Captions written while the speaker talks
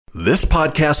This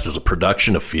podcast is a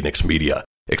production of Phoenix Media.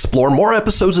 Explore more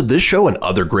episodes of this show and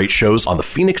other great shows on the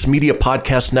Phoenix Media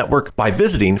Podcast Network by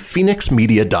visiting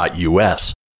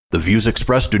phoenixmedia.us. The views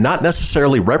expressed do not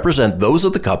necessarily represent those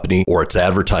of the company or its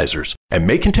advertisers and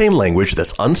may contain language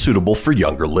that's unsuitable for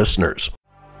younger listeners.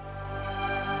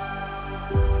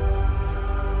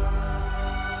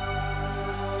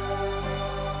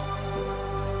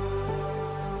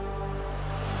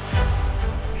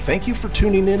 Thank you for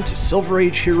tuning in to Silver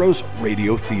Age Heroes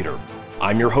Radio Theater.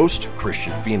 I'm your host,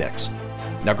 Christian Phoenix.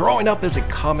 Now, growing up as a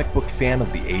comic book fan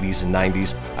of the 80s and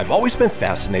 90s, I've always been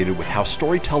fascinated with how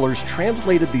storytellers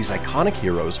translated these iconic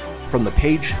heroes from the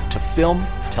page to film,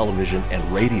 television, and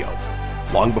radio.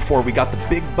 Long before we got the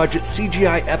big-budget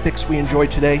CGI epics we enjoy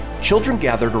today, children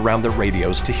gathered around their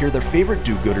radios to hear their favorite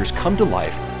do-gooders come to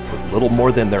life with little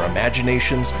more than their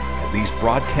imaginations and these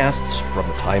broadcasts from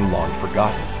a time long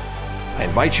forgotten. I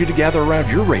invite you to gather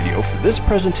around your radio for this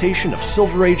presentation of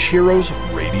Silver Age Heroes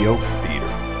Radio Theater.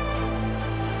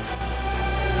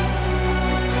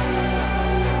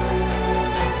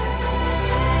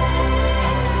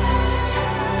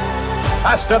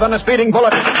 Faster than a speeding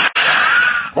bullet.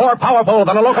 More powerful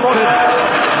than a locomotive.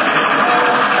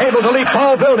 Able to leap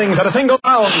tall buildings at a single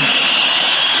bound.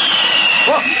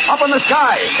 Look, up in the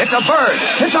sky. It's a bird.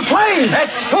 It's a plane.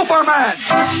 It's Superman.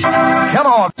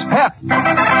 Kellogg's Pep.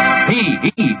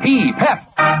 P-E-P,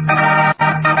 Pep.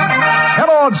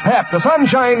 Kellogg's Pep, the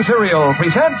Sunshine Cereal,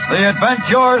 presents The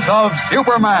Adventures of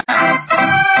Superman.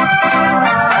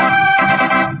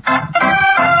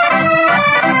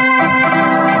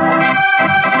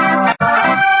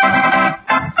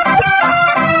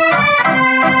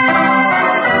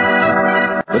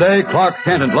 Today, Clark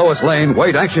Kent and Lois Lane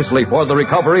wait anxiously for the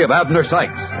recovery of Abner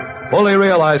Sykes, fully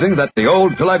realizing that the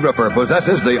old telegrapher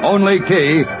possesses the only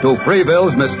key to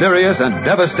Freeville's mysterious and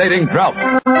devastating drought.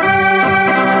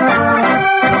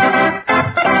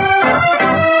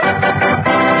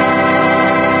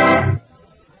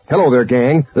 Hello there,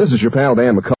 gang. This is your pal,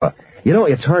 Dan McCullough. You know,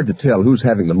 it's hard to tell who's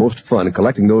having the most fun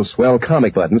collecting those swell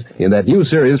comic buttons in that new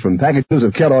series from packages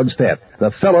of Kellogg's Pep,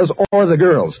 the fellas or the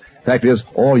girls. Fact is,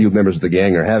 all you members of the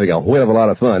gang are having a whale of a lot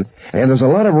of fun, and there's a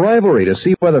lot of rivalry to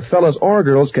see whether fellas or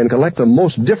girls can collect the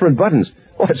most different buttons.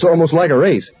 Oh, it's almost like a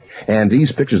race. And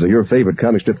these pictures of your favorite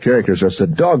comic strip characters are so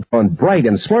doggone bright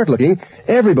and smart-looking,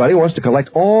 everybody wants to collect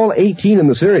all 18 in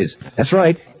the series. That's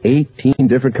right, 18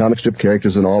 different comic strip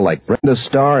characters in all, like Brenda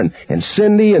Starr and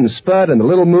Cindy and Spud and the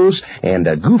Little Moose and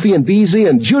Goofy and Beezy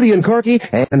and Judy and Corky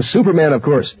and Superman, of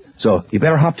course. So you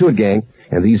better hop to it, gang.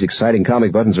 And these exciting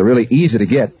comic buttons are really easy to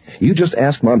get. You just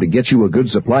ask Mom to get you a good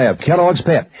supply of Kellogg's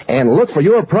Pep and look for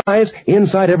your prize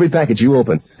inside every package you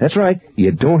open. That's right.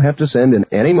 You don't have to send in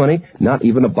any money, not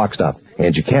even a box top.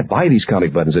 And you can't buy these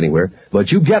comic buttons anywhere,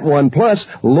 but you get one plus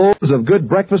loads of good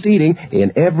breakfast eating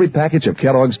in every package of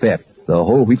Kellogg's Pep. The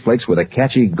whole wheat flakes with a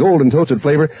catchy golden toasted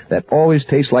flavor that always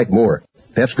tastes like more.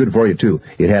 Pep's good for you, too.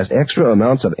 It has extra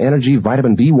amounts of energy,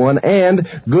 vitamin B1, and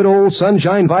good old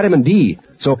sunshine vitamin D.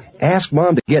 So ask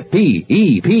Mom to get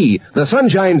P-E-P, the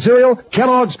Sunshine Cereal,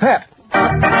 Kellogg's Pep.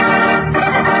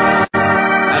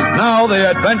 And now,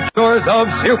 the adventures of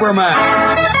Superman.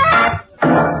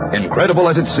 Incredible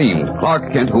as it seemed,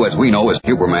 Clark Kent, who as we know is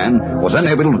Superman, was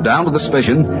unable down to the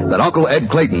suspicion that Uncle Ed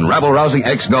Clayton, rabble-rousing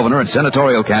ex-governor and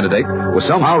senatorial candidate, was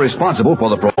somehow responsible for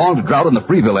the prolonged drought in the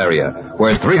Freeville area,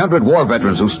 where 300 war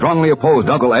veterans who strongly opposed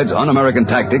Uncle Ed's un-American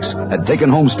tactics had taken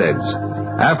homesteads.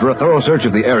 After a thorough search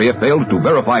of the area failed to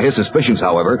verify his suspicions,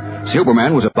 however,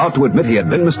 Superman was about to admit he had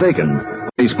been mistaken.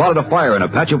 He spotted a fire in a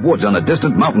patch of woods on a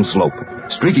distant mountain slope.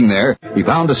 Streaking there, he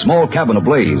found a small cabin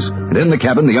ablaze, and in the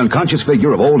cabin the unconscious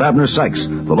figure of old Abner Sykes,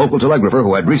 the local telegrapher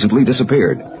who had recently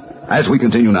disappeared. As we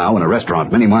continue now in a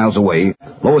restaurant many miles away,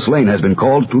 Lois Lane has been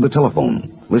called to the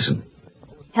telephone. Listen.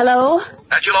 Hello?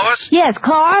 That you, Lois? Yes,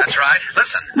 Clark? That's right.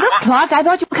 Listen. Look, Clark, I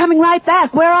thought you were coming right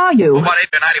back. Where are you? About 80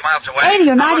 or 90 miles away. 80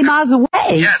 or 90 miles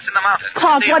away? Yes, in the mountains.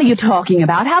 Clark, what are you talking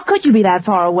about? How could you be that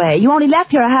far away? You only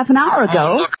left here a half an hour ago.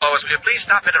 Oh, look, Lois, will you please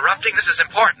stop interrupting? This is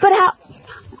important. But how...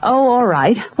 Oh, all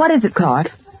right. What is it, Clark?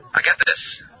 I get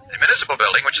this. The municipal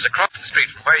building, which is across the street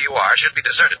from where you are, should be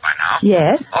deserted by now.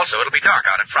 Yes? Also, it'll be dark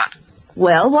out in front.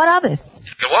 Well, what of it?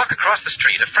 If you'll walk across the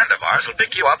street, a friend of ours will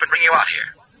pick you up and bring you out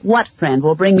here. What friend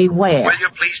will bring me where? Will you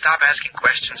please stop asking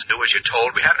questions and do as you're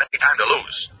told? We haven't any time to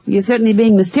lose. You're certainly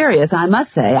being mysterious, I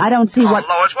must say. I don't see what...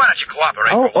 Lois, why don't you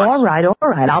cooperate Oh, for once? all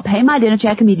right. I'll pay my dinner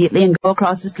check immediately and go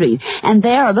across the street. And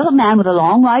there, a little man with a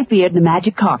long white beard and a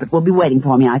magic carpet will be waiting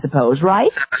for me, I suppose,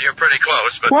 right? You're pretty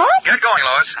close, but... What? Get going,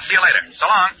 Lois. See you later. So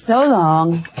long. So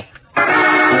long.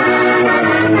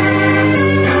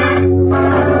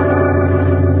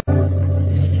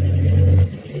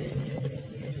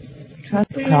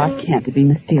 trust Clark Kent to be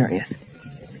mysterious.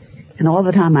 And all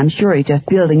the time I'm sure he's just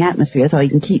building atmosphere so he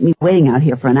can keep me waiting out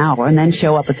here for an hour and then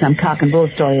show up with some cock and bull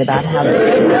story about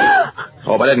how...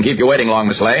 Hope I didn't keep you waiting long,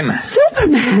 Miss Lane.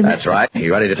 Superman! That's right.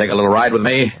 You ready to take a little ride with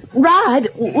me? Ride?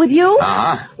 With you?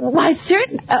 Uh-huh. Why,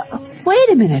 certain... wait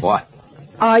a minute. What?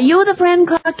 Are you the friend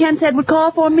Clark Kent said would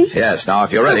call for me? Yes, now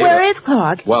if you're ready... Where is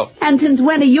Clark? Well... And since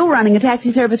when are you running a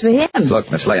taxi service for him? Look,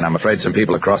 Miss Lane, I'm afraid some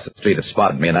people across the street have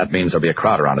spotted me, and that means there'll be a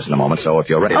crowd around us in a moment, so if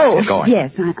you're ready, let's get going.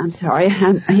 Yes, I'm sorry.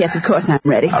 Yes, of course I'm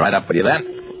ready. All right, up with you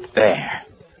then. There.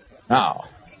 Now,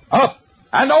 up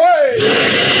and away!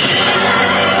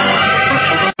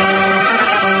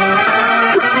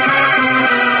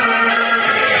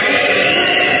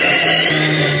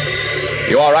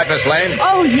 You all right, Miss Lane?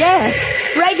 Oh, yes.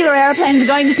 Regular airplanes are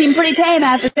going to seem pretty tame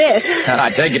after this. And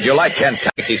I take it you like Kent's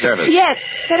taxi service. Yes.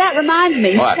 So that reminds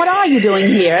me. What? What are you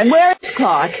doing here? And where is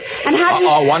Clark? And how do you...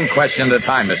 Oh, one question at a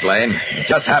time, Miss Lane. It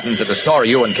just happens that the story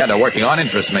you and Kent are working on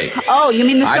interests me. Oh, you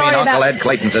mean the story Uncle about... Ed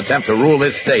Clayton's attempt to rule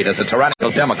this state as a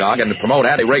tyrannical demagogue and to promote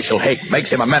anti-racial hate makes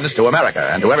him a menace to America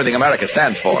and to everything America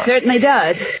stands for. It certainly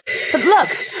does. But look,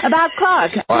 about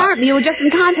Clark. Apparently you were just in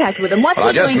contact with him. What's Well,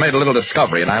 I he just doing... made a little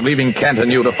discovery, and I'm leaving Kent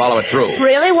and you to follow it through.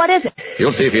 Really? What is it?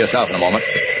 You'll see for yourself in a moment.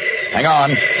 Hang on.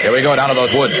 Here we go down to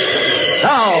those woods.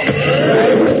 Down!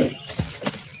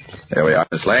 There we are,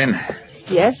 Miss Lane.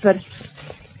 Yes, but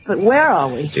where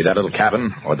are we? See that little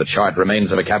cabin, or the charred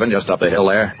remains of a cabin just up the hill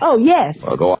there? Oh, yes.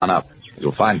 Well, go on up.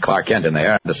 You'll find Clark Kent in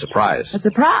there, and a surprise. A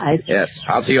surprise? Yes,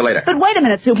 I'll see you later. But wait a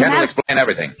minute, Superman. Kent will explain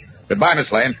everything. Goodbye,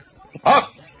 Miss Lane. Up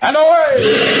and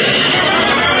away!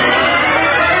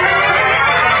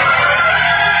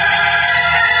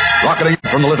 Rocketing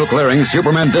from the little clearing,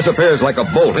 Superman disappears like a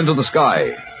bolt into the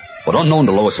sky. But unknown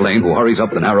to Lois Lane, who hurries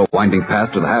up the narrow, winding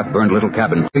path to the half-burned little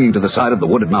cabin clinging to the side of the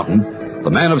wooded mountain,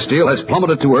 the Man of Steel has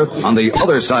plummeted to earth on the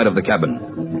other side of the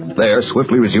cabin. There,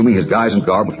 swiftly resuming his guise and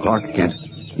garb with Clark Kent,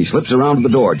 he slips around to the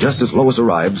door just as Lois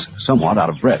arrives, somewhat out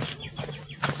of breath.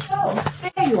 Oh,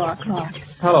 there you are, Clark.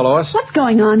 Hello, Lois. What's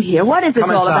going on here? What is this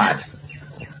Come all inside.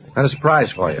 about? Got a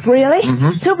surprise for you. Really?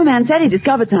 Mm-hmm. Superman said he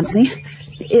discovered something.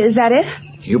 Is that it?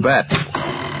 You bet.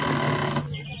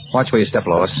 Watch where you step,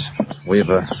 Lois. We've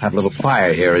had a little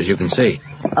fire here, as you can see.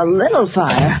 A little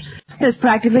fire? There's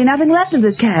practically nothing left of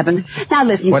this cabin. Now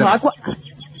listen, Wait a Clark.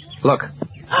 Look.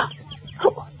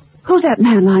 Who's that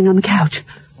man lying on the couch?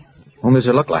 Whom does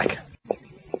it look like?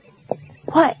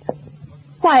 Why,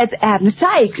 it's Abner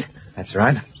Sykes. That's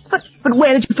right. But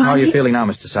where did you find How are you him? feeling now,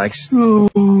 Mr. Sykes? Oh,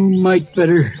 might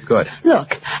better. Good.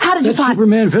 Look, how did you That find...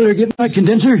 Superman feller get my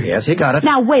condenser? Yes, he got it.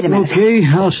 Now, wait a minute. Okay,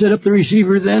 I'll set up the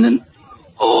receiver then and...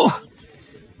 Oh!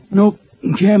 Nope,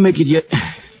 can't make it yet.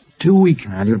 Too weak.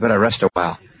 Well, you'd better rest a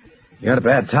while. You had a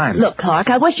bad time. Look, Clark,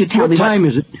 I wish you'd tell What me time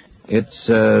is it? It's,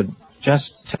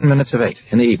 just 10 minutes of 8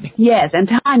 in the evening. Yes, and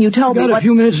time you told me Got what... a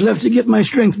few minutes left to get my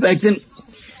strength back then.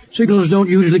 Signals don't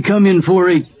usually come in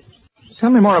 4-8. Tell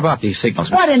me more about these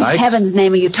signals, What Mr. in Sykes. heaven's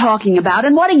name are you talking about?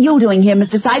 And what are you doing here,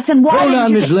 Mr. Sykes? And why Hold didn't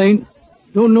on, you... Miss Lane.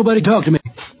 Don't nobody talk to me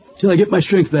till I get my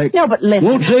strength back. No, but listen.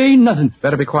 Won't say nothing.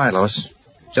 Better be quiet, Lois.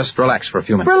 Just relax for a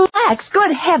few minutes. Relax.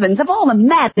 Good heavens. Of all the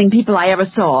maddening people I ever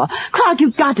saw. Clark,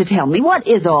 you've got to tell me. What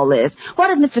is all this? What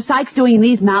is Mr. Sykes doing in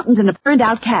these mountains in a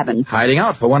burned-out cabin? Hiding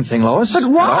out, for one thing, Lois. But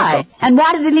why? And also, And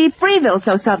why did he leave Freeville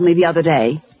so suddenly the other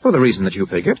day? for the reason that you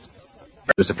figured.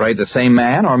 He was afraid the same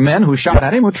man or men who shot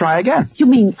at him would try again. You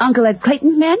mean Uncle Ed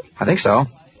Clayton's men? I think so.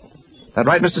 That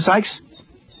right, Mr. Sykes?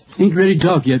 Ain't ready to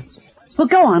talk yet. Well,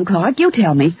 go on, Clark. You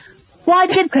tell me. Why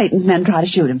did Clayton's men try to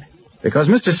shoot him? Because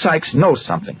Mr. Sykes knows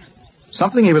something.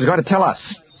 Something he was going to tell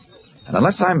us. And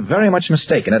unless I'm very much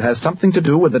mistaken, it has something to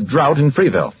do with the drought in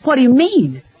Freeville. What do you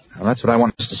mean? Well, that's what I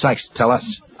want Mr. Sykes to tell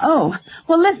us. Oh,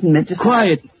 well, listen, Mr. Sykes.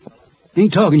 Quiet.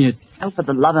 Ain't talking yet. Oh, for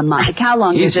the love of Mike, how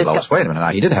long is Easy, this... Lois. Wait a minute.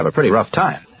 Now, he did have a pretty rough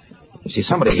time. You see,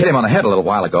 somebody hit him on the head a little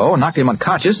while ago, knocked him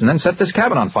unconscious, and then set this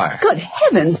cabin on fire. Good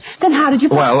heavens! Then how did you...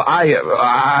 Well,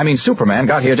 I mean, Superman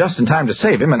got here just in time to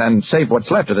save him and save what's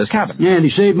left of this cabin. And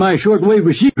he saved my shortwave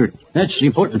receiver. That's the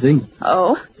important thing.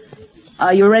 Oh?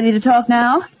 Are you ready to talk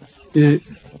now?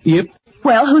 Yep.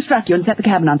 Well, who struck you and set the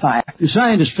cabin on fire? The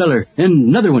scientist feller. And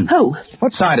another one. Who?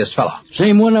 What scientist fellow?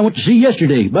 Same one I went to see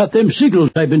yesterday about them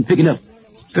signals I've been picking up.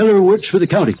 Feller who works for the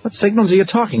county. What signals are you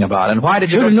talking about, and why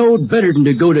did you... Should have known better than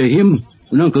to go to him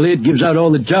when Uncle Ed gives out all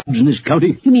the jobs in this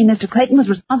county. You mean Mr. Clayton was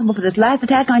responsible for this last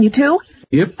attack on you, too?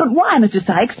 Yep. But why, Mr.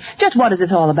 Sykes? Just what is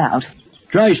this all about?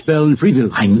 Dry spell in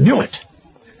Freeville. I knew it.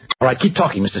 All right, keep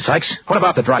talking, Mr. Sykes. What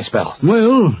about the dry spell?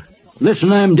 Well,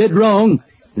 listen, I'm dead wrong.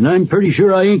 And I'm pretty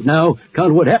sure I ain't now,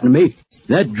 count what happened to me.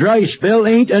 That dry spell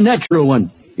ain't a natural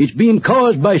one. It's being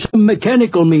caused by some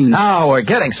mechanical means. Now we're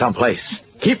getting someplace.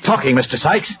 Keep talking, Mr.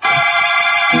 Sykes.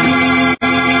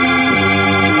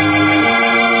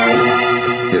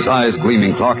 His eyes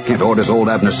gleaming, Clark Kent orders old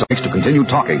Abner Sykes to continue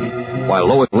talking, while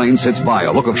Lois Lane sits by,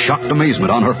 a look of shocked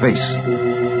amazement on her face.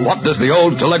 What does the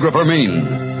old telegrapher mean?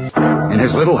 In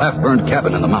his little half-burned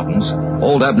cabin in the mountains,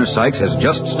 old Abner Sykes has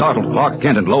just startled Clark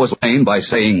Kent and Lois Lane by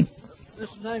saying,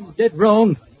 Listen, I'm dead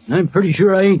wrong. I'm pretty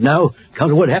sure I ain't now,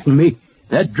 because of what happened to me.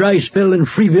 That dry spell in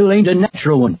Freeville ain't a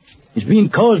natural one. It's being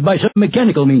caused by some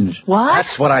mechanical means. What?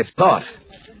 That's what I thought.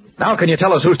 Now can you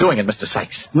tell us who's doing it, Mr.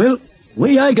 Sykes? Well,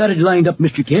 way I got it lined up,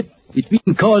 Mr. Kent, it's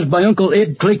being caused by Uncle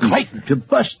Ed Clayton. To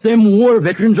bust them war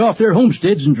veterans off their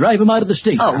homesteads and drive them out of the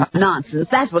state. Oh, nonsense.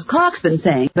 That's what Clark's been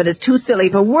saying, but it's too silly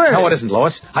for words. No, it isn't,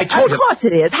 Lois. I told you. Of course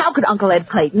it is. How could Uncle Ed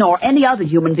Clayton or any other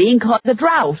human being cause a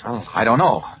drought? Oh, I don't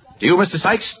know. Do you, Mr.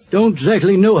 Sykes? Don't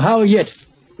exactly know how yet,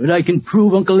 but I can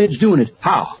prove Uncle Ed's doing it.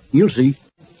 How? You'll see.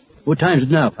 What time's it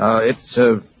now? It's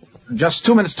just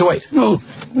 2 minutes to 8. Oh,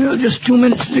 well, just 2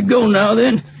 minutes to go now,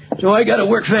 then. So I gotta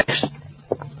work fast.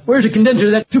 Where's the condenser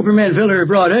that Superman feller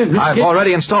brought, eh? I've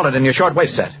already installed it in your shortwave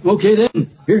set. Okay, then.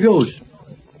 Here goes.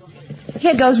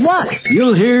 Here goes what?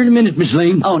 You'll hear in a minute, Miss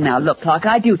Lane. Oh, now, look, Clark,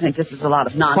 I do think this is a lot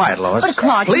of nonsense. Quiet, Lois. But,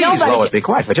 Clark, please, nobody... Lois, be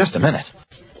quiet for just a minute.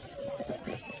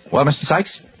 Well, Mr.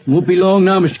 Sykes? Won't be long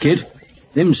now, Mr. Kent.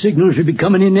 Them signals should be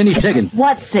coming in any second.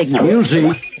 What signal? You'll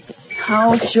see.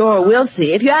 Oh, sure, we'll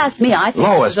see. If you ask me, I think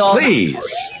Lois, it's all... please.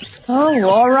 Oh,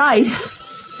 all right.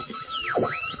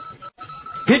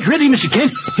 Get ready, Mr.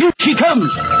 Kent. Here she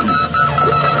comes.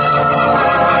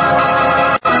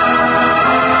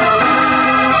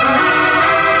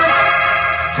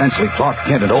 Tensely, Clark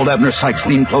Kent and old Abner Sykes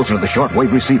lean closer to the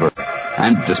shortwave receiver.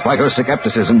 And despite her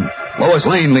skepticism, Lois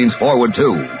Lane leans forward,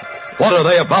 too. What are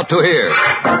they about to hear?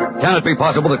 Can it be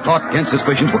possible that Clark Kent's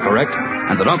suspicions were correct,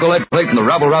 and that Uncle Ed Clayton, the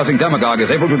rabble-rousing demagogue,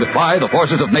 is able to defy the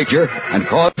forces of nature and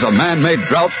cause a man-made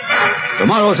drought?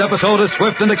 Tomorrow's episode is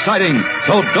swift and exciting,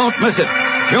 so don't miss it.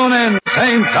 Tune in,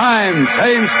 same time,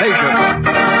 same station.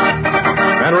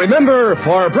 And remember,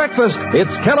 for breakfast,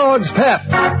 it's Kellogg's Pep.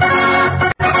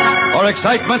 For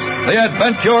excitement, the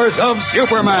adventures of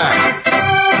Superman.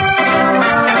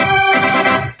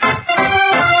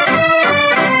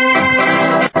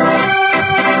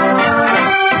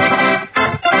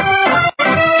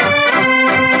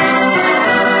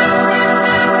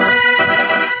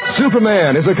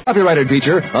 Superman is a copyrighted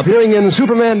feature appearing in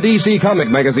Superman DC comic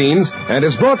magazines and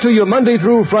is brought to you Monday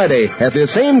through Friday at the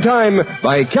same time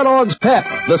by Kellogg's Pep,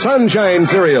 the Sunshine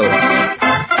Cereal.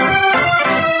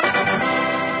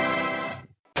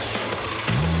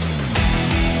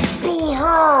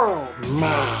 Behold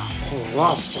my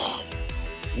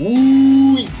precious.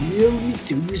 Ooh, yeah, let me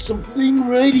tell you something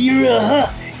right here,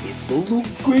 It's the Loot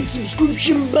Crate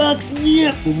subscription box,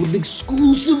 yeah, full of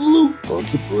exclusive loot, fun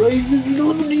surprises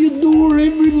delivered to your door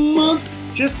every month.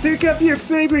 Just pick up your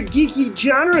favorite geeky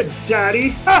genre,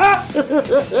 Daddy.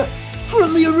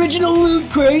 From the original Loot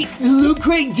Crate, the Loot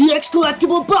Crate DX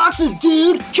collectible boxes,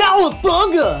 dude!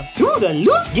 Cowabunga! To the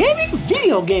Loot Gaming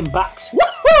video game box.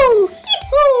 Woohoo!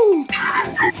 Yee-hoo!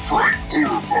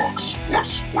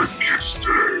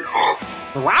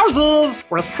 Wowzers!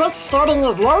 With crits starting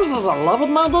as low as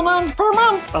 $11.99 per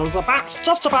month, there's a box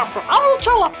just about for all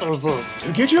collectors. To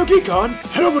get your geek on,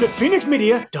 head over to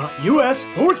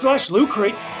phoenixmedia.us/Loot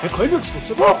Crate and claim your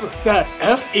exclusive offer. That's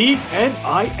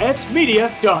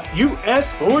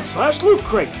FENIXmedia.us/Loot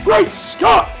Crate. Great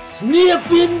Scott! Snap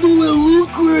into a Loot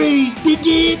Crate, dig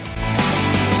it?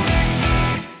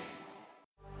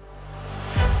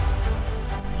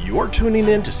 You're tuning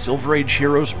in to Silver Age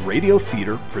Heroes Radio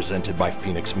Theater presented by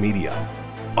Phoenix Media.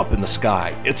 Up in the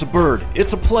sky, it's a bird,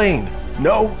 it's a plane.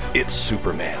 No, it's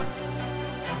Superman.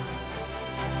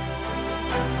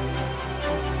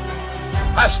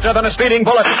 Faster than a speeding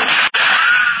bullet.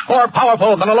 More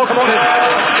powerful than a locomotive.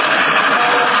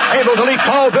 Able to leap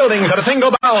tall buildings at a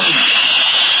single bound.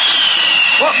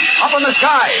 Look, up in the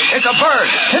sky. It's a bird.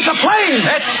 It's a plane.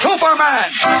 It's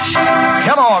Superman.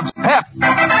 Kellogg's Pep.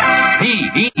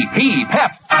 P-E-P,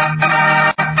 Pep.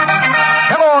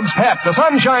 Kellogg's Pep, the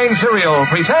Sunshine Cereal,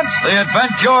 presents The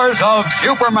Adventures of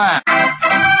Superman.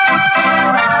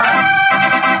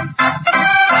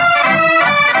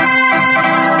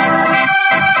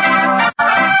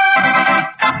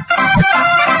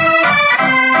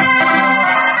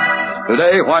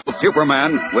 Today, while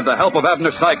Superman, with the help of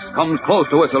Abner Sykes, comes close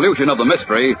to a solution of the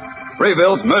mystery,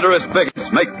 Freeville's murderous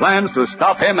bigots make plans to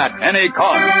stop him at any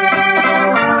cost.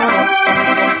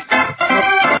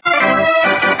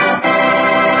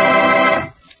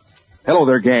 Hello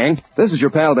there, gang. This is your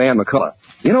pal Dan McCullough.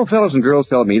 You know, fellas and girls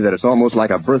tell me that it's almost like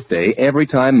a birthday every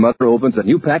time Mother opens a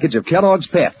new package of Kellogg's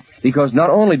Pep. because not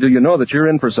only do you know that you're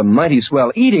in for some mighty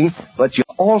swell eating, but you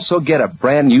also get a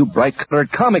brand new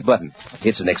bright-colored comic button.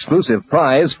 It's an exclusive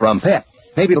prize from Pep.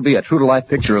 Maybe it'll be a true-to-life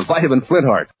picture of Vitamin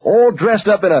Flintheart, all dressed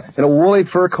up in a woolly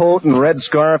fur coat and red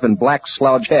scarf and black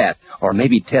slouch hat. Or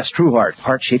maybe Tess Trueheart,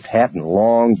 heart-shaped hat and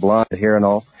long blonde hair and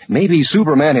all. Maybe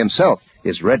Superman himself,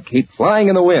 his red cape flying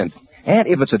in the wind. And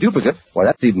if it's a duplicate, well,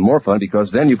 that's even more fun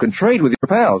because then you can trade with your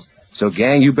pals. So,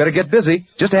 gang, you better get busy.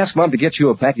 Just ask Mom to get you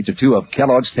a package or two of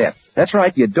Kellogg's Pep. That's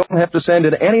right, you don't have to send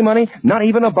in any money, not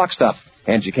even a buck stop.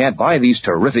 And you can't buy these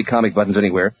terrific comic buttons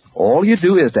anywhere. All you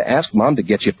do is to ask Mom to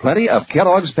get you plenty of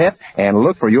Kellogg's Pep and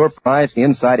look for your prize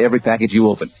inside every package you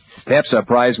open. Pep's a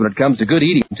prize when it comes to good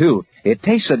eating, too. It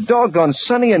tastes so doggone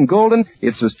sunny and golden,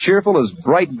 it's as cheerful as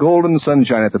bright golden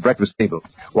sunshine at the breakfast table.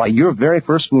 Why, your very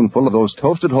first spoonful of those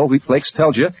toasted whole wheat flakes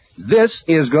tells you, this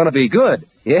is going to be good.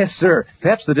 Yes, sir.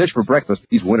 Pep's the dish for breakfast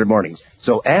these winter mornings.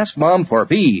 So ask Mom for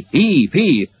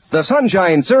P-E-P, the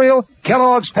Sunshine Cereal,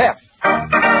 Kellogg's Pep.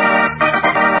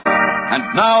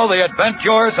 And now the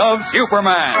adventures of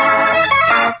Superman.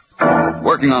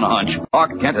 Working on a hunch,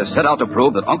 Clark Kent has set out to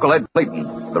prove that Uncle Ed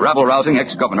Clayton, the rabble-rousing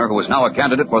ex-governor who is now a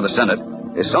candidate for the Senate,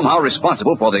 is somehow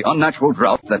responsible for the unnatural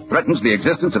drought that threatens the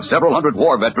existence of several hundred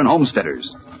war veteran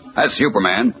homesteaders. As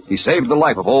Superman, he saved the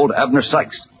life of old Abner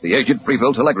Sykes, the aged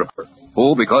Freeville telegrapher,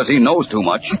 who, because he knows too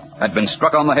much, had been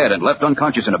struck on the head and left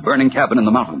unconscious in a burning cabin in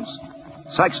the mountains.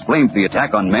 Sykes blamed the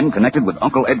attack on men connected with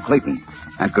Uncle Ed Clayton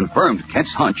and confirmed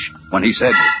Kent's hunch when he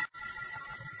said,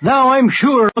 "Now I'm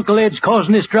sure Uncle Ed's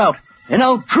causing this drought, and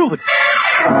I'll prove it."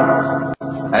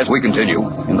 As we continue,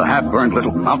 in the half-burned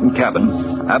little mountain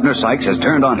cabin, Abner Sykes has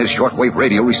turned on his shortwave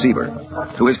radio receiver.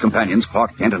 To his companions,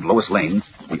 Clark Kent and Lois Lane,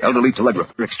 the elderly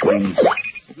telegrapher explains, "Well,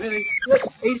 it's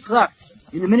 8 o'clock.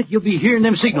 In a minute you'll be hearing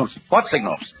them signals." What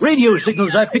signals? Radio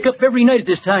signals I pick up every night at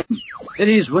this time. That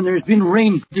is, when there's been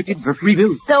rain predicted for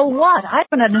Freeville. So what? I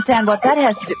don't understand what that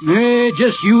has to do.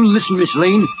 Just you listen, Miss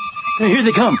Lane. Here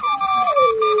they come.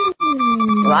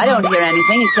 Well, I don't hear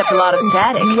anything except a lot of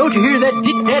static. Don't you hear that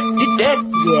dit-dat, dit-dat?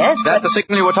 Yes, Is that the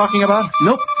signal you were talking about?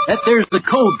 Nope. That there's the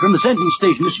code from the sending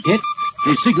station, Mr. Kent.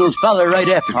 The signals follow right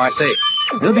after. Oh, I see.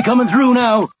 They'll be coming through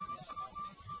now.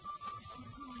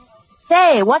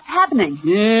 Say, what's happening?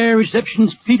 Yeah,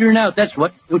 reception's petering out, that's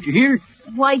what. Don't you hear?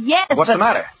 Why, yes, What's but... the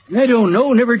matter? I don't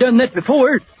know. Never done that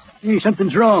before. Hey,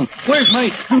 something's wrong. Where's my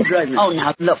screwdriver? Oh,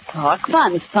 now, look, Clark,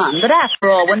 fun's fun. But after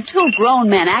all, when two grown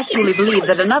men actually believe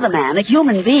that another man, a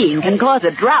human being, can cause a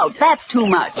drought, that's too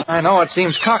much. I know it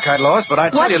seems cockeyed, Lois, but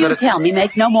I tell you that What you tell me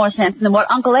makes no more sense than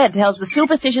what Uncle Ed tells the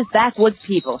superstitious backwoods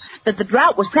people, that the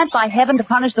drought was sent by heaven to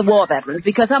punish the war veterans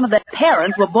because some of their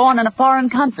parents were born in a foreign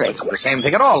country. It's the same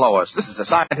thing at all, Lois. This is a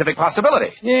scientific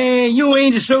possibility. Yeah, you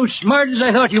ain't so smart as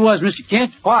I thought you was, Mr.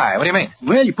 Kent. Why? What do you mean?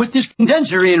 Well, you put this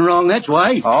condenser in wrong, that's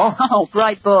why. Oh? Oh,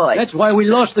 bright boy. That's why we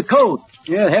lost the code.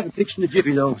 Yeah, have it fixed in a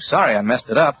jiffy, though. Sorry I messed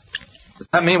it up. Does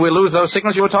that mean we lose those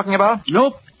signals you were talking about?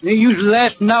 Nope. They usually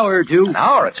last an hour or two. An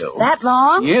hour or two? That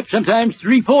long? Yep, sometimes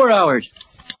 3-4 hours.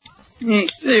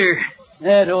 There.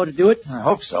 That ought to do it. I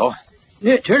hope so.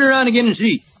 Yeah, turn around again and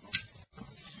see.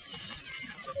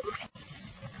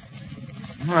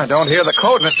 I don't hear the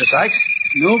code, Mr. Sykes.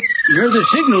 Nope, nor the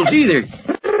signals either.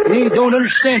 They don't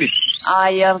understand it.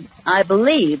 I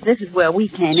believe this is where we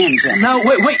came in, Jim. Now,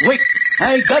 wait.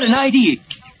 I got an idea.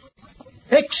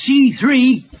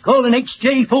 XC3, colon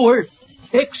XJ4.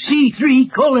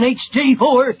 XC3, colon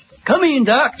XJ4. Come in,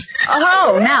 Doc.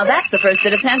 Oh, now that's the first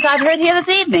bit of sense I've heard here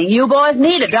this evening. You boys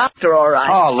need a doctor, all right.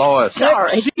 Oh, Lois.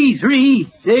 Sorry.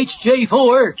 XC3,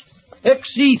 HJ4.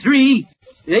 XC3,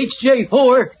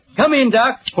 HJ4. Come in,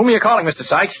 Doc. Whom are you calling, Mr.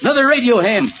 Sykes? Another radio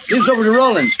hand. Lives over to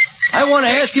Rollins. I want to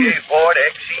ask him... Ford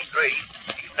XC3.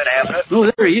 Evening, Abner.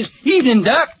 Oh, there he is. Evening,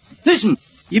 Doc. Listen,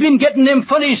 you been getting them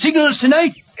funny signals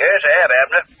tonight? Yes, I have,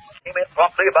 Abner. Came in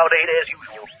promptly about 8 as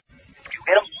usual. Did you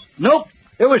get them? Nope.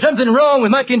 There was something wrong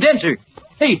with my condenser.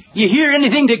 Hey, you hear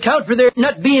anything to account for their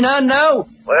not being on now?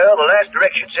 Well, the last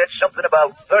direction said something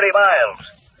about 30 miles.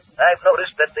 I've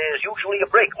noticed that there's usually a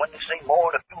break when they say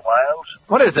more than a few miles.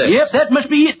 What is this? Yep, that must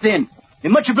be it then.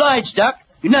 You're much obliged, Doc.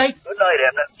 Good night. Good night,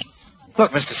 Abner.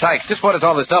 Look, Mr. Sykes, just what is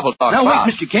all this double talk Now, about?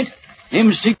 wait, Mr. Kent.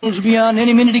 Them signals will be on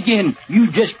any minute again.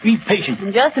 You just be patient.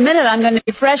 In just a minute, I'm going to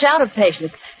be fresh out of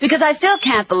patience, because I still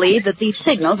can't believe that these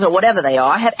signals, or whatever they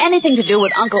are, have anything to do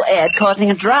with Uncle Ed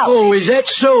causing a drought. Oh, is that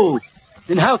so?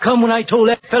 Then how come when I told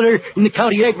that feller in the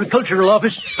county agricultural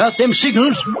office about them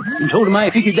signals and told him I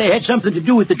figured they had something to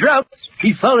do with the drought,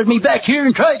 he followed me back here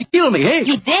and tried to kill me, eh?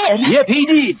 He did? Yep, he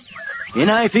did. And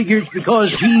I figured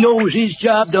because he owes his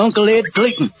job to Uncle Ed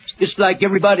Clayton, just like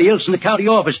everybody else in the county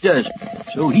office does.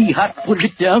 So he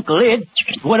hot-footed it to Uncle Ed,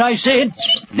 what I said,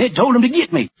 and Ed told him to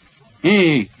get me.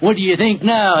 Hey, what do you think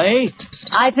now, eh?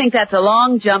 I think that's a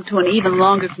long jump to an even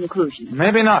longer conclusion.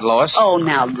 Maybe not, Lois. Oh,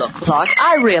 now look, Clark.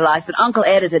 I realize that Uncle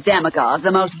Ed is a demagogue,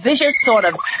 the most vicious sort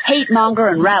of hate-monger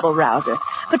and rabble-rouser.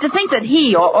 But to think that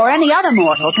he or any other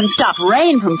mortal can stop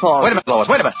rain from falling... Wait a minute, Lois,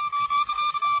 wait a minute.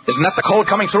 Isn't that the cold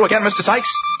coming through again, Mr.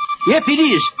 Sykes? Yep, it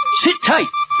is. Sit tight,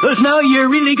 'cause now you're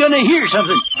really gonna hear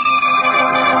something.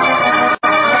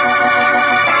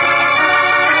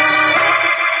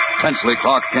 Tensely,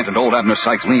 Clark Kent and old Abner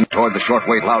Sykes leaned toward the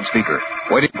shortwave loudspeaker,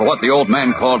 waiting for what the old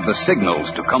man called the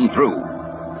signals to come through.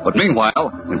 But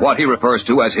meanwhile, in what he refers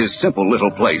to as his simple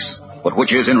little place, but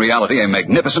which is in reality a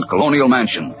magnificent colonial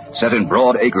mansion set in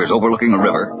broad acres overlooking a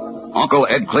river, Uncle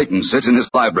Ed Clayton sits in his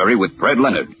library with Fred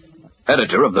Leonard,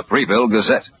 editor of the Freeville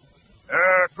Gazette.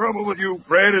 Trouble with you,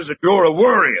 Fred, is that you're a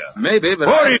worrier. Maybe, but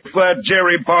what if that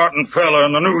Jerry Barton fella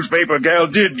and the newspaper gal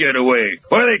did get away?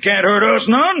 Why, they can't hurt us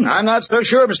none. I'm not so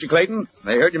sure, Mr. Clayton.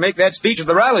 They heard you make that speech at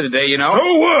the rally today, you know.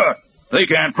 So what? They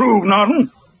can't prove nothing.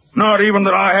 Not even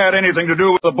that I had anything to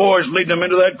do with the boys leading them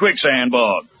into that quicksand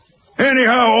bog.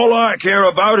 Anyhow, all I care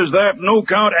about is that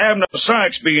no-count Abner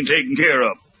Sykes being taken care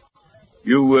of.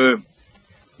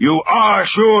 You are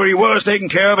sure he was taken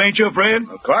care of, ain't you, Fred?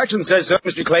 Well, Clarkson says so,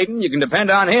 Mr. Clayton. You can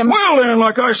depend on him. Well, then,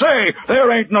 like I say,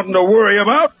 there ain't nothing to worry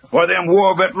about. Why, them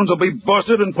war veterans will be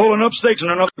busted and pulling up stakes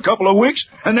in another couple of weeks,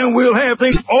 and then we'll have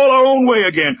things all our own way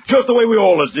again, just the way we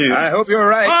always did. I hope you're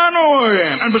right. I know I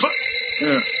am. And besides...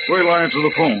 wait till I answer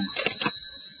the phone.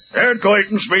 Ed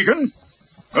Clayton speaking.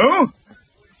 Oh?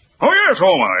 Oh, yes,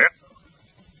 Homer.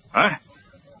 Huh?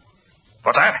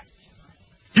 What's that?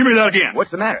 Give me that again.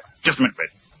 What's the matter? Just a minute, Fred.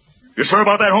 You sure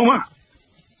about that, Homer?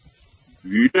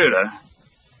 You did, huh?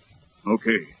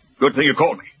 Okay. Good thing you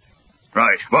called me.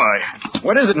 Right, bye.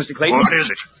 What is it, Mr. Clayton? What is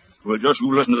it? Well, just you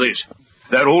listen to this.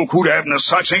 That old coot Abner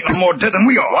Sykes ain't no more dead than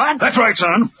we are. What? That's right,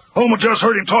 son. Homer just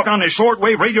heard him talk on his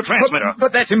shortwave radio transmitter.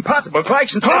 But that's impossible.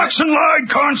 Clarkson lied,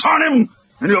 consarn him,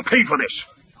 and he'll pay for this.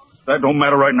 That don't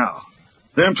matter right now.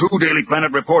 Them two Daily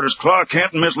Planet reporters, Clark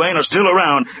Kent and Miss Lane, are still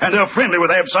around, and they're friendly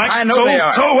with Ab Sykes. I know they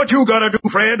are. So what you gotta do,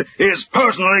 Fred, is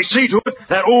personally see to it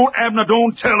that old Abner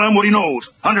don't tell them what he knows.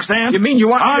 Understand? You mean you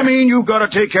want... I mean you gotta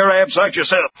take care of Ab Sykes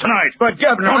yourself, tonight. But,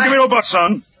 Governor... Don't give me no but,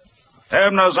 son.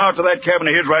 Abner's out to that cabin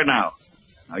of his right now.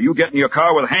 Now, you get in your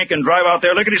car with Hank and drive out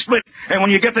there lickety-split, and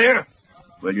when you get there,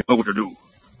 well, you know what to do.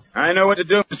 I know what to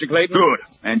do, Mr. Clayton. Good.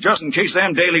 And just in case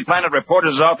them Daily Planet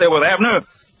reporters is out there with Abner...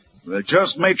 well,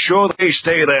 just make sure they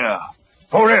stay there.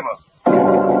 Forever.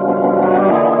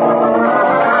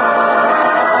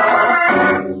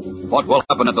 What will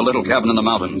happen at the little cabin in the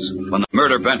mountains when the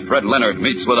murder-bent Fred Leonard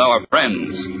meets with our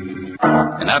friends?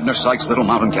 In Abner Sykes' little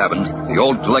mountain cabin, the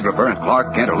old telegrapher and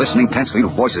Clark Kent are listening tensely to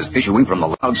voices issuing from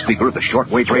the loudspeaker of the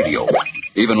shortwave radio.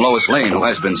 Even Lois Lane, who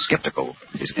has been skeptical,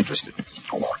 is interested.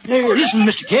 Hey, listen,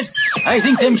 Mr. Kent. I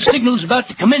think them signals about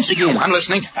to commence again. I'm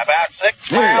listening. About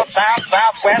 6 miles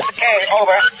south-southwest of K,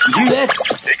 over. You hear that? 6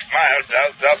 miles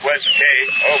south-southwest of K,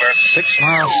 over. 6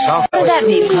 miles south. What does that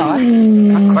mean, Clark?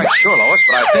 Not quite sure, Lois,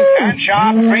 but I think... And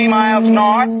sharp 3 miles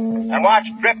north, and watch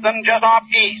Drifton just off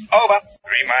east, over.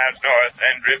 3 miles north,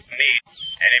 then Drifton east.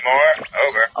 Any more?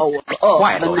 Over. Oh,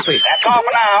 quiet, Lois, please. That's all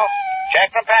for now.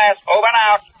 Check from pass, over and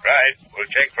out. Right, we'll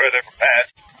check further from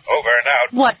pass, over and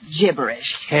out. What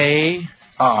gibberish.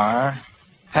 K-R,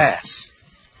 pass.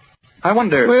 I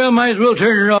wonder... Well, might as well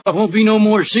turn it off. Won't be no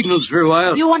more signals for a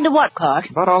while. You wonder what, Clark?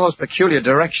 About all those peculiar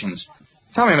directions.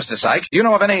 Tell me, Mr. Sykes, do you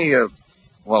know of any,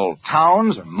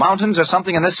 towns or mountains or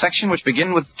something in this section which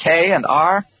begin with K and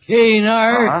R? K and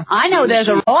R? Uh-huh. I know there's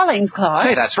a Rawlings, Clark.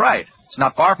 Say, that's right. It's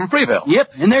not far from Freeville.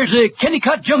 Yep, and there's a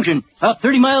Kennicott Junction, about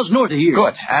 30 miles north of here.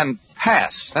 Good. And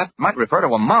pass. That might refer to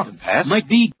a mountain pass. Might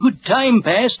be Good Time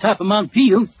Pass, top of Mount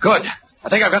Peel. Good. I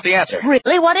think I've got the answer.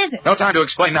 Really? What is it? No time to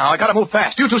explain now. I gotta move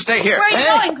fast. You two stay here. Where are you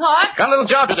going, Clark? Got a little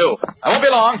job to do. I won't be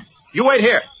long. You wait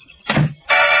here.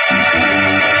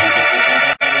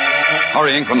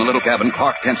 Hurrying from the little cabin,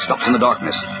 Clark Kent stops in the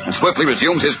darkness and swiftly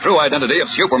resumes his true identity of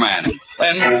Superman.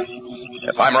 Then,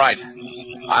 if I'm right,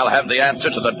 I'll have the answer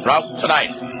to the drought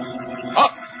tonight.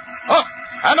 Up, up,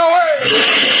 and away!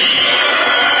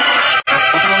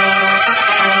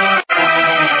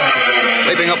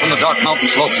 Leaping up from the dark mountain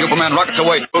slope, Superman rockets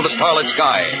away through the starlit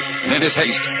sky. And in his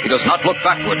haste, he does not look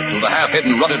backward to the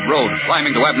half-hidden rutted road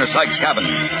climbing to Abner Sykes' cabin,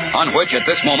 on which, at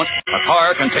this moment, a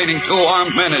car containing 2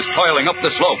 armed men is toiling up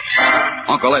the slope.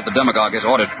 Uncle Ed the demagogue has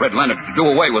ordered Fred Leonard to do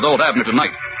away with old Abner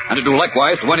tonight, and to do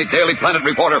likewise to any Daily Planet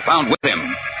reporter found with him.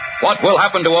 What will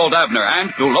happen to old Abner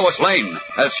and to Lois Lane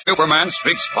as Superman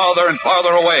speaks farther and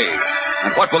farther away?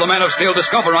 And what will the Man of Steel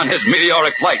discover on his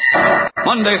meteoric flight?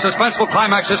 Monday's suspenseful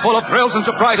climax is full of thrills and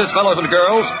surprises, fellows and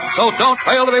girls, so don't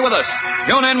fail to be with us.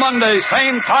 Tune in Monday,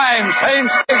 same time, same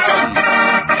station.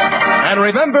 And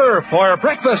remember, for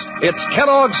breakfast, it's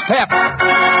Kellogg's Pep.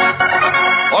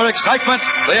 For excitement,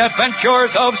 the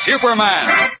adventures of Superman.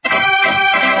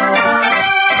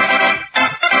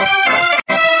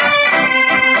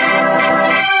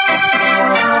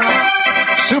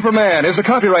 Superman is a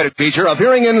copyrighted feature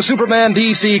appearing in Superman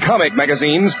DC comic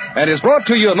magazines and is brought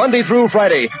to you Monday through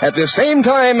Friday at the same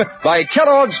time by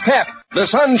Kellogg's Pep, the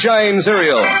Sunshine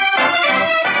Cereal.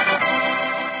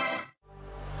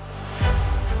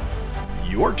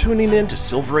 You're tuning in to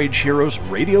Silver Age Heroes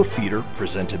Radio Theater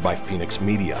presented by Phoenix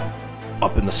Media.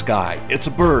 Up in the sky, it's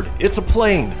a bird, it's a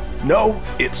plane. No,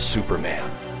 it's Superman.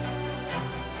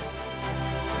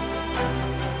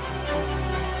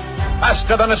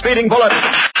 Faster than a speeding bullet.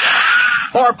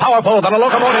 More powerful than a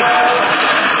locomotive.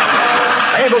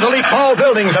 Able to leap tall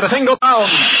buildings at a single bound.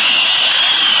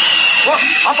 Look,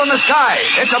 up in the sky.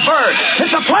 It's a bird.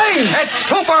 It's a plane. It's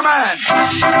Superman.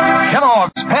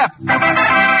 Kellogg's Pep.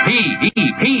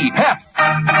 P-E-P, Pep.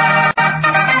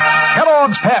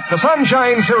 Kellogg's Pep, the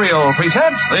Sunshine Cereal,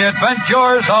 presents The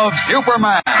Adventures of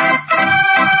Superman.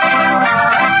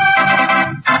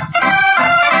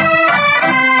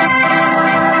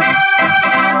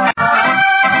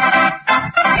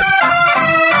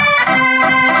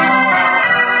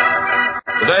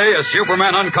 Today, as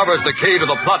Superman uncovers the key to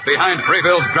the plot behind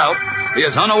Freeville's drought, he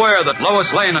is unaware that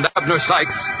Lois Lane and Abner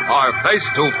Sykes are face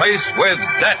to face with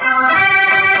death.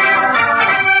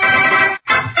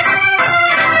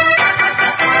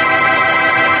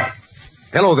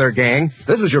 Hello there, gang.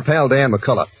 This is your pal Dan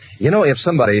McCullough. You know, if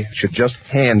somebody should just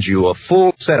hand you a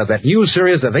full set of that new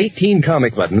series of 18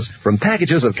 comic buttons from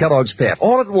packages of Kellogg's Pep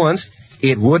all at once,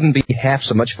 it wouldn't be half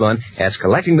so much fun as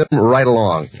collecting them right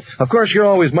along. Of course, you're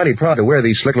always mighty proud to wear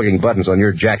these slick-looking buttons on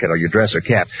your jacket or your dress or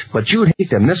cap, but you'd hate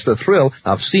to miss the thrill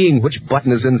of seeing which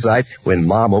button is inside when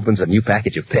Mom opens a new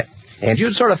package of Pep. And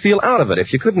you'd sort of feel out of it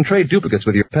if you couldn't trade duplicates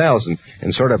with your pals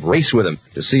and sort of race with them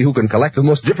to see who can collect the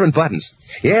most different buttons.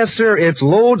 Yes, sir, it's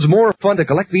loads more fun to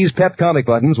collect these Pep comic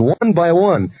buttons one by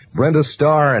one. Brenda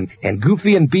Starr and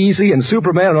Goofy and Beezy and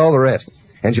Superman and all the rest.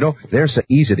 And you know, they're so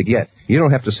easy to get. You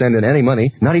don't have to send in any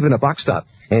money, not even a box stop.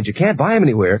 And you can't buy them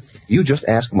anywhere. You just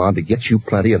ask Mom to get you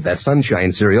plenty of that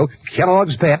Sunshine Cereal,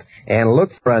 Kellogg's Pep, and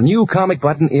look for a new comic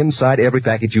button inside every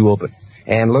package you open.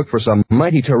 And look for some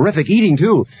mighty terrific eating,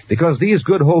 too, because these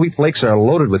good whole wheat flakes are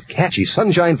loaded with catchy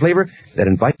sunshine flavor that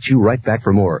invites you right back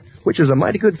for more, which is a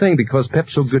mighty good thing because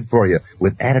Pep's so good for you,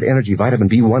 with added energy vitamin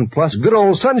B1 plus good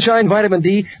old sunshine vitamin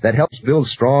D that helps build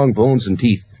strong bones and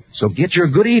teeth. So get your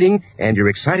good eating and your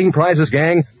exciting prizes,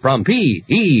 gang, from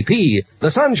P.E.P., the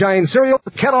Sunshine Cereal,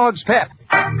 Kellogg's Pep.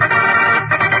 And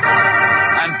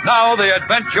now the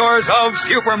adventures of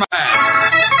Superman.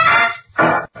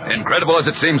 Incredible as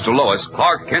it seems to Lois,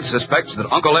 Clark Kent suspects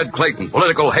that Uncle Ed Clayton,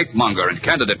 political hate-monger and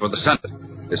candidate for the Senate,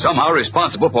 is somehow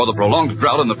responsible for the prolonged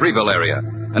drought in the Freeville area,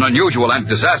 an unusual and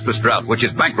disastrous drought which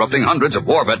is bankrupting hundreds of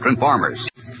war veteran farmers.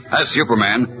 As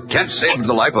Superman, Kent saved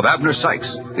the life of Abner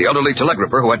Sykes, the elderly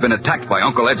telegrapher who had been attacked by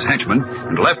Uncle Ed's henchmen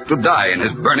and left to die in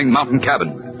his burning mountain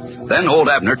cabin. Then old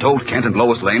Abner told Kent and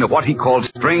Lois Lane of what he called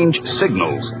strange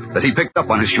signals that he picked up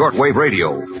on his shortwave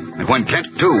radio. And when Kent,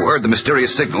 too, heard the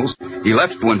mysterious signals, he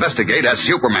left to investigate as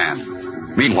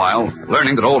Superman. Meanwhile,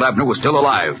 learning that old Abner was still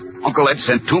alive, Uncle Ed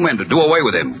sent 2 men to do away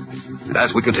with him. And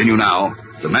as we continue now,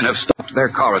 the men have stopped their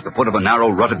car at the foot of a narrow,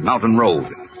 rutted mountain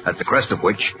road, at the crest of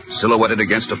which, silhouetted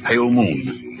against a pale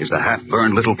moon, is the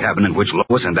half-burned little cabin in which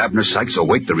Lois and Abner Sykes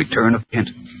await the return of Kent.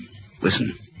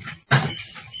 Listen.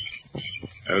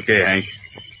 Okay, Hank.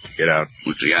 Get out.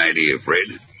 What's the idea,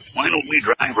 Fred? Why don't we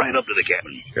drive right up to the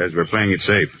cabin? Because we're playing it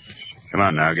safe. Come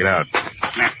on now, get out.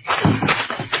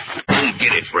 Don't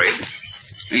get it, Fred.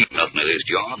 Ain't nothing to this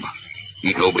job.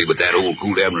 Ain't nobody but that old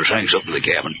coot Abner Sykes up to the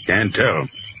cabin. Can't tell.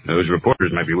 Those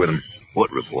reporters might be with him.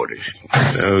 What reporters?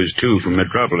 Those 2 from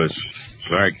Metropolis.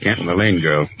 Clark Kent and the Lane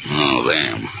girl. Oh,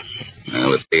 them.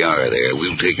 Well, if they are there,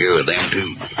 we'll take care of them,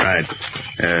 too. Right.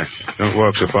 Don't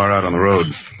walk so far out on the road.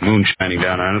 Moon shining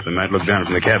down on it. They might look down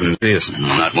from the cabin and see us.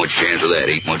 Not much chance of that.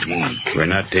 Ain't much moon. We're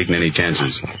not taking any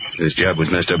chances. This job was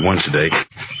messed up once today.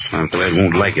 Uncle Ed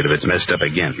won't like it if it's messed up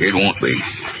again. It won't be.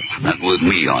 Not with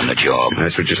me on the job.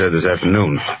 That's what you said this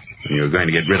afternoon. You were going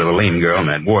to get rid of the Lane girl and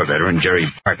that war veteran, Jerry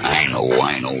Barton. I know.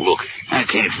 Look, I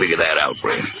can't figure that out,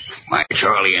 Fred. Why,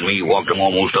 Charlie and me walked them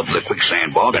almost up the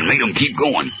quicksand bog and made them keep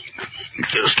going. I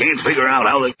just can't figure out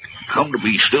how they come to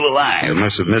be still alive. They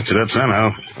must have messed it up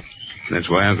somehow. That's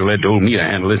why Uncle Ed told me to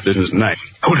handle this business tonight.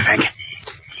 Hold it, Hank.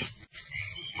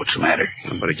 What's the matter?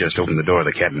 Somebody just opened the door of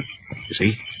the cabin. You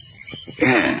see?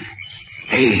 Yeah.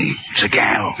 Hey, it's a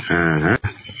gal. Uh-huh.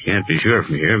 Can't be sure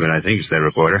from here, but I think it's that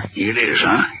reporter. It is,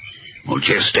 huh? Well,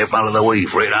 just step out of the way,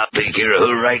 Fred. I'll take care of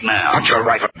her right now. Put your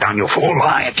rifle down, you fool.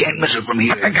 Why, I can't miss her from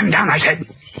here. Put the gun down, I said.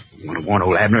 You want to warn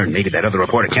old Abner and maybe that other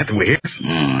reporter, Kent, that we're here?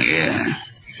 Oh, yeah.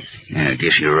 Yeah, I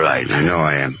guess you're right. I know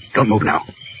I am. Don't move now.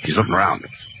 She's looking around.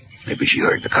 Maybe she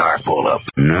heard the car pull up.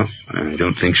 No, I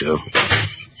don't think so.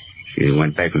 She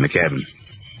went back from the cabin.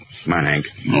 Come on, Hank.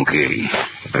 Okay.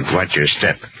 But watch your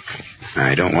step.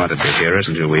 I don't want her to hear us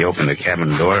until we open the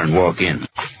cabin door and walk in.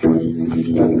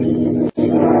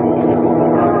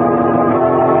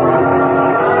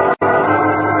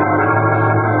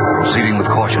 Proceeding with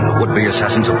caution, the would-be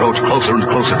assassins approach closer and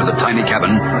closer to the tiny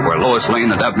cabin where Lois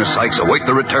Lane and Abner Sykes await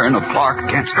the return of Clark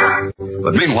Kent.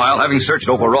 But meanwhile, having searched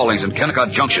over Rawlings and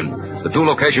Kennecott Junction, the two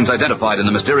locations identified in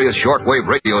the mysterious shortwave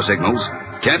radio signals,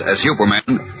 Kent, as Superman,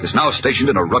 is now stationed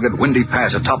in a rugged, windy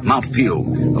pass atop Mount Peel,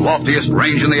 the loftiest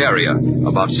range in the area,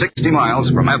 about 60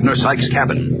 miles from Abner Sykes'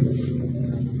 cabin.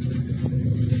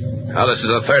 Well, this is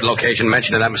the third location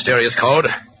mentioned in that mysterious code.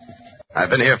 I've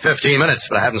been here 15 minutes,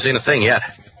 but I haven't seen a thing yet.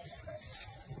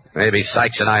 Maybe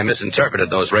Sykes and I misinterpreted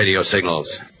those radio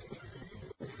signals.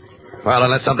 Well,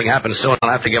 unless something happens soon,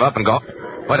 I'll have to give up and go.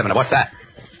 Wait a minute, what's that?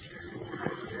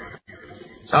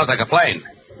 Sounds like a plane.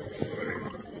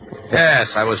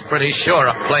 Yes, I was pretty sure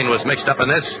a plane was mixed up in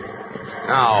this.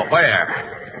 Now, where?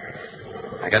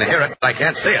 I can hear it, but I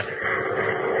can't see it.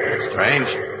 Strange.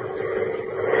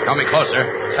 Coming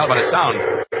closer. Tell by the sound.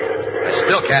 I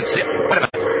still can't see it. Wait a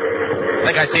minute. I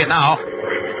think I see it now.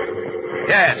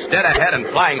 Yes, dead ahead and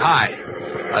flying high.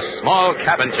 A small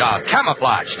cabin job,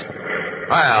 camouflaged.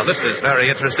 Well, this is very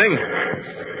interesting.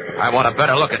 I want a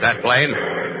better look at that plane.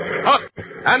 Up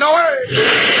and away!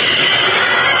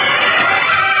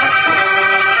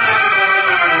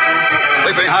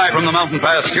 Leaping high from the mountain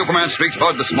pass, Superman streaks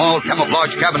toward the small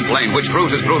camouflage cabin plane which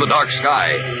cruises through the dark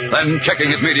sky. Then, checking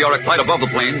his meteoric flight above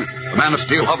the plane, the Man of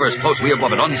Steel hovers closely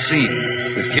above it, unseen,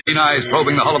 his keen eyes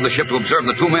probing the hull of the ship to observe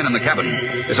the two men in the cabin,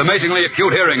 his amazingly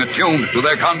acute hearing attuned to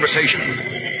their conversation.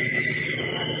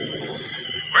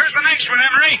 Where's the next one,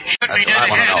 Emery? Should be dead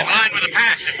ahead, in line with the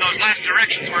pass, if those last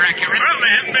directions were accurate. Well,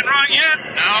 they haven't been wrong yet.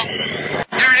 No.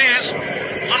 There it is. A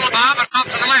little above and off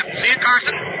to the left. See it,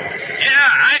 Carson? Yeah,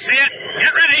 I see it.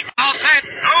 Get ready. All set.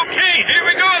 Okay, here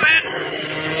we go, then.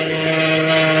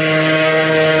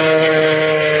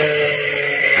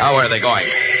 Now, where are they going?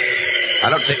 I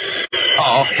don't see...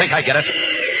 Oh, think I get it.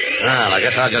 Well, I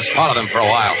guess I'll just follow them for a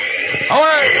while.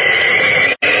 Away!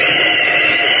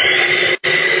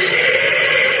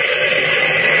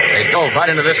 They dove right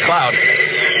into this cloud.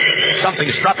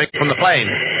 Something's dropping from the plane.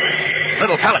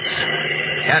 Little pellets.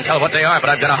 Can't tell what they are, but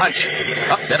I've got a hunch.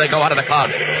 Oh, there they go out of the cloud.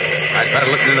 I'd better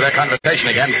listen to their conversation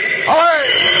again. Away!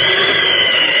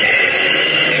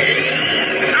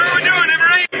 How are we doing,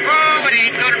 Emery? Oh, it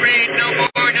ain't gonna rain no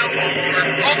more.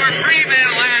 Over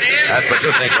Freeville, that is. That's what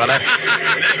you think, brother.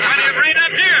 There's plenty of rain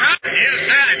up here, huh? You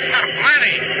said it.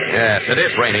 Plenty. Yes, it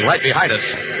is raining right behind us.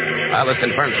 Well, this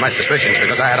confirms my suspicions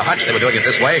because I had a hunch they were doing it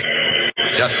this way.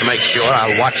 Just to make sure,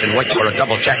 I'll watch and wait for a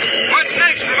double check. What's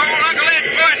next from old Uncle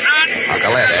Ed's boy, son?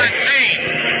 Uncle Ed, eh? Let's see.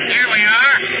 Here we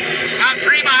are. About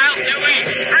 3 miles due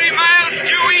east. 3 miles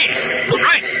due east.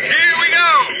 Right. Here we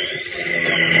go.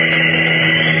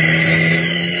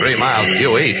 3 miles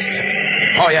due east.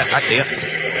 Oh, yes, I see it.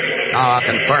 Now I'll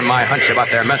confirm my hunch about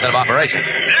their method of operation.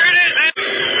 There it is, Ed.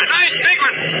 A nice big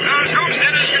one. Those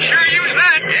homesteaders can sure use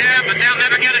that. Yeah, but they'll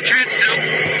never get a chance to.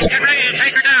 Get ready to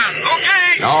take her down.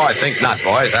 Okay. No, I think not,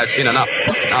 boys. I've seen enough.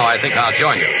 Now I think I'll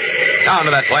join you. Down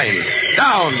to that plane.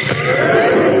 Down!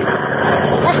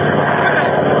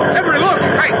 Emery, look.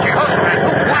 Right,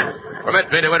 what? Permit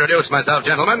me to introduce myself,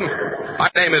 gentlemen. My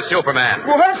name is Superman.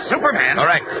 What? Superman?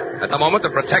 Correct. At the moment,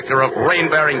 the protector of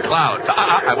rain-bearing clouds.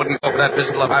 I wouldn't go for that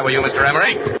pistol if I were you, Mr.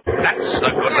 Emery. That's the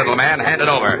good little man. Hand it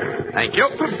over. Thank you.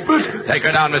 Take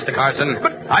her down, Mr. Carson.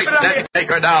 I said take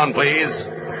her down, please.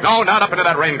 No, not up into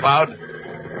that rain cloud.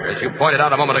 As you pointed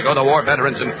out a moment ago, the war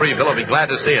veterans in Freeville will be glad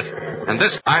to see it. And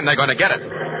this time they're going to get it.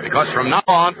 Because from now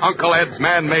on, Uncle Ed's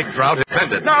man-made drought is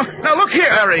ended. Now, look here.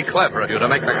 Very clever of you to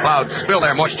make the clouds spill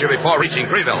their moisture before reaching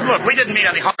Freeville. Look, we didn't mean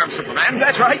any harm, Superman.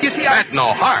 That's right. You see, Meant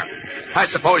no harm. I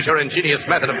suppose your ingenious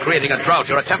method of creating a drought,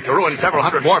 your attempt to ruin several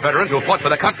hundred war veterans who fought for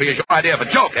the country is your idea of a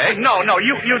joke, eh? No,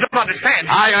 you don't understand.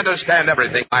 I understand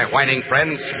everything, my whining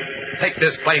friends. Take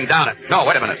this plane down it. No,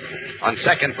 wait a minute. On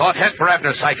second thought, head for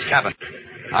Abner Sykes' cabin.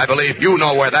 I believe you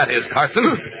know where that is,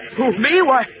 Carson. Who, me?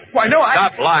 Why, no,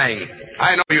 Stop lying.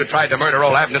 I know you tried to murder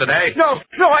old Abner today. No,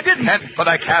 I didn't. Head for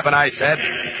the cabin, I said.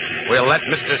 We'll let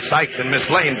Mr. Sykes and Miss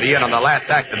Lane be in on the last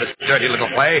act of this dirty little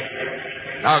play.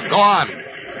 Now go on.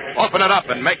 Open it up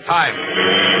and make time.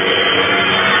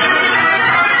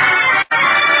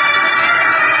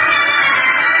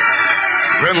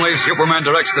 Grimly, Superman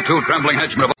directs the two trembling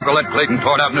henchmen of Uncle Ed Clayton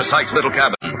toward Abner Sykes' little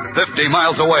cabin, 50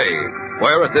 miles away,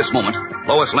 where, at this moment,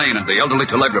 Lois Lane and the elderly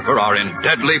telegrapher are in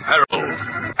deadly peril.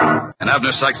 In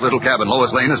Abner Sykes' little cabin,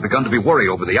 Lois Lane has begun to be worried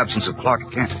over the absence of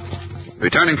Clark Kent.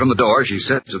 Returning from the door, she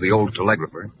said to the old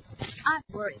telegrapher, I'm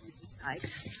worried, Mr.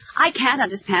 Sykes. I can't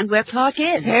understand where Clark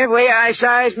is. The way I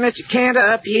sized Mr. Kent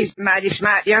up, he's a mighty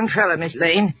smart young fella, Miss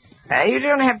Lane. You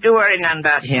don't have to worry none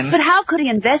about him. But how could he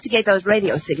investigate those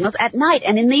radio signals at night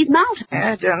and in these mountains?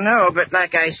 I don't know, but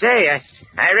like I say,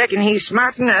 I reckon he's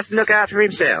smart enough to look out for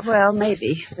himself. Well,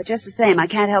 maybe. But just the same, I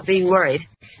can't help being worried.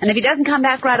 And if he doesn't come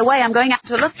back right away, I'm going out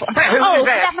to look for him. Who's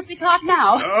that? That must be Clark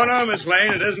now. No, Miss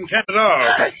Lane, it isn't Kent at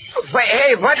all.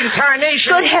 Hey, what in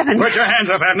tarnation? Good heavens. Put your hands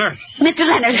up, Abner. Mr.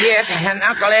 Leonard. Yep, and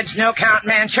Uncle Ed's no-count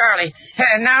man, Charlie.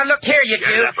 Now, look here, you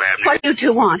two. Up, Abner. What do you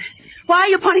two want? Why are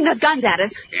you pointing those guns at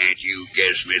us? Can't you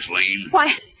guess, Miss Lane?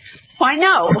 Why,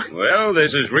 no. Well,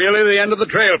 this is really the end of the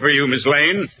trail for you, Miss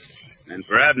Lane. And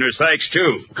for Abner Sykes,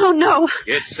 too. Oh, no.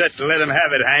 Get set to let him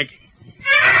have it, Hank.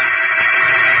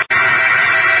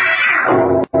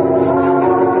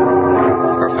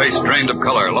 Her face drained of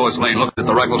color, Lois Lane looked at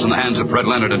the rifles in the hands of Fred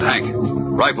Leonard and Hank.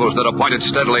 Rifles that are pointed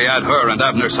steadily at her and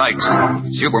Abner Sykes.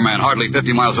 Superman, hardly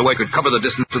 50 miles away, could cover the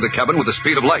distance to the cabin with the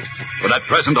speed of light. But at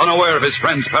present, unaware of his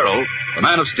friend's peril, the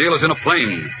Man of Steel is in a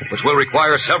plane, which will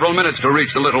require several minutes to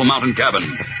reach the little mountain cabin.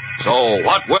 So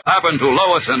what will happen to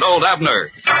Lois and old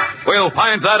Abner? We'll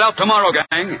find that out tomorrow,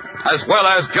 gang, as well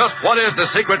as just what is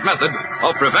the secret method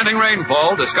of preventing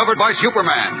rainfall discovered by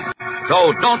Superman.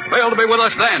 So don't fail to be with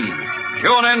us then.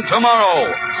 Tune in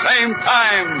tomorrow, same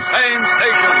time, same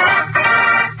station.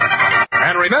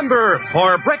 And remember,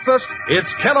 for breakfast,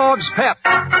 it's Kellogg's Pep.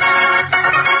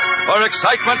 For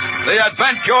excitement, the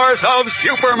adventures of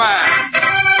Superman.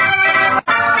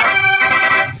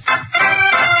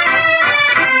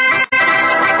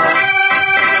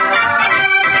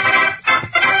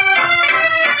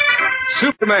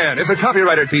 Superman is a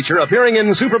copyrighted feature appearing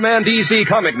in Superman DC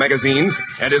comic magazines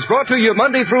and is brought to you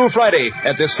Monday through Friday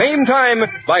at the same time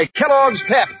by Kellogg's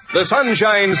Pep, the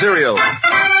Sunshine Cereal.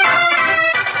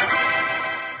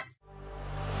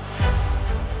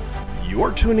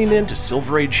 You're tuning in to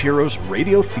Silver Age Heroes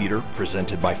Radio Theater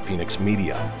presented by Phoenix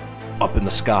Media. Up in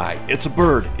the sky, it's a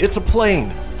bird, it's a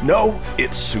plane. No,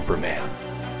 it's Superman.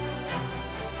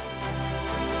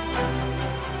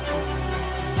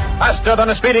 Faster than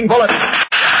a speeding bullet.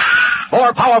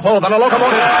 More powerful than a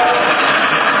locomotive.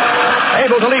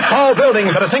 Able to leap tall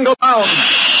buildings at a single bound.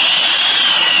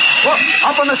 Look,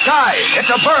 up in the sky. It's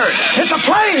a bird. It's a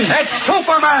plane. It's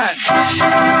Superman.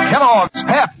 Kellogg's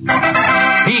Pep.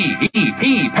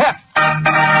 P-E-P, Pep.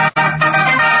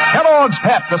 Kellogg's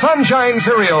Pep, the Sunshine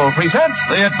Cereal, presents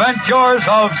The Adventures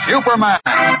of Superman.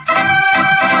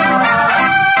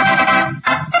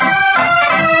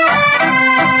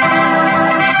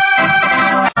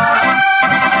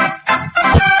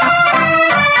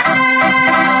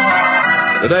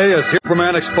 Today, as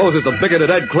Superman exposes the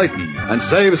bigoted Ed Clayton and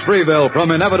saves Freeville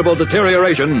from inevitable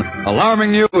deterioration,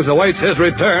 alarming news awaits his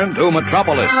return to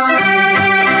Metropolis.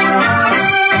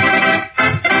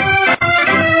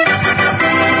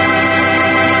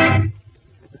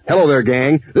 Hello there,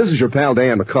 gang. This is your pal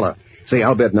Dan McCullough. Say,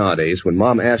 I'll bet nowadays when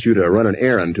Mom asks you to run an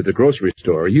errand to the grocery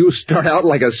store, you start out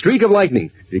like a streak of lightning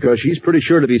because she's pretty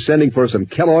sure to be sending for some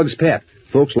Kellogg's Pep.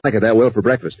 Folks like it that well for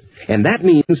breakfast. And that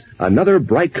means another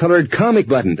bright-colored comic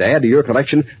button to add to your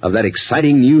collection of that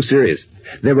exciting new series.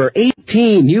 There were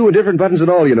 18 new and different buttons in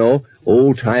all, you know.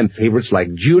 Old-time favorites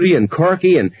like Judy and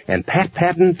Corky and Pat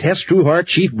Patton, Tess Trueheart,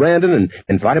 Chief Brandon,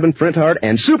 and Vitamin Flintheart,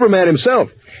 and Superman himself.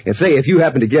 And say, if you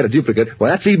happen to get a duplicate,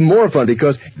 well, that's even more fun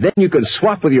because then you can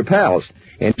swap with your pals.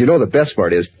 And you know the best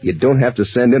part is you don't have to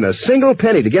send in a single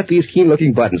penny to get these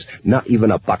keen-looking buttons, not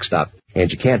even a buck stop. And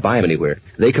you can't buy them anywhere.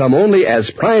 They come only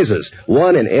as prizes,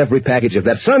 one in every package of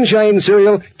that Sunshine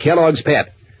Cereal, Kellogg's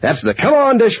Pep. That's the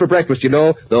come-on dish for breakfast, you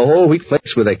know, the whole wheat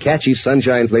flakes with a catchy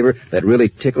sunshine flavor that really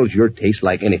tickles your taste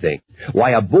like anything.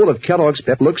 Why, a bowl of Kellogg's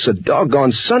Pep looks so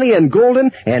doggone sunny and golden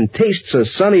and tastes so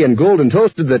sunny and golden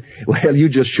toasted that, well, you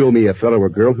just show me a fellow or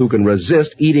girl who can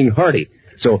resist eating hearty.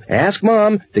 So ask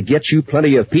Mom to get you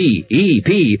plenty of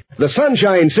P-E-P, the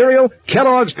Sunshine Cereal,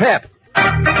 Kellogg's Pep.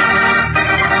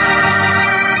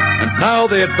 And now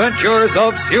the adventures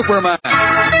of Superman.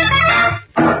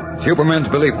 Superman's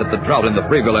belief that the drought in the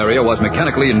Freeville area was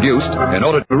mechanically induced in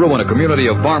order to ruin a community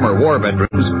of farmer war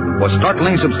veterans was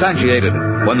startlingly substantiated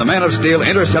when the Man of Steel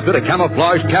intercepted a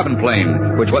camouflaged cabin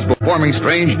plane, which was performing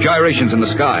strange gyrations in the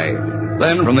sky.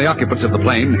 Then, from the occupants of the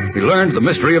plane, he learned the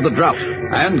mystery of the drought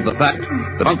and the fact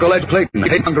that Uncle Ed Clayton, a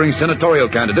hate-mongering senatorial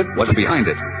candidate, was behind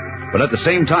it. But at the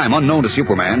same time, unknown to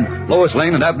Superman, Lois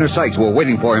Lane and Abner Sykes were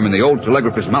waiting for him in the old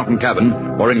telegraphist mountain cabin,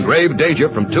 or in grave danger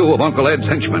from two of Uncle Ed's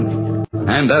henchmen.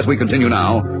 And as we continue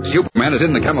now, Superman is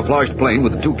in the camouflaged plane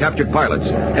with the two captured pilots,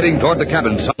 heading toward the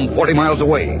cabin some 40 miles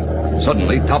away.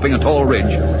 Suddenly, topping a tall ridge,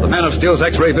 the Man of Steel's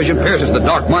X-ray vision pierces the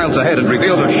dark miles ahead and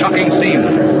reveals a shocking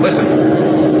scene. Listen.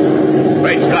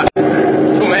 Great Scott.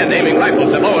 Two men aiming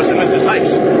rifles at Lois and Mr.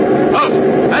 Sykes. Out!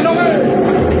 And away!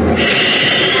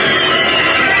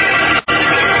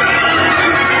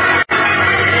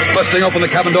 Busting open the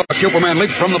cabin door, Superman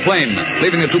leaps from the plane,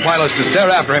 leaving the two pilots to stare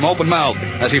after him open-mouthed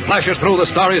as he flashes through the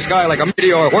starry sky like a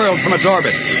meteor whirled from its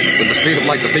orbit. With the speed of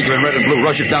light, the figure in red and blue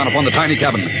rushes down upon the tiny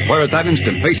cabin, where at that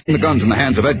instant, facing the guns in the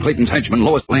hands of Ed Clayton's henchmen,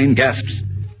 Lois Lane gasps.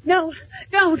 No,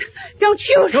 don't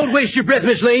shoot. Don't waste your breath,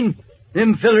 Miss Lane.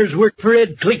 Them fellers work for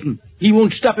Ed Clayton. He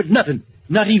won't stop at nothing,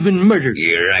 not even murder.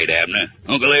 You're right, Abner.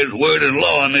 Uncle Ed's word is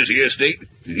law on this here state,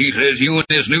 and he says you and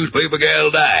this newspaper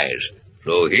gal dies.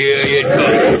 So here you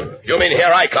come. You mean here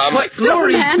I come? What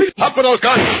glory! Up with those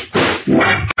guns!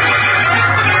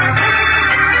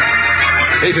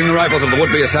 Seizing the rifles of the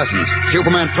would-be assassins,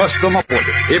 Superman thrusts them upward,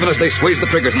 even as they squeeze the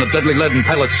triggers and the deadly leaden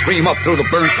pellets scream up through the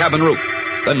burned cabin roof.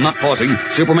 Then, not pausing,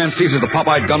 Superman seizes the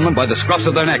pop-eyed gunmen by the scruffs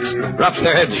of their necks, wraps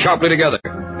their heads sharply together,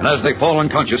 and as they fall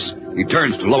unconscious, he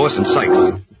turns to Lois and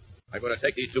Sykes. I'm going to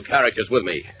take these two characters with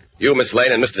me. You, Miss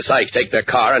Lane, and Mr. Sykes take their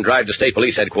car and drive to State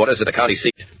Police Headquarters at the county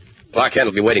seat. Clark Kent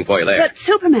will be waiting for you there. But,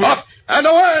 Superman... Up and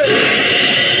away!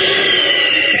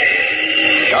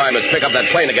 Now I must pick up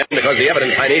that plane again because the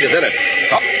evidence I need is in it.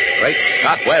 Oh, great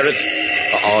Scott, where is...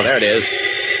 Uh-oh, there it is.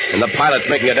 And the pilot's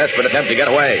making a desperate attempt to get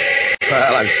away.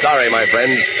 Well, I'm sorry, my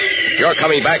friends. But you're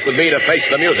coming back with me to face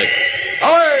the music.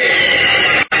 Away!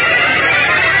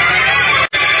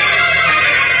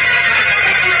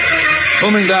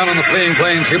 Zooming down on the fleeing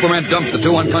plane, Superman dumps the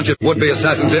two unconscious would-be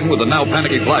assassins in with the now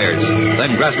panicky flyers.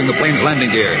 Then, grasping the plane's landing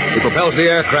gear, he propels the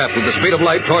aircraft with the speed of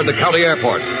light toward the county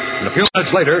airport. And a few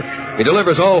minutes later, he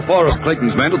delivers all four of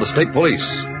Clayton's men to the state police.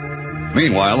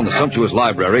 Meanwhile, in the sumptuous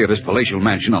library of his palatial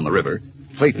mansion on the river,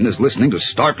 Clayton is listening to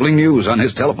startling news on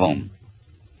his telephone.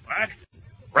 What?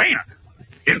 Rain?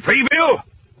 In Freeville?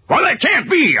 Why, that can't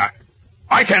be.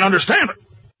 I can't understand it.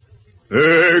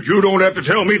 You don't have to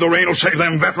tell me the rain will save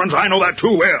them veterans. I know that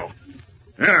too well.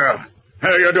 Yeah,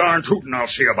 you darn tootin', I'll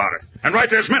see about it. And right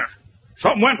this minute.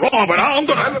 Something went wrong, but I'm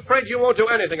gonna... I'm afraid you won't do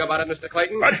anything about it, Mr.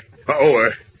 Clayton.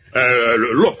 What?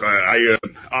 Look,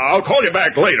 I'll call you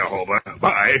back later, Homer.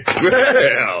 Bye.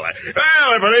 Well,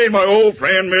 if it ain't my old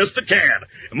friend, Mr. Kent.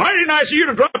 Mighty nice of you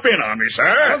to drop in on me, sir.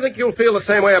 I don't think you'll feel the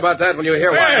same way about that when you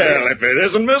hear why. Well, if it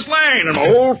isn't Miss Lane and my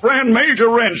old friend Major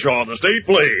Renshaw of the state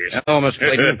police. Hello, Mr.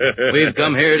 Clayton. We've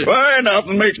come here to... Why,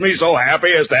 nothing makes me so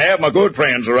happy as to have my good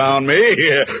friends around me.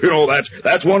 You know,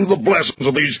 that's one of the blessings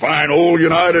of these fine old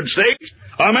United States.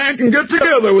 A man can get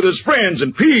together with his friends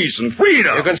in peace and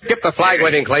freedom. You can skip the flag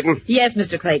waving, Clayton. Yes,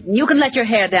 Mr. Clayton. You can let your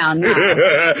hair down now.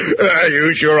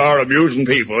 You sure are amusing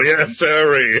people. Yes,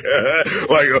 sirree.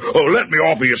 Let me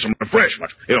offer you some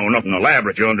refreshments. You know, nothing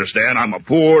elaborate, you understand. I'm a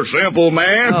poor, simple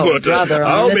man, but brother,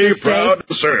 I'll be proud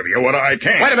to serve you what I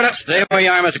can. Wait a minute. Stay where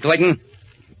you are, Mr. Clayton.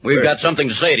 We've got something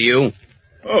to say to you.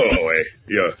 Oh,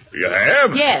 you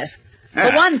have? Yes.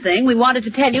 For one thing, we wanted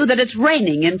to tell you that it's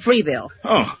raining in Freeville.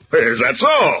 Oh, is that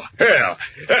so? Hell,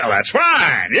 that's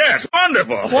fine. Yes,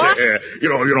 wonderful. What? You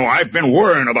know, I've been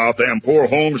worrying about them poor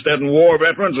homestead and war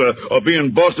veterans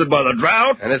being busted by the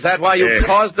drought. And is that why you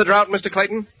caused the drought, Mr.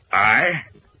 Clayton? I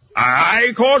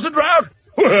caused the drought?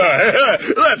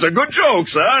 That's a good joke,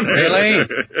 son. Really?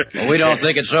 Well, we don't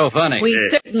think it's so funny. We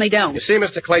certainly don't. You see,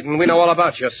 Mr. Clayton, we know all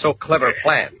about your so clever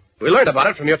plan. We learned about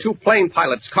it from your two plane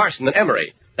pilots, Carson and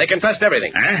Emery. They confessed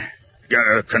everything.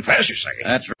 Confess, you say?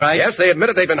 That's right. Yes, they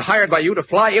admitted they'd been hired by you to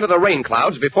fly into the rain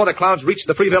clouds before the clouds reached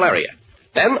the Freeville area.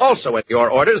 Then, also at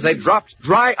your orders, they dropped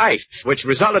dry ice, which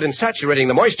resulted in saturating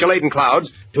the moisture-laden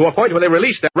clouds to a point where they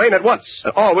released their rain at once,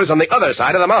 and always on the other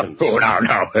side of the mountains. Oh,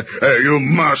 now, you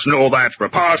must know that's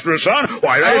preposterous, son.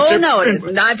 Why, no, it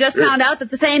isn't. I just found out that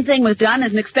the same thing was done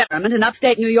as an experiment in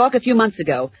upstate New York a few months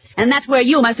ago, and that's where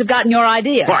you must have gotten your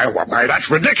idea. Why, that's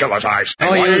ridiculous, I say.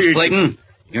 Oh, yes, Clayton.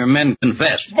 Your men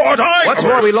confessed. What's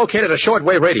more, we located a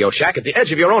shortwave radio shack at the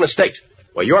edge of your own estate,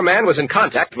 where your man was in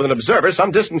contact with an observer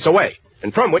some distance away,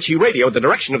 and from which he radioed the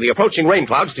direction of the approaching rain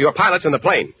clouds to your pilots in the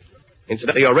plane.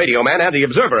 Incidentally, your radio man and the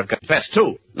Observer have confessed,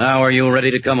 too. Now, are you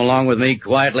ready to come along with me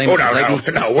quietly, Oh, Mr.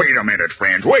 Clayton? now, wait a minute,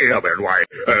 friends. Wait a minute. Why,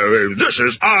 this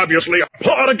is obviously a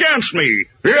plot against me.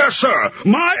 Yes, sir.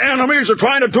 My enemies are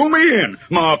trying to do me in.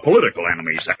 My political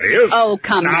enemies, that is. Oh,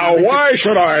 come now, on, Mr. why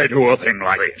should I do a thing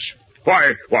like this?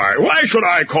 Why should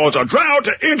I cause a drought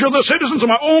to injure the citizens of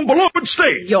my own beloved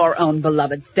state? Your own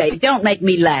beloved state. Don't make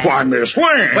me laugh. Why, Miss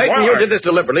Lane, Clayton, you did this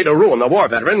deliberately to ruin the war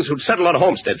veterans who'd settled on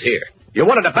homesteads here. You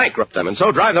wanted to bankrupt them and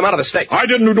so drive them out of the state. I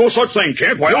didn't do no such thing,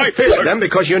 Kent. Why, I feared them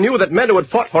because you knew that men who had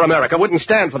fought for America wouldn't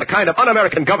stand for the kind of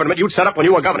un-American government you'd set up when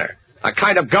you were governor. A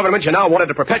kind of government you now wanted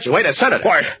to perpetuate as senator.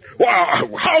 Why,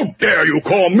 how dare you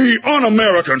call me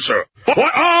un-American, sir?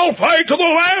 Why, I'll fight to the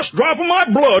last drop of my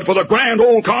blood for the grand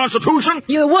old Constitution.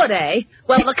 You would, eh?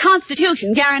 Well, the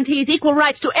Constitution guarantees equal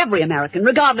rights to every American,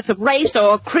 regardless of race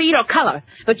or creed or color.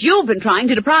 But you've been trying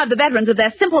to deprive the veterans of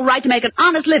their simple right to make an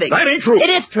honest living. That ain't true. It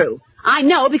is true. I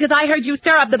know because I heard you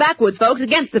stir up the backwoods folks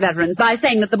against the veterans by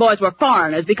saying that the boys were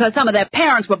foreigners because some of their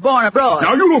parents were born abroad.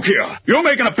 Now, you look here. You're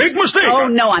making a big mistake. Oh,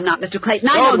 no, I'm not, Mr. Clayton.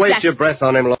 I know Don't waste your breath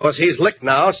on him, Lois. He's licked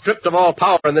now, stripped of all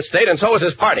power in the state, and so is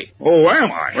his party. Oh,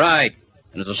 am I? Right.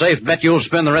 And it's a safe bet you'll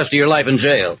spend the rest of your life in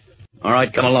jail. All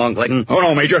right, come along, Clayton. Oh,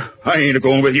 no, Major. I ain't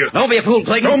a-going with you. Don't be a fool,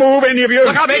 Clayton. Don't move, any of you.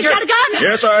 Look out, Major. He's got a gun.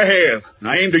 Yes, I have. And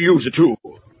I aim to use it, too.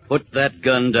 Put that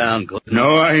gun down, Clayton.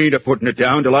 No, I ain't a-putting it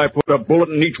down till I put a bullet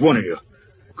in each one of you.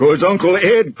 'Cause Uncle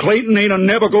Ed Clayton ain't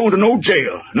never going to no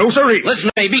jail. No, sirree.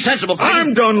 Listen to me. Be sensible, Clayton.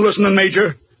 I'm done listening,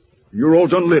 Major. You're all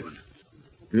done living.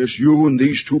 It's you and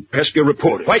these two pesky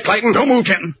reporters. Wait, Clayton. Don't move,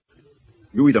 Kenton.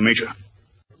 You either, Major.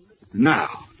 Now,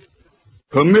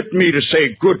 permit me to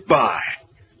say goodbye,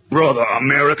 brother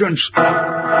Americans.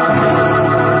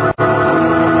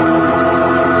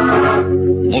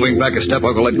 Moving back a step,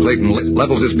 Uncle Ed Clayton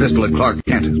levels his pistol at Clark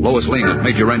Kent, Lois Lane at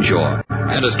Major Renshaw.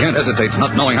 And as Kent hesitates,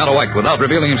 not knowing how to act without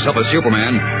revealing himself as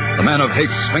Superman, the man of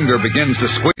hate's finger begins to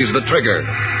squeeze the trigger.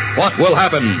 What will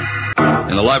happen?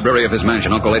 In the library of his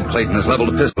mansion, Uncle Ed Clayton has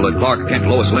leveled a pistol at Clark Kent,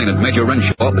 Lois Lane, and Major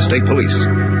Renshaw of the state police.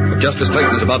 But just as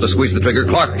Clayton is about to squeeze the trigger,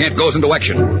 Clark Kent goes into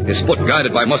action. His foot,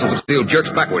 guided by muscles of steel,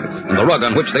 jerks backward, and the rug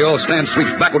on which they all stand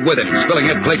sweeps backward with him, spilling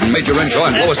Ed Clayton, Major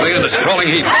Renshaw, and Lois Lane in a sprawling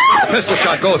heap. The pistol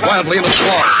shot goes wildly into the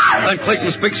floor. Then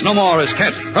Clayton speaks no more as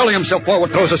Kent, hurling himself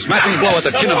forward, throws a smashing blow at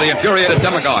the chin of the infuriated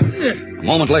demagogue. A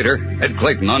moment later, Ed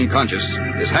Clayton, unconscious,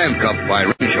 is handcuffed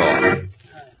by Renshaw.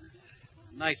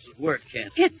 Nice work,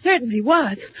 Kent. It certainly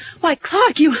was. Why,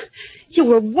 Clark, you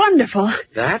were wonderful.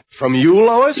 That? From you,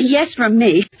 Lois? Yes, from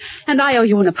me. And I owe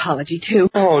you an apology, too.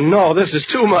 Oh, no, this is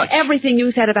too much. Everything you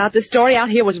said about the story out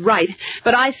here was right.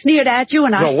 But I sneered at you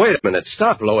and No, wait a minute.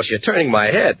 Stop, Lois. You're turning my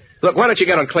head. Look, why don't you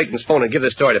get on Clayton's phone and give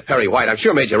this story to Perry White? I'm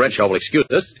sure Major Renshaw will excuse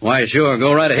us. Why, sure.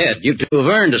 Go right ahead. You two have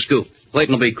earned a scoop.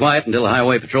 Clayton will be quiet until the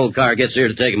highway patrol car gets here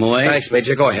to take him away. Thanks,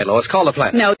 Major. Go ahead, Lois. Call the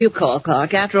plant. No, you call,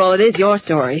 Clark. After all, it is your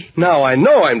story. Now I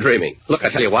know I'm dreaming. Look, I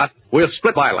tell you what. We'll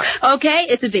split byline. Okay,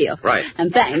 it's a deal. Right.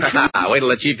 And thanks. Wait till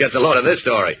the chief gets a load of this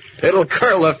story. It'll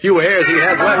curl the few hairs he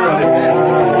has left on his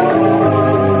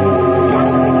head.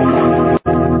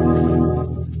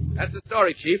 That's the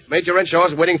story, Chief. Major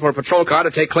Renshaw's waiting for a patrol car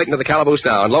to take Clayton to the calaboose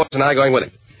now, and Lois and I going with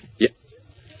him.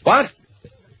 What?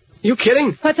 You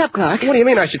kidding? What's up, Clark? What do you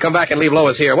mean I should come back and leave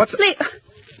Lois here? What's Sleep.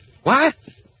 What?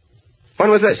 When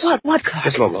was this? What, Clark?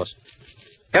 Just a moment, Lois.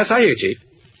 Yes, I hear you, Chief.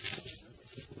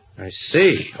 I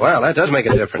see. Well, that does make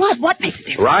a difference. What makes a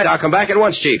difference? Right, I'll come back at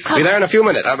once, Chief. Clark. Be there in a few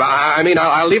minutes.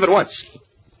 I'll leave at once.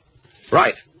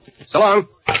 Right. So long.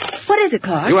 What is it,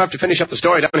 Clark? You'll have to finish up the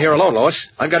story down here alone, Lois.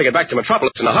 I've got to get back to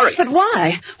Metropolis in a hurry. But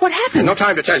why? What happened? No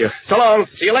time to tell you. So long.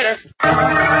 See you later.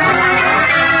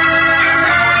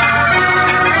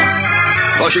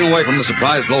 Pushing away from the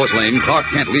surprised Lois Lane, Clark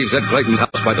Kent leaves Ed Clayton's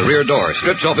house by the rear door,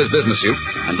 strips off his business suit,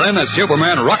 and then as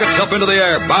Superman rockets up into the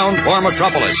air, bound for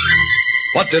Metropolis.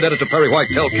 What did Editor Perry White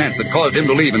tell Kent that caused him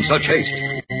to leave in such haste?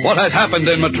 What has happened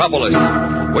in Metropolis?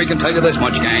 We can tell you this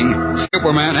much, gang.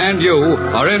 Superman and you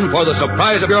are in for the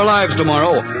surprise of your lives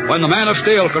tomorrow when the Man of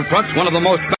Steel confronts one of the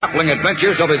most baffling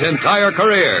adventures of his entire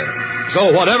career.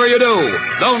 So whatever you do,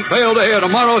 don't fail to hear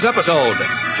tomorrow's episode.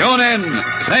 Tune in,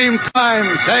 same time,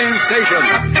 same station.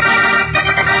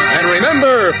 And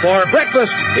remember, for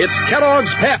breakfast, it's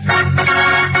Kellogg's Pep.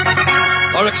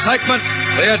 For excitement,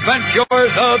 the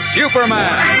adventures of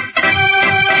Superman.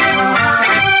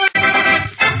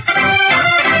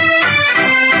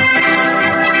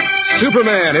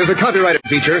 Superman is a copyrighted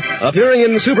feature appearing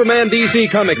in Superman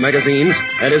DC comic magazines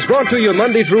and is brought to you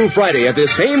Monday through Friday at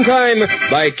this same time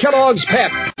by Kellogg's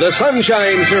Pep, the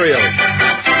Sunshine Cereal.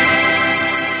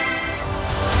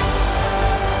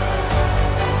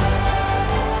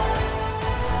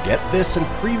 Get this and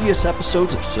previous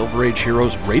episodes of Silver Age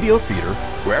Heroes Radio Theater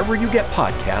wherever you get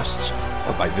podcasts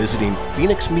or by visiting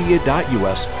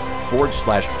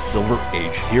phoenixmedia.us/Silver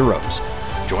Age Heroes.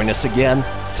 Join us again,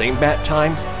 same bat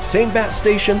time, same bat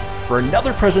station, for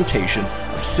another presentation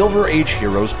of Silver Age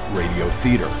Heroes Radio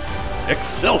Theater.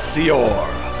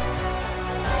 Excelsior!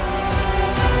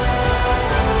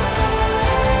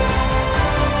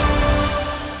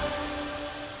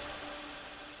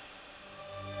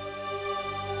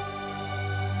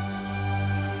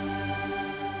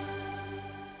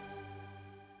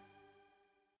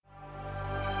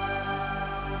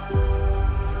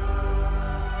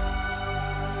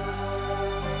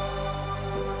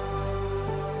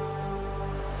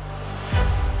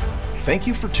 Thank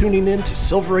you for tuning in to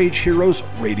Silver Age Heroes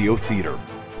Radio Theater.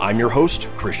 I'm your host,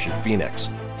 Christian Phoenix.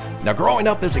 Now, growing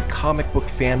up as a comic book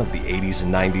fan of the 80s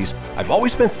and 90s, I've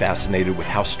always been fascinated with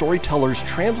how storytellers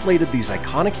translated these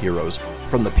iconic heroes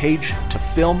from the page to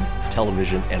film,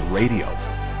 television, and radio.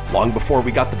 Long before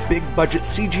we got the big-budget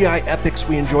CGI epics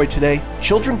we enjoy today,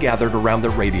 children gathered around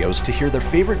their radios to hear their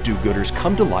favorite do-gooders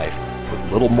come to life with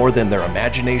little more than their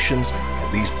imaginations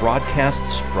and these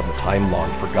broadcasts from a time long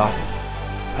forgotten.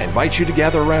 I invite you to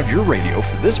gather around your radio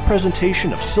for this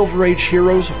presentation of Silver Age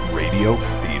Heroes Radio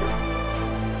Theater.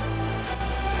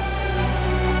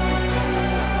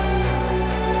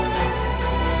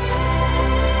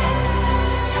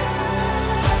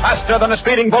 Faster than a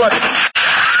speeding bullet.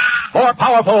 More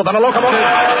powerful than a locomotive.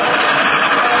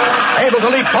 Able to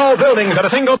leap tall buildings at a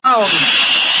single bound.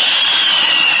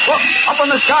 Look, up in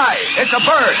the sky. It's a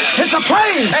bird. It's a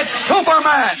plane. It's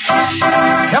Superman.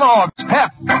 Kellogg's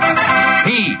Pep.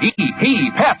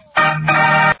 P-E-P, Pep.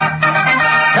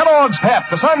 Kellogg's Pep,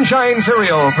 the Sunshine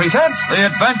Cereal, presents The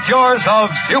Adventures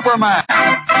of Superman.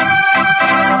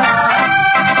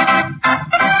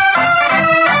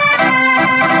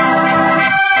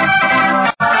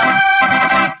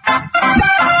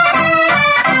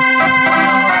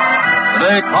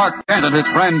 Today, Clark Kent and his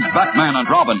friends Batman and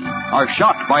Robin are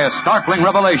shocked by a startling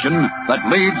revelation that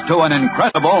leads to an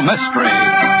incredible mystery.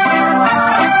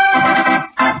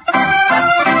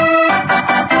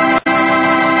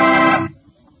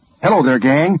 Hello there,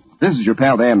 gang. This is your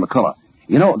pal Dan McCullough.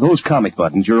 You know, those comic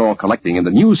buttons you're all collecting in the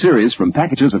new series from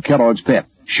packages of Kellogg's Pep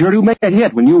sure do make a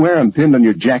hit when you wear them pinned on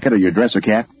your jacket or your dress or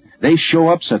cap. They show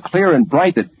up so clear and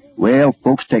bright that, well,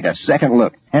 folks take a second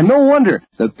look. And no wonder.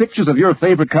 The pictures of your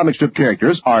favorite comic strip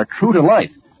characters are true to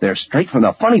life. They're straight from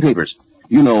the funny papers.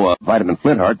 You know Vitamin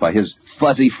Flintheart by his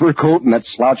fuzzy fur coat and that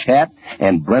slouch hat,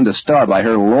 and Brenda Starr by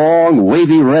her long,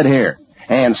 wavy red hair.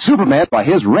 And Superman by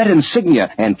his red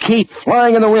insignia and cape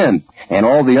flying in the wind. And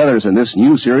all the others in this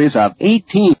new series have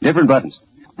 18 different buttons.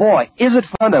 Boy, is it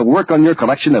fun to work on your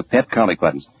collection of Pep comic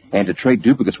buttons and to trade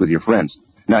duplicates with your friends.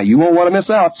 Now, you won't want to miss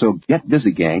out, so get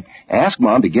busy, gang. Ask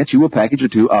Mom to get you a package or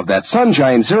two of that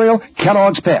Sunshine Cereal,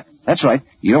 Kellogg's Pep. That's right.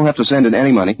 You don't have to send in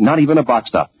any money, not even a box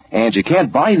top. And you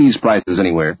can't buy these prizes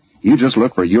anywhere. You just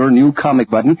look for your new comic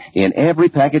button in every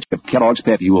package of Kellogg's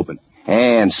Pep you open.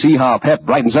 And see how Pep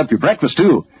brightens up your breakfast,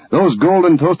 too. Those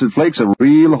golden toasted flakes of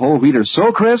real whole wheat are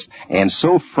so crisp and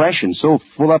so fresh and so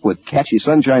full up with catchy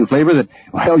sunshine flavor that,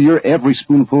 well, your every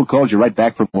spoonful calls you right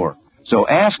back for more. So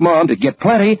ask Mom to get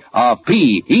plenty of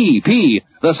P-E-P,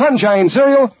 the Sunshine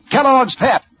Cereal, Kellogg's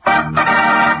Pep. And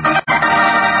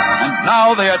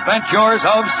now the adventures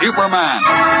of Superman.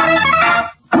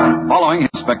 Following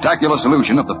his spectacular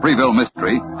solution of the Freeville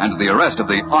mystery and the arrest of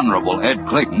the Honorable Ed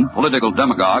Clayton, political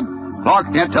demagogue,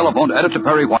 Clark Kent telephoned Editor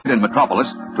Perry White in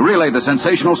Metropolis to relay the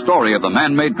sensational story of the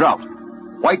man-made drought.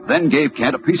 White then gave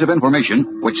Kent a piece of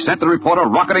information which sent the reporter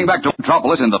rocketing back to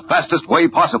Metropolis in the fastest way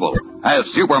possible, as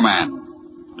Superman.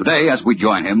 Today, as we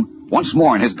join him, once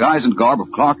more in his guise and garb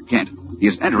of Clark Kent, he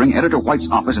is entering Editor White's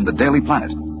office in the Daily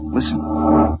Planet. Listen.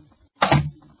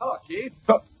 Hello, Chief.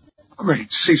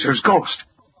 Great Caesar's ghost.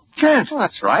 Kent. Well,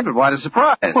 that's right, but why the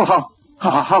surprise? Well,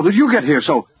 how did you get here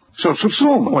so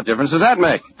soon? What difference does that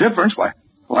make? Difference? Why,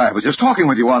 I was just talking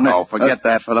with you on the... Oh, forget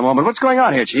that for the moment. What's going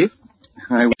on here, Chief?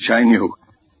 I wish I knew.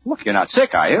 Look, you're not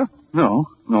sick, are you? No,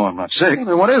 I'm not sick. Well,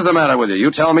 then what is the matter with you?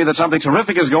 You tell me that something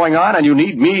terrific is going on and you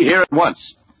need me here at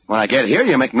once. When I get here,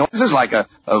 you make noises like an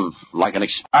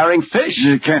expiring fish.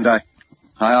 Kent,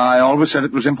 I always said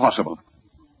it was impossible.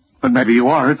 But maybe you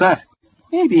are at that.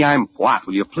 Maybe I'm what?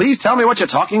 Will you please tell me what you're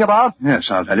talking about? Yes,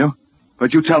 I'll tell you.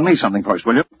 But you tell me something first,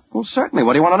 will you? Well, certainly.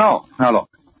 What do you want to know? Now, look.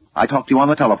 I talked to you on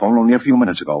the telephone only a few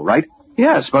minutes ago, right?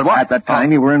 Yes, but what? At that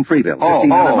time, you were in Freeville,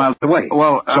 1,500 miles away.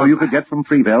 Well, so you could get from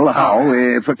Freeville,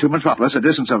 to Metropolis, a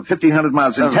distance of 1,500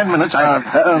 miles in 10 minutes,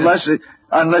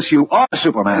 unless you are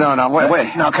Superman. No,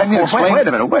 wait. Now, can you explain? Wait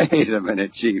a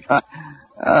minute, Chief.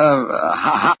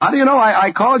 How do you know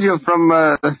I called you from,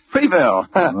 Freeville?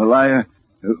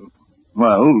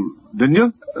 Well, didn't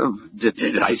you?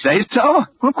 Did I say so? Well,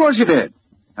 of course you did.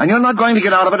 And you're not going to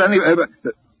get out of it anyway.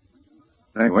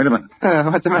 Hey, wait a minute.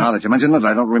 What's the matter? Now that you mention it,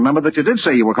 I don't remember that you did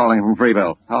say you were calling from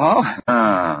Freeville.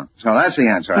 Oh? So that's the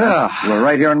answer, huh? You were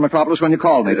right here in Metropolis when you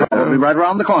called me. It'll be right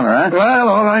around the corner, huh? Well,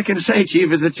 all I can say,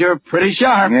 Chief, is that you're pretty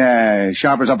sharp. Yeah,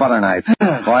 sharp as a butter knife. Boy,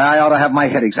 I ought to have my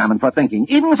head examined for thinking,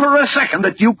 even for a second,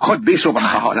 that you could be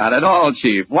Superman. Oh, not at all,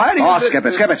 Chief. Why do you... Oh, skip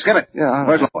it. Yeah.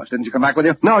 Where's Lois? Didn't you come back with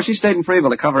you? No, she stayed in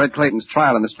Freeville to cover Ed Clayton's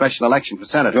trial in the special election for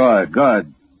senator.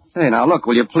 Good. Say, now, look,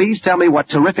 will you please tell me what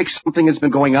terrific something has been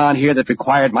going on here that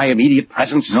required my immediate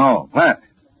presence? No, Pat.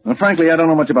 Well, frankly, I don't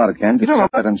know much about it, Ken. You don't know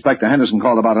that Inspector Henderson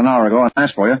called about an hour ago and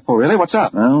asked for you. Oh, really? What's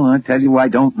up? Well, I tell you, I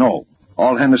don't know.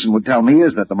 All Henderson would tell me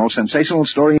is that the most sensational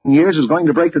story in years is going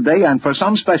to break today, and for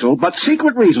some special but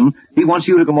secret reason, he wants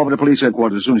you to come over to police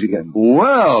headquarters as soon as you get him.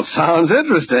 Well, sounds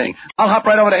interesting. I'll hop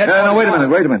right over to headquarters. No,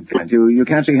 wait a minute, Kent. You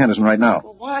can't see Henderson right now.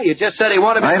 Well, why? You just said he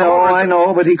wanted me to I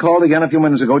know, but he called again a few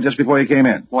minutes ago just before you came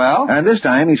in. Well? And this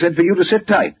time he said for you to sit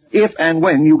tight, if and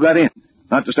when you got in.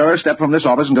 Not to stir a step from this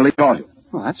office until he called you.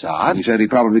 Well, that's odd. He said he'd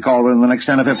probably call within the next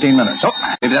 10 or 15 minutes. Oh,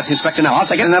 maybe that's the inspector now. I'll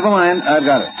take it. Never mind. I've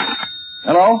got it.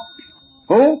 Hello?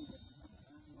 Who?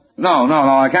 No,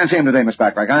 I can't see him today, Miss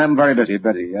Backrack. I'm very busy.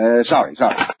 Sorry.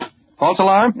 False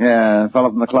alarm? Yeah, a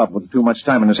fellow from the club with too much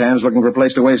time in his hands looking for a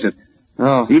place to waste it.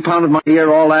 Oh. He pounded my ear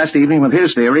all last evening with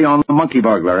his theory on the monkey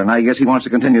burglar, and I guess he wants to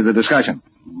continue the discussion.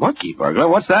 Monkey burglar?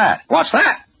 What's that? What's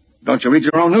that? Don't you read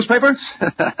your own newspaper?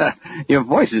 Your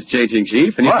voice is changing,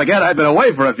 Chief, and you forget I've been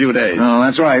away for a few days. Oh,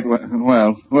 that's right.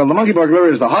 Well, the monkey burglar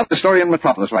is the hottest story in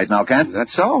Metropolis right now, Kent. Is that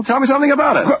so? Tell me something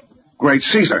about it. Great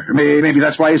Caesar. Maybe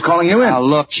that's why he's calling you in. Now,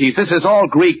 look, Chief, this is all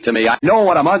Greek to me. I know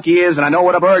what a monkey is, and I know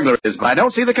what a burglar is, but I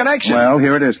don't see the connection. Well,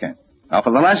 here it is, Kent. Now,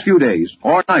 for the last few days,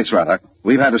 or nights rather,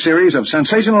 we've had a series of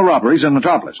sensational robberies in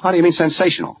Metropolis. How do you mean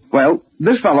sensational? Well,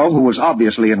 this fellow, who was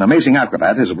obviously an amazing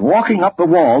acrobat, is walking up the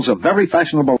walls of very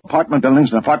fashionable apartment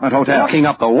buildings and apartment hotels. Walking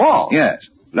up the wall? Yes.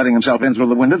 Letting himself in through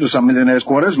the window to some millionaire's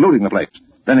quarters, looting the place.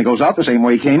 Then he goes out the same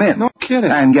way he came in. No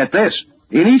kidding. And get this.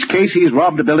 In each case, he's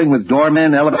robbed a building with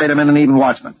doormen, elevator men, and even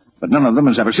watchmen. But none of them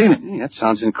has ever seen him. Hey, that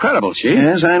sounds incredible, Chief.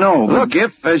 Yes, I know. Look,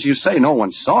 if, as you say, no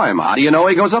one saw him, how do you know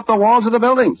he goes up the walls of the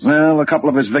buildings? Well, a couple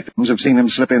of his victims have seen him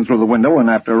slip in through the window and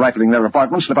after rifling their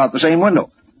apartment, slip out the same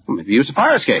window. Well, maybe he used a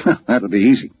fire escape. That would be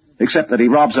easy. Except that he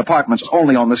robs apartments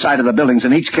only on the side of the buildings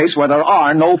in each case where there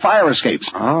are no fire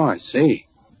escapes. Oh, I see.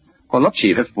 Well, look,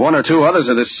 Chief, if one or two others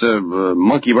of this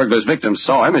monkey burglar's victims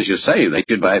saw him, as you say, they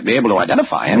should be able to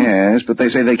identify him. Yes, but they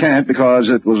say they can't because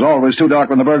it was always too dark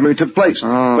when the burglary took place.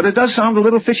 But it does sound a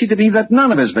little fishy to me that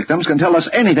none of his victims can tell us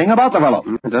anything about the fellow.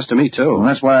 It does to me, too. And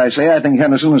that's why I say I think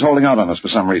Henderson is holding out on us for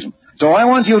some reason. So I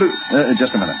want you to...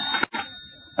 just a minute.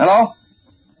 Hello?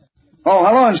 Oh,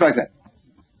 hello, Inspector.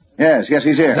 Yes,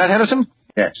 he's here. Is that Henderson?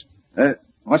 Yes.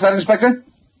 What's that, Inspector?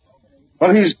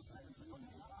 Well, he's...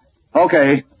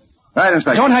 Okay. Right,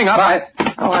 Inspector. Don't hang up. Bye.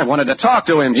 I wanted to talk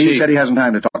to him, Chief. He said he hasn't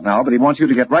time to talk now, but he wants you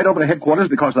to get right over to headquarters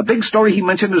because the big story he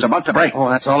mentioned is about to break. Oh,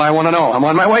 that's all I want to know. I'm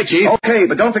on my way, Chief. Okay,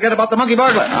 but don't forget about the monkey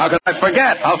burglar. How could I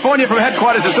forget? I'll phone you from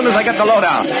headquarters as soon as I get the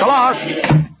lowdown. So long.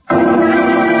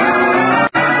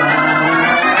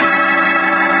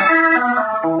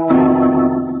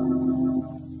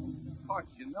 Of course,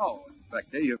 you know,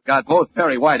 Inspector, you've got both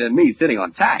Perry White and me sitting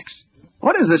on tacks.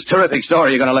 What is this terrific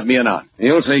story you're going to let me in on?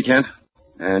 You'll see, Kent.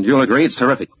 And you'll agree it's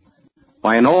terrific.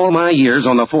 Why, in all my years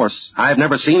on the force, I've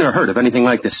never seen or heard of anything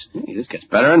like this. This gets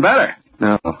better and better.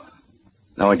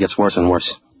 No, it gets worse and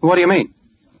worse. What do you mean?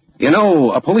 You know,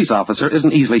 a police officer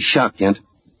isn't easily shocked, Kent.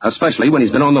 Especially when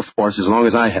he's been on the force as long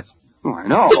as I have. Oh, I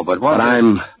know, but what... But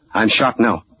I'm shocked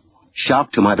now.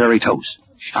 Shocked to my very toes.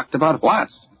 Shocked about what?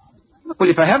 Will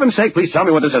you, for heaven's sake, please tell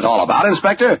me what this is all about,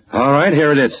 Inspector? All right,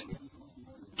 here it is.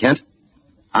 Kent,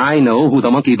 I know who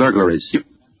the monkey burglar is.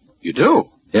 You do?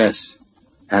 Yes.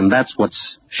 And that's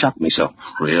what's shocked me so.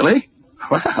 Really?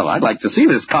 Well, I'd like to see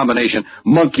this combination.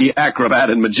 Monkey,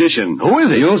 acrobat, and magician. Who is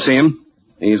he? You'll see him.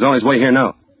 He's on his way here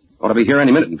now. Ought to be here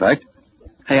any minute, in fact.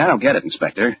 Hey, I don't get it,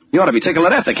 Inspector. You ought to be taking a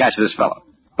death to catch this fellow.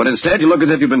 But instead, you look as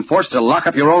if you've been forced to lock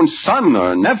up your own son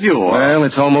or nephew or... Well,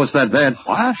 it's almost that bad.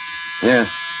 What? Yeah.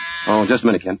 Oh, just a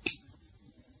minute, Kent.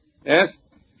 Yes?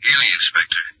 Healy,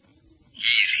 Inspector.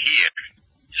 He's here.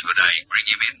 Should I bring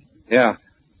him in? Yeah.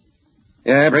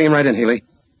 Yeah, bring him right in, Healy.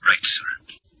 Right,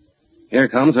 sir. Here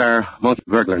comes our monkey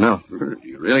burglar now.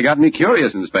 You really got me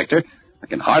curious, Inspector. I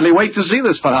can hardly wait to see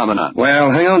this phenomenon.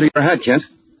 Well, hang on to your hat, Kent.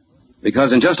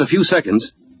 Because in just a few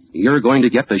seconds, you're going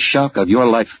to get the shock of your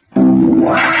life.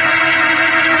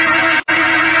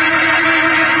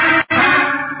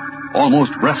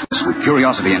 Almost breathless with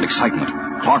curiosity and excitement,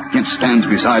 Clark Kent stands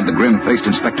beside the grim-faced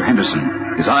Inspector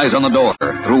Henderson, his eyes on the door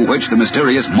through which the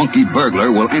mysterious monkey burglar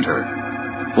will enter.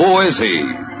 Who is he?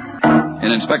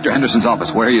 In Inspector Henderson's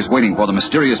office, where he is waiting for the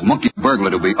mysterious monkey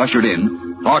burglar to be ushered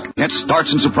in, Clark Kent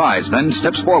starts in surprise, then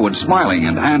steps forward, smiling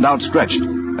and hand outstretched,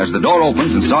 as the door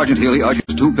opens and Sergeant Healy ushers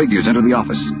two figures into the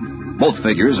office. Both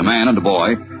figures, a man and a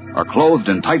boy, are clothed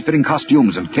in tight-fitting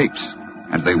costumes and capes,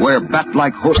 and they wear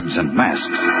bat-like hoods and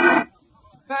masks.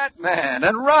 Batman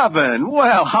and Robin.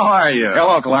 Well, how are you?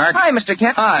 Hello, Clark. Hi, Mr.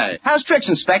 Kent. Hi. How's tricks,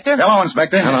 Inspector? Hello,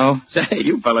 Inspector. Hello. Say,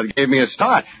 you fellas gave me a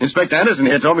start. Inspector Henderson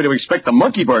here told me to expect the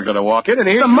monkey burglar to walk in, and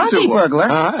here The monkey burglar?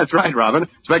 That's right, Robin.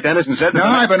 Inspector Henderson said that... No,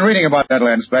 I've been reading about that,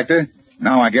 lad, Inspector.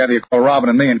 Now I gather you call Robin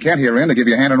and me and Kent here in to give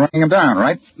you a hand in running him down,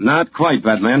 right? Not quite,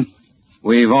 Batman.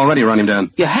 We've already run him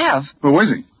down. You have? Who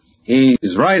is he?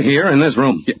 He's right here in this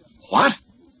room. What?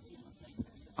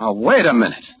 Oh, wait a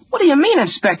minute. What do you mean,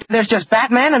 Inspector? There's just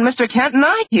Batman and Mr. Kent and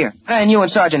I here. And you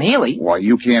and Sergeant Healy. Why,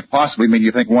 you can't possibly mean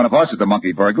you think one of us is the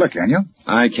monkey burglar, can you?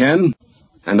 I can,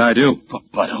 and I do.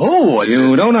 But who?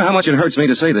 You don't know how much it hurts me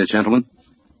to say this, gentlemen.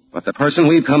 But the person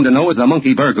we've come to know as the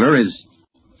monkey burglar is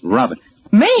Robin.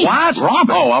 Me? What?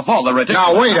 Robin? Oh, of all the ridiculous...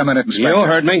 Now, wait a minute, Inspector. You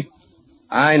heard me.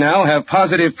 I now have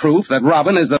positive proof that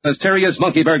Robin is the mysterious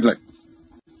monkey burglar.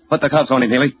 Put the cuffs on him,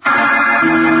 Healy.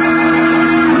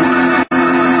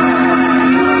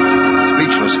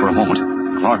 Speechless for a moment,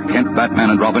 Clark Kent, Batman,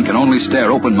 and Robin can only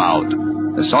stare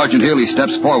open-mouthed as Sergeant Healy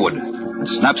steps forward and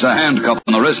snaps a handcuff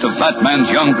on the wrist of Batman's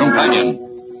young companion.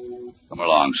 Come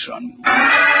along, son.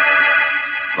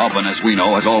 Robin, as we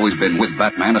know, has always been with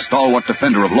Batman, a stalwart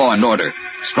defender of law and order,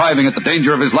 striving at the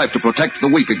danger of his life to protect the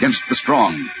weak against the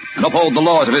strong and uphold the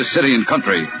laws of his city and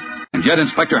country. And yet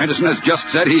Inspector Henderson has just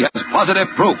said he has positive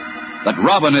proof that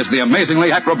Robin is the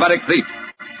amazingly acrobatic thief.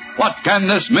 What can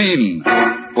this mean?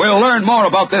 We'll learn more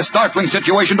about this startling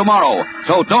situation tomorrow,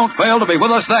 so don't fail to be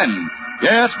with us then.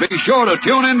 Yes, be sure to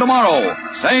tune in tomorrow.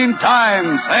 Same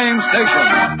time, same station.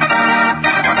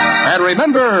 And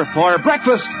remember, for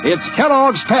breakfast, it's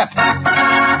Kellogg's Pep.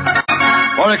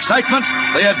 For excitement,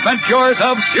 the adventures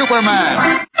of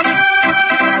Superman.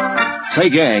 Say,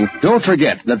 gang, don't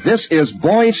forget that this is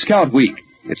Boy Scout Week.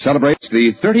 It celebrates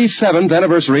the 37th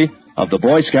anniversary of the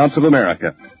Boy Scouts of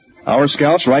America. Our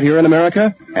scouts right here in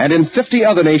America and in 50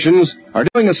 other nations are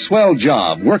doing a swell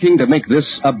job working to make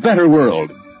this a better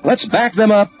world. Let's back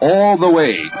them up all the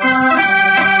way.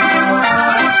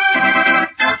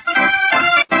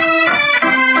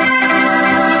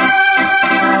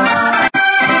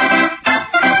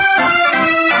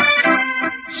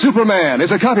 Superman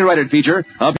is a copyrighted feature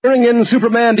appearing in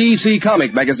Superman DC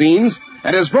comic magazines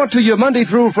and is brought to you Monday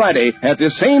through Friday at the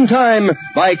same time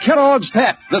by Kellogg's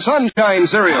Pep, the Sunshine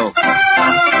Cereal.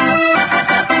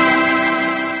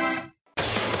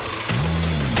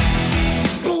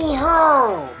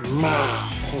 Behold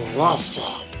my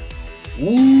precious.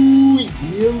 Ooh,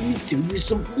 yeah, let me tell you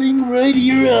something right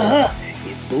here.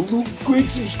 It's the Loot Crate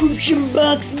subscription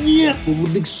box, yeah, full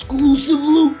of exclusive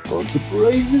loot, fun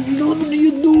surprises delivered to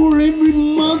your door every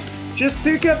month. Just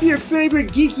pick up your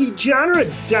favorite geeky genre,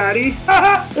 Daddy.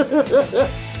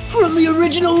 From the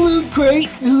original Loot Crate,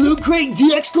 the Loot Crate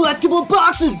DX collectible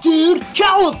boxes, dude!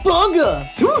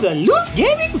 Cowabunga! To the Loot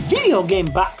Gaming video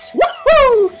game box.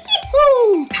 Woohoo!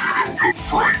 Yee-hoo! Loot Crate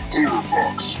horror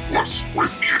box. What's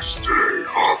with kids today,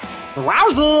 huh?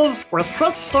 Wowzers! With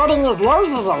crates starting as low as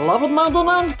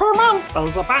 $11.99 per month,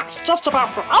 there's a box just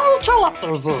about for all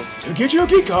collectors. To get your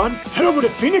geek on, head over to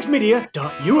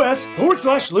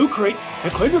phoenixmedia.us/Loot Crate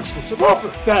and claim your exclusive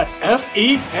offer. That's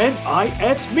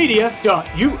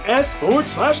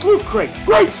FENIXmedia.us/Loot Crate.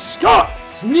 Great Scott!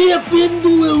 Snap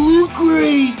into a Loot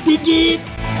Crate, dig it?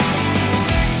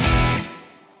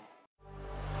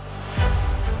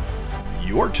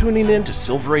 You're tuning in to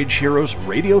Silver Age Heroes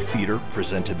Radio Theater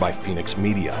presented by Phoenix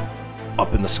Media.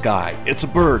 Up in the sky, it's a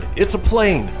bird, it's a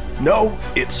plane. No,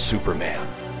 it's Superman.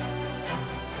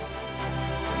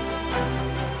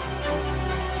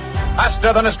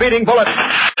 Faster than a speeding bullet.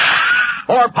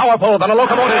 More powerful than a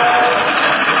locomotive.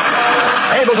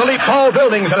 Able to leap tall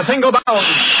buildings at a single bound.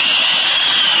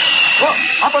 Look,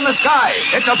 up in the sky.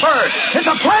 It's a bird. It's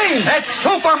a plane. It's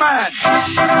Superman.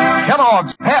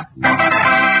 Kellogg's Pep.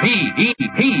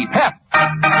 P-E-P, Pep.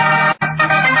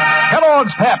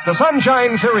 Kellogg's Pep, the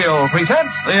Sunshine Cereal,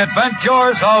 presents The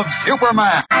Adventures of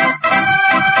Superman.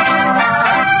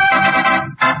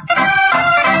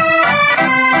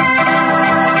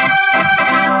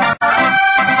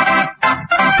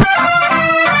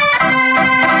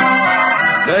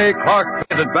 Today, Clark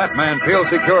Kent and Batman feel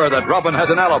secure that Robin has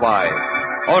an alibi.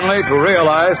 only to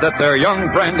realize that their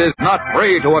young friend is not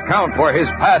free to account for his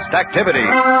past activity.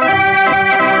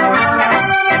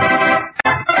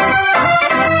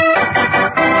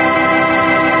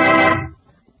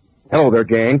 Hello there,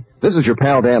 gang. This is your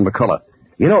pal Dan McCullough.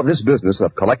 You know, this business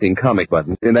of collecting comic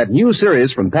buttons in that new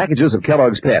series from Packages of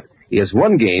Kellogg's Pep is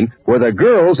one game where the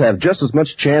girls have just as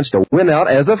much chance to win out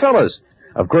as the fellas.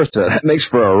 Of course, that makes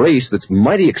for a race that's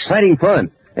mighty exciting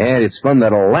fun. And it's fun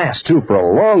that'll last, too, for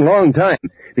a long, long time.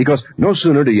 Because no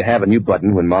sooner do you have a new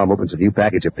button when Mom opens a new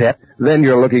package of Pep, then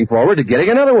you're looking forward to getting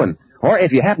another one. Or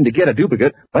if you happen to get a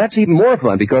duplicate, well, that's even more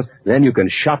fun because then you can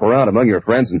shop around among your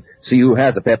friends and see who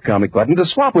has a Pep comic button to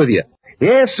swap with you.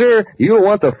 Yes, sir, you'll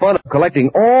want the fun of collecting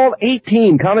all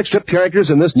 18 comic strip characters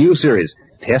in this new series.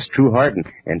 Tess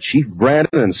Trueheart and Chief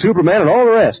Brandon and Superman and all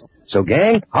the rest. So,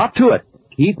 gang, hop to it.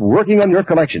 Keep working on your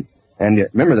collection. And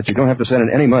remember that you don't have to send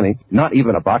in any money, not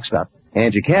even a box stop.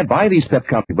 And you can't buy these Pep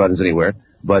comic buttons anywhere,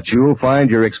 but you'll find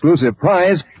your exclusive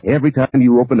prize every time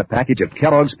you open a package of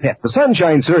Kellogg's Pep, the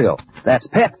Sunshine cereal. That's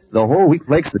Pep, the whole wheat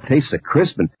flakes that taste so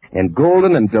crisp and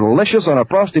golden and delicious on a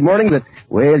frosty morning that,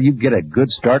 well, you get a good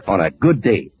start on a good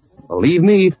day. Believe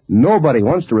me, nobody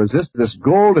wants to resist this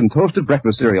golden toasted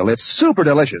breakfast cereal. It's super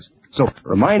delicious. So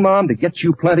remind Mom to get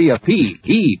you plenty of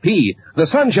P, the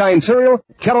Sunshine cereal,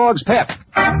 Kellogg's Pep.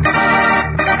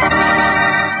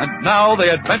 And now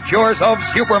the adventures of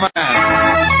Superman.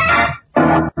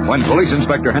 When Police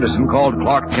Inspector Henderson called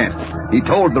Clark Kent, he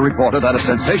told the reporter that a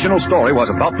sensational story was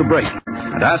about to break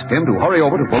and asked him to hurry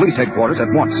over to police headquarters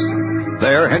at once.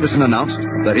 There, Henderson announced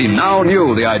that he now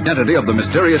knew the identity of the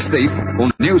mysterious thief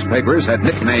whom newspapers had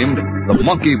nicknamed the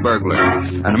Monkey Burglar,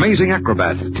 an amazing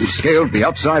acrobat who scaled the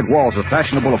outside walls of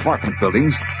fashionable apartment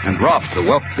buildings and robbed the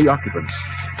wealthy occupants.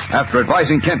 After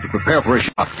advising Kent to prepare for a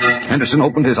shot, Henderson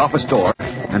opened his office door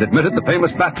and admitted the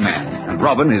famous Batman and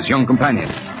Robin, his young companion.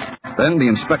 Then the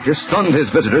inspector stunned his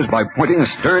visitors by pointing a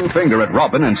stern finger at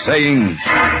Robin and saying,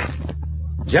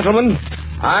 Gentlemen,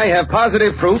 I have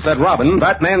positive proof that Robin,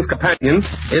 Batman's companion,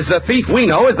 is the thief we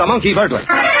know as the Monkey Burglar.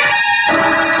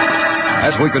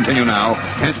 As we continue now,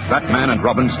 Kent, Batman, and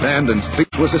Robin stand in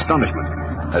speechless astonishment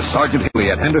as Sergeant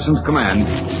Healy at Henderson's command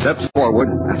steps forward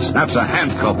and snaps a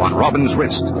handcuff on Robin's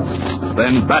wrist.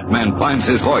 Then Batman finds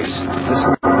his voice.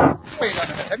 Wait a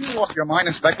minute. Have you lost your mind,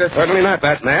 Inspector? Certainly not,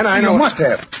 Batman. I know. You must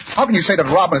have. How can you say that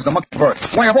Robin is the Monkey Burglar?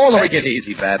 Why, of all the... Take it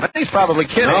easy, Batman. He's probably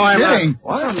kidding. No, I'm kidding. not.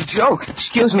 What a joke.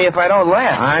 Excuse me if I don't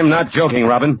laugh. I'm not joking,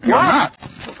 Robin. You're not.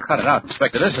 Cut it out,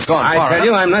 Inspector. This has gone far I tell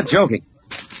you, I'm not joking.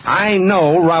 I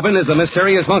know Robin is the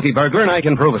mysterious monkey burglar, and I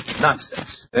can prove it.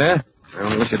 Nonsense. Yeah? I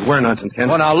only wish it were nonsense, Ken.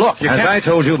 Well, now, look, you As can't... I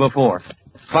told you before,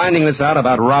 finding this out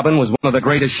about Robin was one of the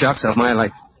greatest shocks of my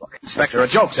life. Look, Inspector, a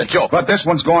joke's a joke. But this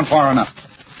one's gone far enough.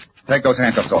 Take those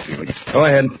handcuffs off, Healy. Go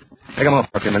ahead. Take them off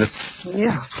for a few minutes.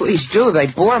 Yeah, please do. They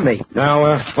bore me.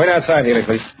 Now, wait outside, Healy,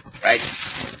 please. Right.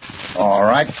 All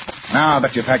right. Now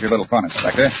that you've had your little fun,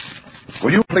 Inspector,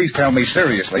 will you please tell me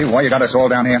seriously why you got us all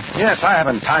down here? Yes, I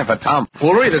haven't time for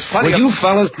tomfoolery. There's plenty Will you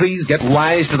fellas please get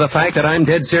wise to the fact that I'm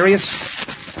dead serious?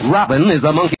 Robin is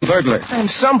the monkey burglar. And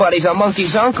somebody's a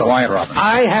monkey's uncle. Why, Robin?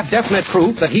 I have definite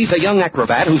proof that he's a young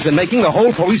acrobat who's been making the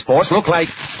whole police force look like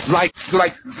monkey?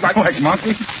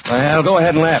 Well, go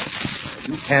ahead and laugh.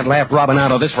 You can't laugh Robin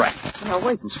out of this rap. Now,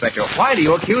 wait, Inspector. Why do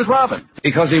you accuse Robin?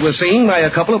 Because he was seen by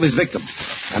a couple of his victims.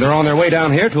 And they're on their way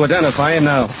down here to identify him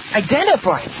now.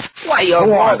 Identify him? Why,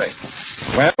 Who are they?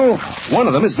 Well, one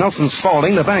of them is Nelson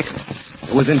Spaulding, the banker,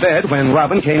 who was in bed when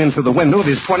Robin came in through the window of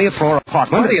his 20th floor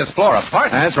apartment. 20th floor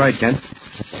apartment? That's right, Kent.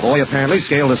 The boy apparently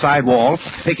scaled the side wall,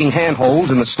 picking handholds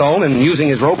in the stone and using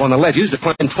his rope on the ledges to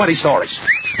climb 20 stories.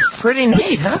 Pretty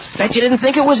neat, huh? Bet you didn't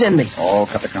think it was in me. Oh,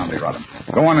 cut the comedy, Robin.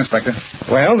 Go on, Inspector.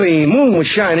 Well, the moon was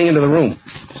shining into the room,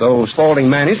 so Spaulding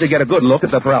managed to get a good look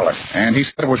at the prowler. And he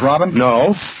said it was Robin?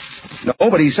 No,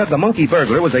 but he said the monkey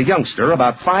burglar was a youngster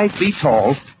about 5 feet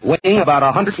tall, weighing about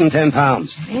 110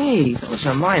 pounds. Hey, those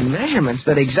are my measurements,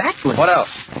 but exactly. What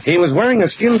else? He was wearing a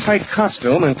skin-tight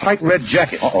costume and tight red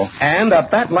jacket. And a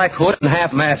bat-like hood and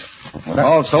half-mask.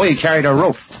 Also, he carried a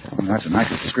rope. Well, that's an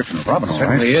accurate description of Robin, all right.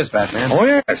 Certainly is, Batman.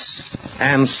 Oh, yes.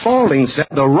 And Spaulding said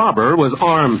the robber was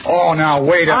armed. Oh, now,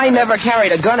 wait a minute. I never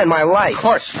carried a gun in my life. Of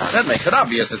course not. That makes it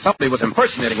obvious that somebody was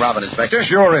impersonating Robin, Inspector.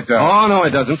 Sure it does. Oh, no,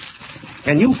 it doesn't.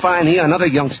 Can you find me another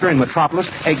youngster in Metropolis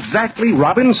exactly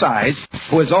Robin's size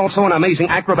who is also an amazing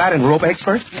acrobat and rope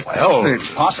expert? Well,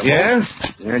 it's possible. Yeah?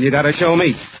 And you gotta show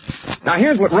me. Now,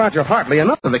 here's what Roger Hartley,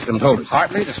 another victim, told us.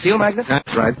 Hartley, the steel magnate?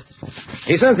 That's right.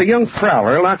 He says the young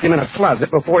prowler locked him in a closet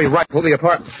before he rifled the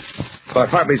apartment. But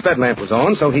Hartley's bed lamp was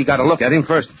on, so he got a look at him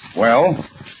first. Well?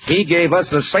 He gave us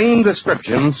the same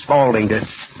description Spaulding did.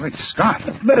 Great Scott.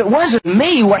 But it wasn't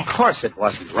me. What? Of course it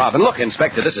wasn't Robin. Look,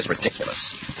 Inspector, this is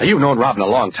ridiculous. Now, you've known Robin a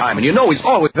long time, and you know he's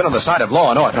always been on the side of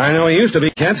law and order. I know he used to be,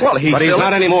 Kent. Well, but he's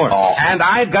not anymore. Oh. And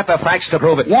I've got the facts to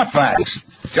prove it. What facts?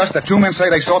 Just that two men say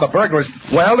they saw the burglars.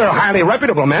 Well, they're highly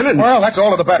reputable men, and... Well, that's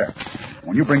all of the better.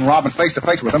 When you bring Robin face to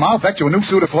face with them, I'll bet you a new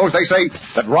suit of clothes they say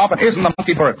that Robin isn't the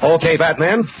monkey bird. Okay,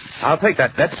 Batman. I'll take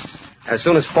that bet. As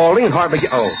soon as Spaulding and Hartley get...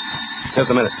 Oh, just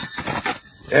a minute.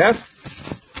 Yeah?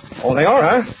 Oh, they are,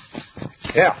 huh?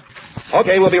 Yeah.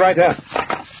 Okay, we'll be right there.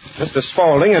 Mr.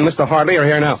 Spaulding and Mr. Hartley are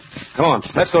here now. Come on,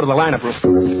 let's go to the lineup room.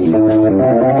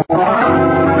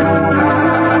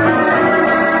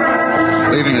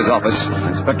 Leaving his office,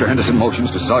 Inspector Henderson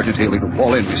motions to Sergeant Haley to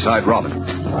fall in beside Robin.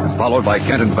 Followed by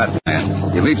Kent and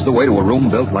Batman, he leads the way to a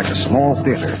room built like a small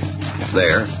theater.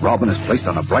 There, Robin is placed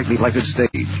on a brightly lighted stage.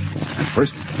 And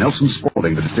first, Nelson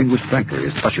Spaulding, the distinguished banker,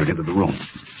 is ushered into the room.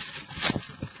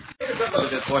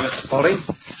 This boy, Mr. Spaulding.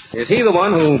 Is he the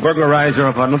one who burglarized your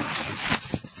apartment?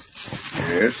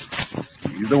 Yes,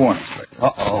 he's the one, Inspector.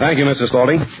 Uh-oh. Thank you, Mr.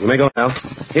 Spaulding. You may go now.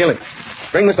 Haley,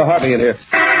 bring Mr. Hartley in here.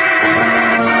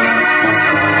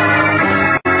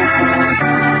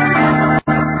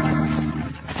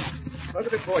 Look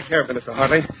at this boy carefully, Mr.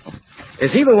 Hartley.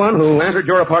 Is he the one who entered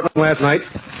your apartment last night,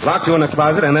 locked you in a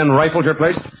closet, and then rifled your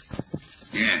place?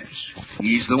 Yes,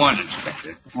 he's the one,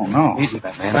 Inspector. Oh, no. Easy,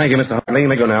 Batman. Thank you, Mr. Hartley. You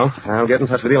may go now. I'll get in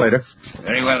touch with you later.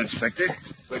 Very well, Inspector.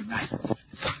 Good night.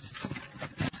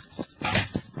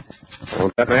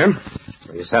 Well, Batman,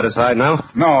 are you satisfied now?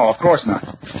 No, of course not.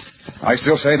 I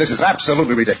still say this is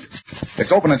absolutely ridiculous.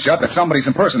 It's open and shut that somebody's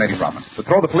impersonating Robin to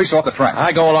throw the police off the track.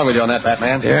 I go along with you on that,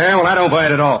 Batman. Yeah, well, I don't buy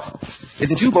it at all.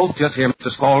 Didn't you both just hear Mr.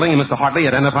 Spaulding and Mr. Hartley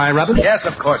identify Robin? Yes,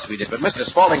 of course we did. But Mr.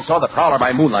 Spaulding saw the prowler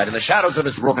by moonlight in the shadows of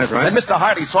his room. That's right. And Mr.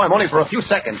 Hartley saw him only for a few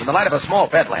seconds in the light of a small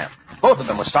bed lamp. Both of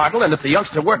them were startled, and if the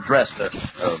youngster were dressed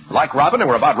like Robin and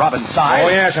were about Robin's size... Oh,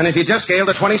 yes, and if he just scaled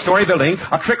a 20-story building,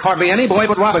 a trick hardly any boy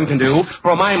but Robin can do,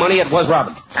 for my money it was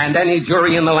Robin. And any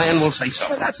jury in the land will say so.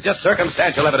 Well, that's just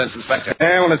circumstantial evidence, Inspector.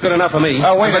 Yeah, well, it's good enough for me.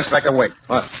 Oh, wait, Inspector, wait.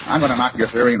 What? I'm going to knock your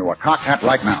theory into a cocked hat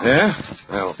right now. Yeah?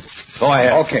 Well, go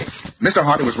ahead. Okay. Mr.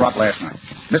 Hartley was robbed last night.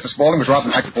 Mr. Spaulding was robbed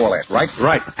the night before last, right?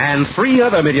 Right. And 3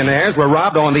 other millionaires were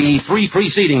robbed on the 3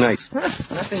 preceding nights.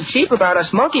 Nothing cheap about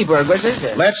us monkey burglars, is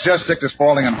there? Let's just stick to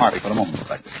Spaulding and Hartley for the moment,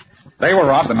 Inspector. They were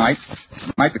robbed the night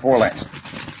before last.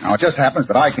 Now, it just happens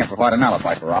that I can't provide an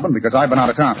alibi for Robin because I've been out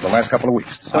of town for the last couple of weeks.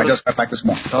 I just got back this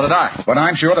morning. So did I. But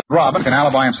I'm sure that Robin can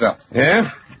alibi himself.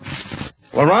 Yeah?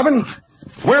 Well, Robin,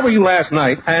 where were you last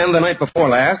night and the night before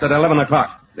last at 11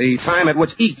 o'clock? The time at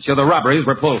which each of the robberies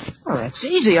were pulled. Oh, that's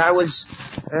easy. I was,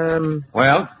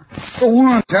 Well? Go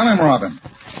on, tell him, Robin.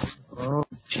 Oh,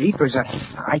 jeepers,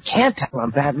 I can't tell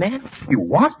him, Batman. You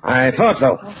what? I thought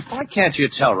so. Why can't you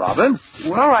tell, Robin?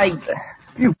 Well,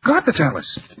 You've got to tell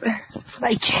us.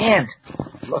 I can't.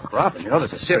 Look, Robin, you know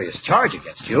there's a serious charge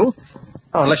against you.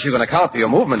 Oh, unless you're going to account for your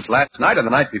movements last night and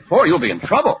the night before, you'll be in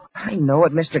trouble. I know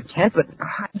it, Mr. Kent, but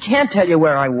I can't tell you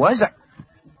where I was.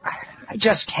 I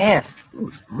just can't.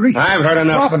 I've heard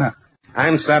enough. Robin.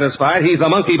 I'm satisfied. He's the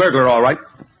monkey burglar, all right.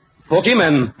 Hook him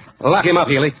and lock him up,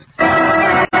 Healy.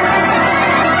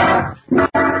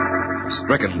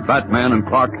 Stricken, Batman and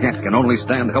Clark Kent can only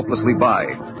stand helplessly by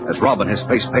as Robin, his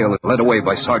face pale, is led away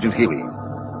by Sergeant Healy.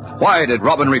 Why did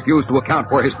Robin refuse to account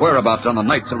for his whereabouts on the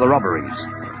nights of the robberies?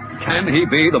 Can he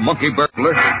be the monkey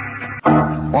burglar?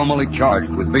 Formally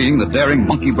charged with being the daring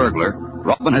monkey burglar,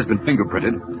 Robin has been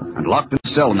fingerprinted and locked in a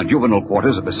cell in the juvenile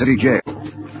quarters of the city jail.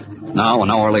 Now,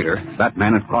 an hour later,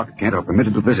 Batman and Clark Kent are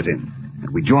permitted to visit him,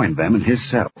 and we join them in his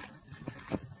cell.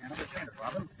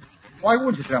 Why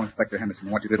wouldn't you tell Inspector Henderson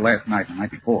what you did last night and the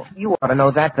night before? You ought to know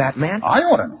that, Batman. I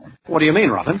ought to know. What do you mean,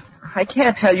 Robin? I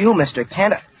can't tell you, Mr.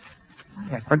 Kent.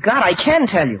 I forgot I can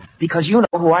tell you, because you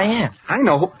know who I am. I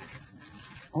know.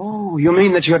 Oh, you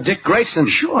mean that you're Dick Grayson?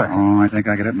 Sure. Oh, I think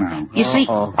I get it now. You see,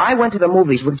 I went to the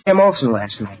movies with Jim Olsen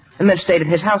last night, and then stayed at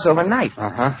his house overnight.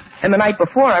 Uh-huh. And the night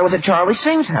before, I was at Charlie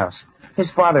Singh's house. His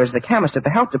father is the chemist at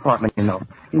the health department, you know.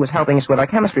 He was helping us with our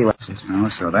chemistry lessons. Oh,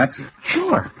 so that's it.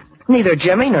 Sure. Neither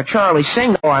Jimmy nor Charlie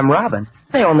Singh know I'm Robin.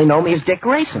 They only know me as Dick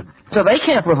Grayson. So they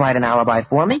can't provide an alibi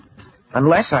for me.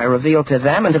 Unless I reveal to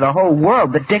them and to the whole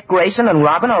world that Dick Grayson and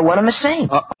Robin are one and the same.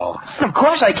 Uh-oh. And of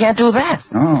course I can't do that.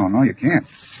 No, you can't.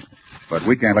 But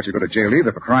we can't let you go to jail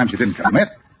either for crimes you didn't commit.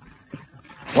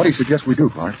 What do you suggest we do,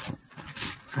 Clark?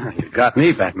 You got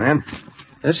me, Batman.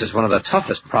 This is one of the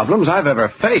toughest problems I've ever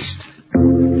faced.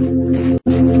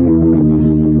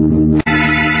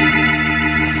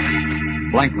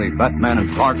 Blankly, Batman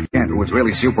and Clark Kent Kent, who is really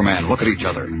Superman, look at each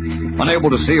other, unable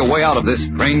to see a way out of this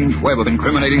strange web of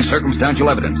incriminating circumstantial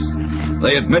evidence.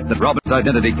 They admit that Robin's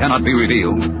identity cannot be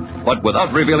revealed, but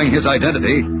without revealing his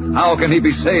identity, how can he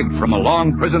be saved from a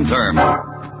long prison term?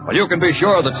 Well, you can be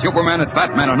sure that Superman and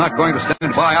Batman are not going to stand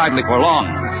by idly for long.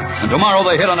 And tomorrow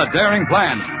they hit on a daring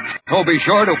plan. So be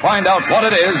sure to find out what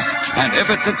it is and if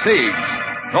it succeeds.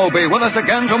 So be with us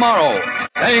again tomorrow.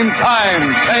 Same time,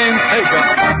 same station.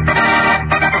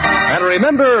 And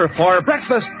remember, for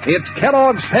breakfast, it's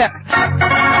Kellogg's Pep.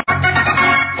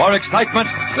 For excitement,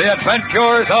 the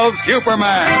adventures of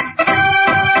Superman.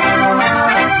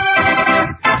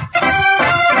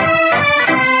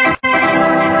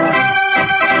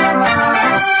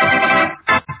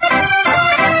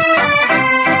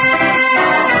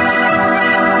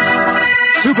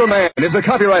 Superman is a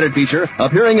copyrighted feature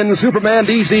appearing in the Superman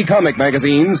DC comic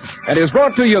magazines and is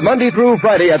brought to you Monday through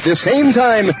Friday at this same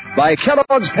time by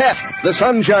Kellogg's Pep, the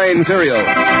Sunshine Cereal.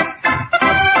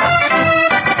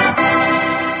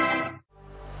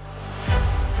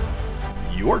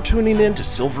 You're tuning in to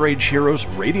Silver Age Heroes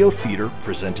Radio Theater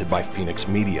presented by Phoenix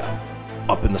Media.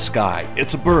 Up in the sky,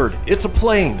 it's a bird, it's a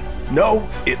plane. No,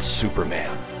 it's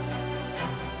Superman.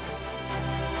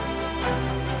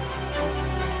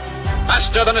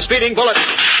 Faster than a speeding bullet.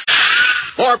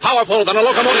 More powerful than a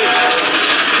locomotive.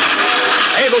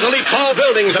 Able to leap tall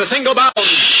buildings at a single bound. Look,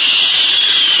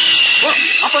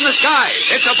 up in the sky.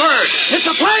 It's a bird. It's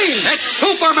a plane. It's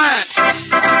Superman.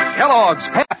 Kellogg's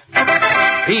Pep.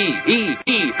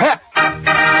 P-E-E, Pep.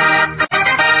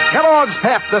 Kellogg's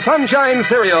Pep, the Sunshine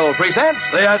Cereal, presents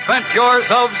The Adventures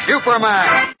of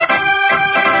Superman.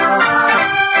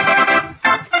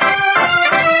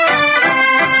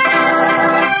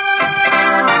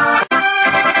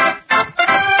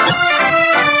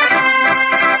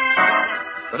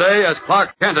 Today, as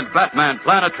Clark Kent and Batman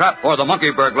plan a trap for the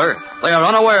monkey burglar, they are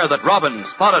unaware that Robin,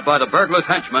 spotted by the burglar's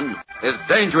henchman, is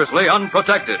dangerously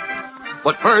unprotected.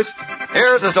 But first,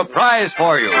 here's a surprise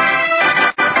for you.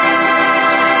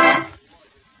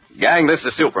 Gang, this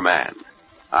is Superman.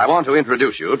 I want to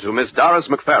introduce you to Miss Doris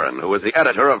McFerrin, who is the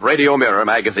editor of Radio Mirror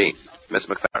magazine. Miss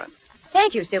McFerrin.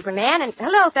 Thank you, Superman, and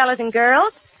hello, fellows and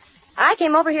girls. I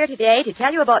came over here today to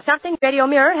tell you about something Radio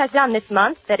Mirror has done this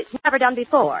month that it's never done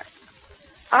before.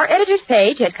 Our editor's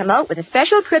page has come out with a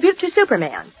special tribute to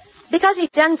Superman because he's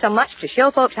done so much to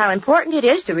show folks how important it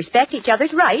is to respect each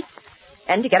other's rights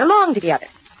and to get along together.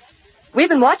 We've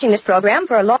been watching this program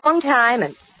for a long time,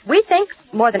 and we think,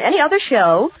 more than any other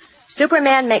show,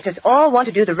 Superman makes us all want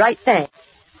to do the right thing.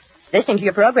 Listening to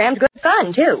your program's good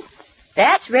fun, too.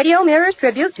 That's Radio Mirror's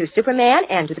tribute to Superman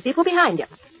and to the people behind him.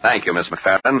 Thank you, Miss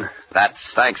McFerrin.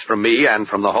 That's thanks from me and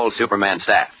from the whole Superman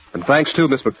staff. And thanks, too,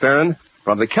 Miss McFerrin,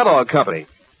 from the Kellogg Company,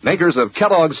 makers of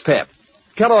Kellogg's Pep.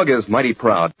 Kellogg is mighty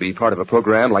proud to be part of a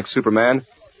program like Superman,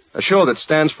 a show that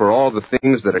stands for all the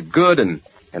things that are good and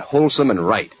wholesome and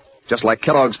right. Just like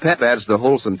Kellogg's Pep adds the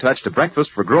wholesome touch to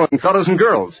breakfast for growing fellows and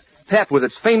girls. Pep with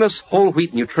its famous whole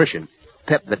wheat nutrition.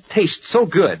 Pep that tastes so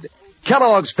good.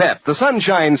 Kellogg's Pep, the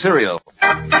Sunshine Cereal.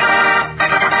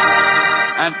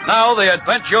 And now the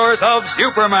adventures of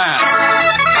Superman.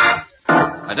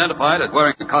 Identified as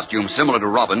wearing a costume similar to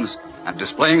Robin's and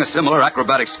displaying a similar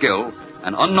acrobatic skill,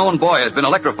 an unknown boy has been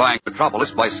electrifying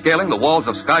Metropolis by scaling the walls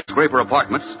of skyscraper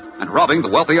apartments and robbing the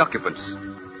wealthy occupants.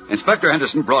 Inspector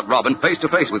Henderson brought Robin face to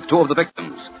face with two of the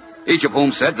victims, each of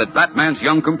whom said that Batman's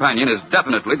young companion is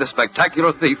definitely the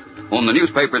spectacular thief whom the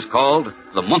newspapers called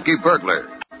the monkey burglar.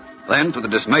 Then, to the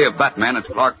dismay of Batman and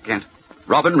Clark Kent,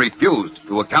 Robin refused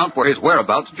to account for his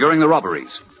whereabouts during the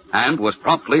robberies and was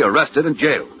promptly arrested and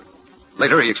jailed.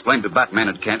 Later, he explained to Batman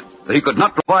and Kent that he could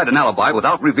not provide an alibi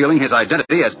without revealing his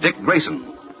identity as Dick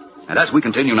Grayson. And as we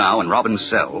continue now in Robin's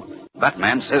cell,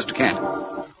 Batman says to Kent,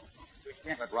 We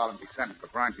can't let Robin be sentenced for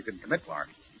crimes he didn't commit, Clark.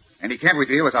 And he can't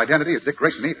reveal his identity as Dick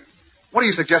Grayson either. What do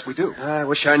you suggest we do? I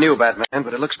wish I knew, Batman,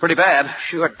 but it looks pretty bad.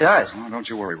 Sure does. Oh, don't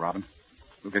you worry, Robin.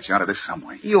 We'll get you out of this some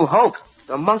way. You hope.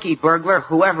 The monkey burglar,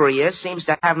 whoever he is, seems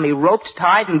to have me roped,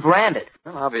 tied, and branded.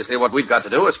 Well, obviously what we've got to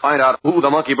do is find out who the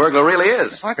monkey burglar really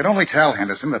is. If I could only tell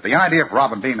Henderson that the idea of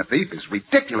Robin being a thief is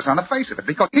ridiculous on the face of it,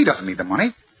 because he doesn't need the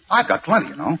money. I've got plenty,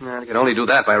 you know. Well, you can only do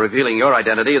that by revealing your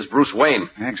identity as Bruce Wayne.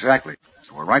 Exactly.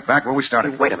 So we're right back where we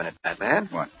started. Wait a minute, Batman.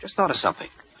 What? Just thought of something.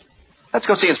 Let's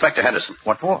go see Inspector Henderson.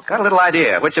 What for? Got a little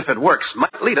idea, which, if it works,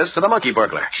 might lead us to the monkey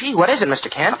burglar. Gee, what is it,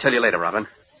 Mr. Kent? I'll tell you later, Robin.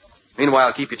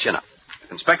 Meanwhile, keep your chin up.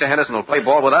 If Inspector Henderson will play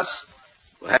ball with us,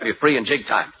 we'll have you free in jig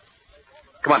time.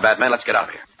 Come on, Batman, let's get out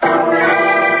of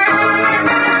here.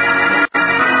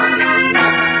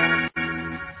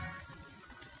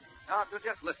 Now,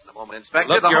 Just listen a moment, Inspector.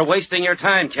 Look, you're wasting your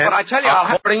time, Kent. But I tell you,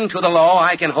 according to the law,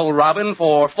 I can hold Robin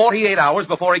for 48 hours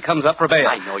before he comes up for bail.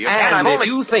 I know you can. And if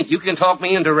you think you can talk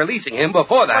me into releasing him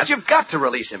before that... But you've got to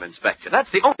release him, Inspector.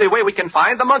 That's the only way we can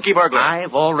find the monkey burglar.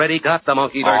 I've already got the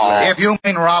monkey burglar. If you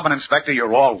mean Robin, Inspector,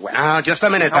 you're all wet. Now, just a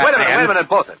minute, Now, wait Batman. a minute,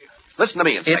 both of you. Listen to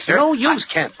me, Inspector. It's no use,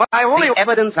 Kent. But I only... The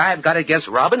evidence I've got against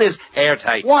Robin is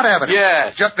airtight. What evidence?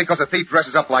 Yes. Just because a thief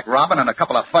dresses up like Robin and a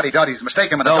couple of fuddy-duddies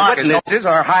mistake him in the The dark witnesses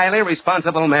are highly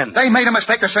responsible men. They made a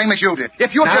mistake the same as you did.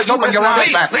 If you Now, just you open your listen to eyes,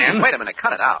 me, Batman. Please, wait a minute.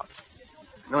 Cut it out.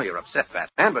 I know you're upset,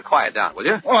 Batman, but quiet down, will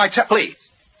you? Well,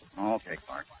 Please. Okay,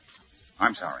 Clark.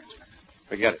 I'm sorry, Inspector.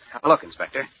 Forget it. Now, look,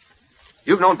 Inspector.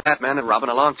 You've known Batman and Robin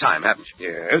a long time, haven't you?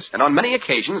 Yes. And on many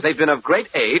occasions, they've been of great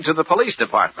aid to the police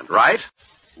department, right?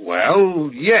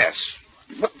 Well, yes.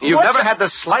 You've never had the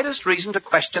slightest reason to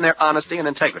question their honesty and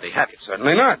integrity, have you?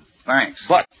 Certainly not. Thanks.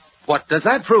 What does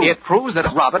that prove? It proves that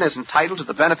Robin is entitled to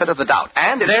the benefit of the doubt.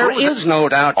 And There is no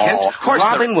doubt, Kent. Oh, of course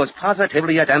Robin was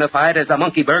positively identified as the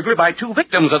monkey burglar by two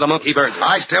victims of the monkey burglar.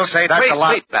 I still say that's a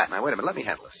lie. Wait, Batman. Wait a minute. Let me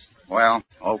handle this. Well,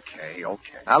 okay.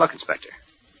 Now, look, Inspector.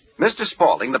 Mr.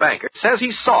 Spaulding, the banker, says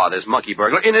he saw this monkey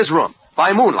burglar in his room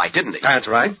by moonlight, didn't he? That's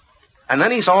right. And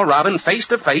then he saw Robin face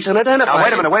to face and identified Now,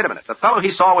 wait a him. minute. The fellow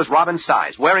he saw was Robin's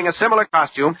size, wearing a similar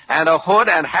costume and a hood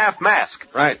and half mask.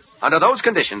 Right. Under those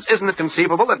conditions, isn't it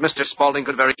conceivable that Mr. Spaulding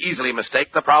could very easily mistake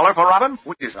the prowler for Robin?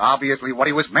 Which is obviously what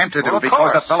he was meant to do, Well, of because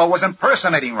course. the fellow was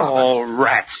impersonating Robin. Oh,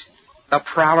 rats. The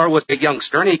prowler was a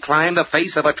youngster, and he climbed the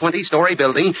face of a 20-story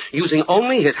building using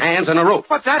only his hands and a rope.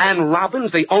 And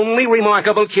Robin's the only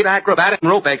remarkable kid acrobat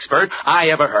and rope expert I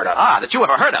ever heard of. That you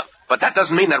ever heard of. But that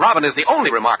doesn't mean that Robin is the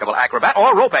only remarkable acrobat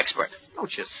or rope expert.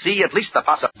 Don't you see at least the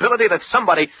possibility that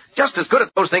somebody just as good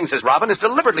at those things as Robin is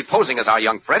deliberately posing as our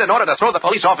young friend in order to throw the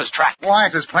police off his track? Why,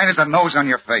 it's as plain as the nose on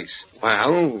your face.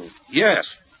 Well,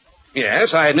 yes.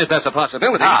 Yes, I admit that's a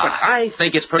possibility, but I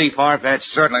think it's pretty far-fetched.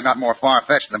 Certainly not more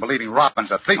far-fetched than believing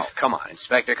Robin's a thief. Oh, come on,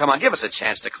 Inspector. Come on. Give us a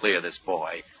chance to clear this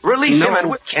boy. Release him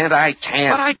and... I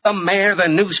can't. But the mayor, the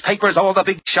newspapers, all the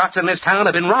big shots in this town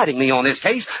have been writing me on this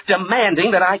case,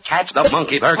 demanding that I catch the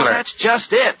monkey burglar. Well, that's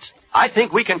just it. I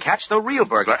think we can catch the real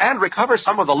burglar and recover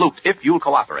some of the loot if you'll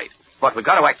cooperate. But we've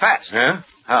got to act fast. Yeah?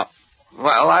 How?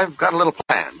 Well, I've got a little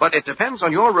plan, but it depends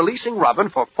on your releasing Robin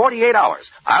for 48 hours.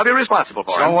 I'll be responsible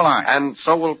for him. So will I. And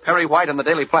so will Perry White and the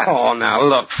Daily Planet. Oh, now,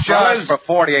 look, Just for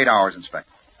 48 hours, Inspector.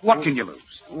 What can you lose?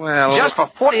 Well... Just for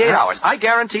 48 hours. I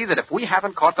guarantee that if we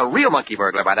haven't caught the real monkey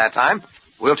burglar by that time,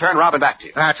 we'll turn Robin back to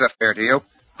you. That's a fair deal.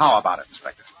 How about it,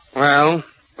 Inspector? Well,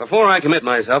 before I commit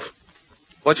myself,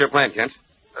 what's your plan, Kent?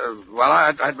 Well,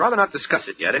 I'd rather not discuss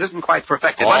it yet. It isn't quite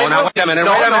perfected. Oh, now, wait a minute.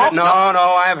 No,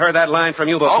 I've heard that line from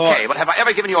you before. Okay, but have I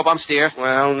ever given you a bump steer?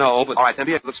 Well, no, but... All right, then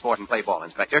be a good sport and play ball,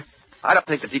 Inspector. I don't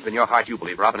think that deep in your heart you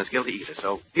believe Robin is guilty either,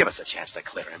 so give us a chance to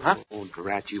clear him, huh? Oh,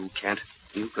 drat you, Kent.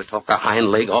 You could talk a hind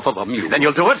leg off of a mule. Then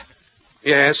you'll do it?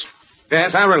 Yes.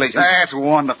 Yes, I'll release him. That's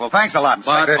wonderful. Thanks a lot,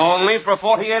 Inspector. But only for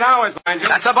 48 hours, mind you.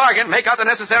 That's a bargain. Make out the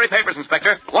necessary papers,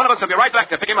 Inspector. One of us will be right back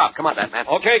to pick him up. Come on, Batman.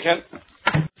 Okay, Kent.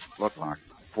 Look, Clark,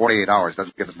 48 hours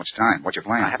doesn't give us much time. What's your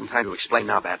plan? I haven't time to explain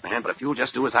now, Batman, but if you'll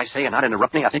just do as I say and not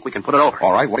interrupt me, I think we can put it over.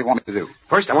 All right, what do you want me to do?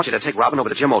 First, I want you to take Robin over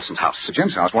to Jim Olson's house. To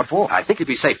Jim's house? What for? I think he'd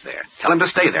be safe there. Tell him to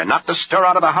stay there, not to stir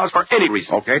out of the house for any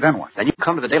reason. Okay, then what? Then you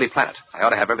come to the Daily Planet. I ought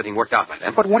to have everything worked out by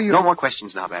then. But what do you... No more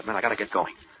questions now, Batman. I gotta get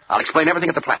going. I'll explain everything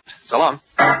at the Planet. So long.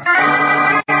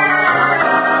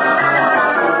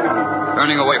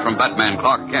 Turning away from Batman,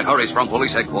 Clark Kent hurries from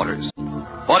police headquarters.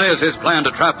 What is his plan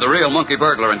to trap the real monkey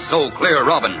burglar and so clear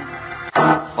Robin?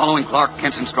 Following Clark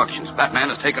Kent's instructions, Batman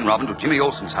has taken Robin to Jimmy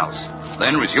Olsen's house.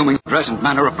 Then, resuming the dress and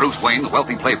manner of Bruce Wayne, the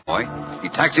wealthy playboy, he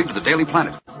taxied to the Daily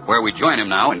Planet, where we join him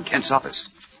now in Kent's office.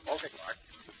 Okay, Clark.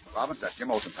 Robin's at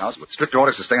Jim Olsen's house with strict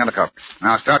orders to stay undercover.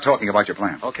 Now, start talking about your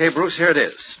plan. Okay, Bruce, here it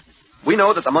is. We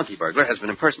know that the monkey burglar has been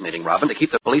impersonating Robin to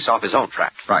keep the police off his own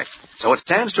track. Right. So it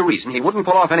stands to reason he wouldn't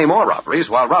pull off any more robberies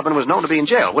while Robin was known to be in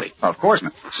jail, would he? Well, of course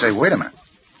not. Say, wait a minute.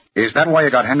 Is that why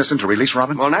you got Henderson to release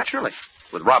Robin? Well, naturally.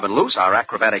 With Robin loose, our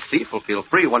acrobatic thief will feel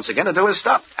free once again to do his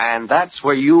stuff. And that's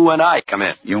where you and I come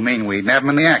in. You mean we nab him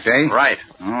in the act, eh? Right.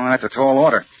 Oh, that's a tall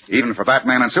order. Even for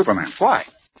Batman and Superman. Why?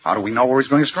 How do we know where he's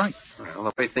going to strike? Well,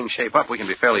 the way things shape up, we can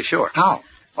be fairly sure. How?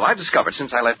 Well, I've discovered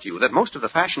since I left you that most of the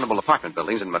fashionable apartment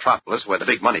buildings in Metropolis, where the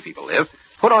big money people live,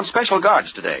 put on special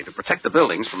guards today to protect the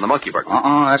buildings from the monkey burglar.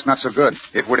 That's not so good.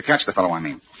 If we're to catch the fellow, I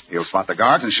mean. He'll spot the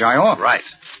guards and shy off. Right.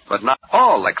 But not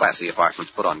all the classy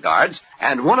apartments put on guards,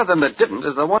 and one of them that didn't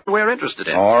is the one we're interested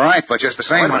in. All right, but just the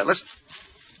same... Wait a minute, listen.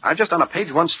 I've just done a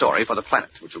page one story for the Planet,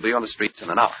 which will be on the streets in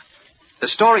an hour. The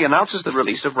story announces the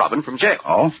release of Robin from jail.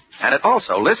 Oh? And it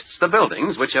also lists the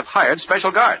buildings which have hired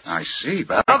special guards. I see,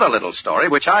 but... Another little story,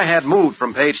 which I had moved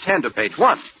from page 10 to page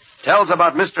 1, tells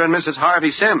about Mr. and Mrs.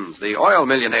 Harvey Sims, the oil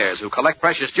millionaires who collect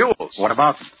precious jewels. What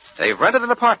about them? They've rented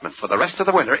an apartment for the rest of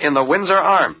the winter in the Windsor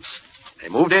Arms. They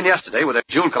moved in yesterday with their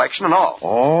jewel collection and all.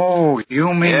 Oh,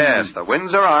 you mean... Yes, the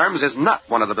Windsor Arms is not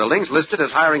one of the buildings listed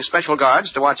as hiring special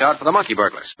guards to watch out for the monkey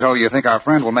burglars. So you think our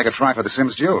friend will make a try for the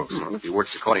Sims jewels? Well, if he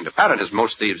works according to pattern, as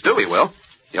most thieves do, he will.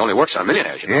 He only works on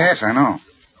millionaires, you know. Yes, I know.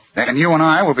 And you and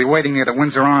I will be waiting near the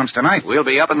Windsor Arms tonight. We'll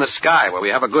be up in the sky where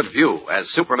we have a good view as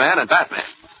Superman and Batman.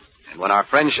 And when our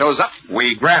friend shows up...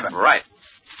 we grab him. Right.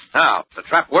 Now, if the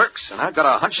trap works, and I've got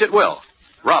a hunch it will,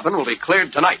 Robin will be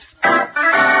cleared tonight.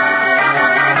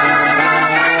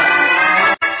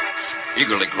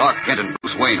 Eagerly, Clark Kent and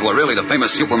Bruce Wayne, who are really the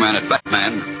famous Superman and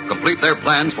Batman, complete their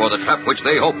plans for the trap which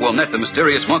they hope will net the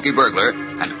mysterious monkey burglar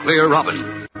and clear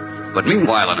Robin. But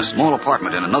meanwhile, in a small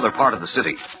apartment in another part of the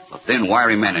city, a thin,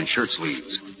 wiry man in shirt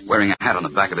sleeves, wearing a hat on the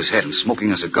back of his head and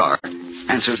smoking a cigar,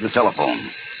 answers the telephone.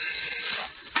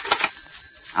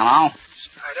 Hello?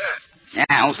 Hi there.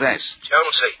 Yeah, who's this?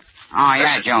 Jonesy. Oh, yeah,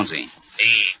 Listen. Jonesy.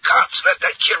 The cops let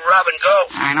that kid Robin go.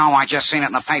 I know, I just seen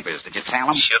it in the papers. Did you tell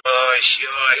him? Sure.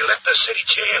 He left the city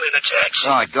jail in a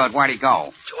taxi. Good. Where'd he go?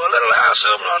 To a little house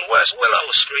over on West Willow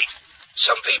Street.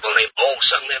 Some people named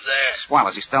Olson live there. Well,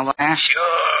 is he still there?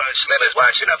 Sure. Slim is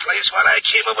watching the place while I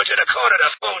came over to the corner to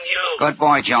phone you. Good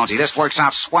boy, Jonesy. This works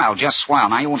out swell, just swell.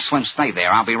 Now, you and Slim stay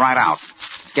there. I'll be right out.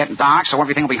 It's getting dark, so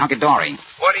everything will be hunky-dory.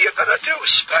 What are you gonna do,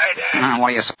 Spider? What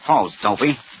do you suppose,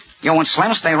 Dopey? You and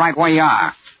Slim stay right where you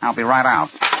are. I'll be right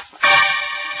out.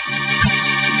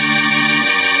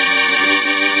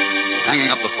 Hanging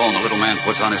up the phone, the little man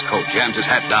puts on his coat, jams his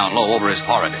hat down low over his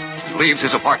forehead, and leaves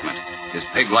his apartment, his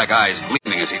pig-like eyes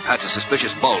gleaming as he pats a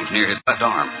suspicious bulge near his left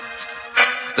arm.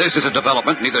 This is a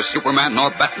development neither Superman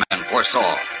nor Batman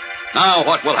foresaw. Now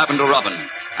what will happen to Robin?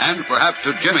 And perhaps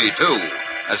to Jimmy, too,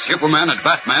 as Superman and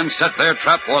Batman set their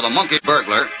trap for the monkey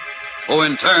burglar, who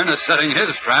in turn is setting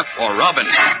his trap for Robin.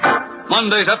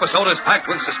 Monday's episode is packed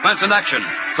with suspense and action,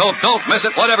 so don't miss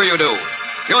it whatever you do.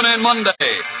 Tune in Monday,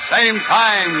 same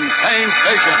time, same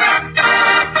station.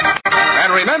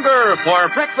 And remember, for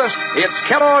breakfast, it's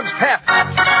Kellogg's Pep.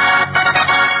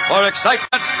 For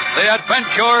excitement, the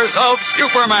adventures of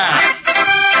Superman.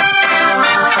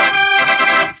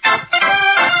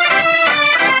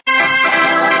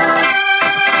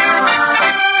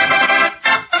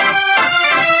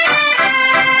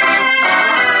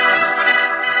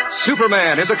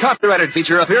 Superman is a copyrighted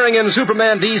feature appearing in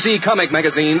Superman DC comic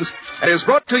magazines and is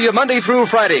brought to you Monday through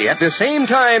Friday at the same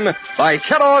time by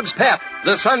Kellogg's Pep,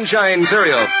 the Sunshine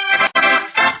Cereal.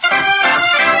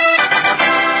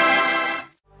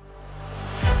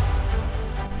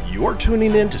 You're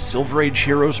tuning in to Silver Age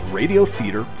Heroes Radio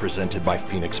Theater presented by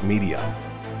Phoenix Media.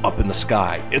 Up in the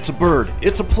sky, it's a bird,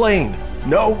 it's a plane.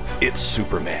 No, it's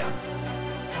Superman.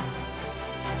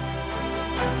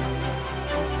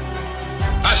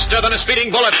 Faster than a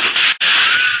speeding bullet.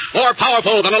 More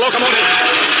powerful than a locomotive.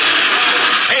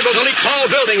 Able to leap tall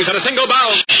buildings at a single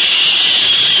bound.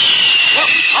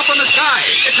 Look, up in the sky.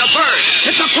 It's a bird.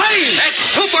 It's a plane. It's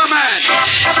Superman.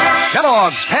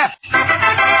 Kellogg's Pep.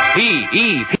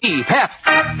 P-E-P, Pep.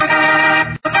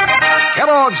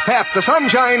 Kellogg's Pep, the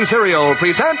Sunshine Cereal,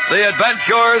 presents The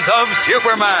Adventures of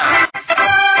Superman.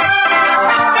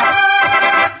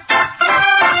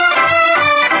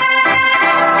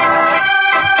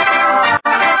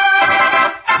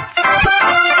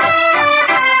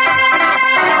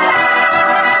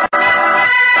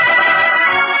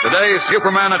 Today,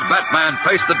 Superman and Batman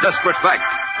face the desperate fact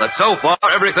that so far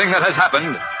everything that has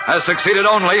happened has succeeded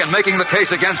only in making the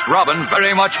case against Robin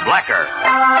very much blacker.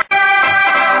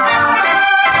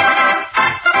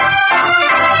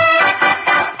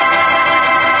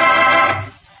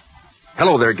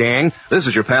 Hello there, gang. This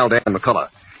is your pal Dan McCullough.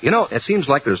 You know, it seems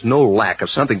like there's no lack of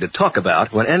something to talk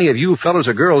about when any of you fellas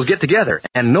or girls get together,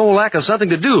 and no lack of something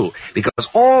to do, because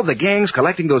all the gang's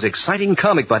collecting those exciting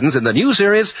comic buttons in the new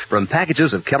series from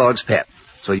packages of Kellogg's Pep.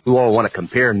 So you all want to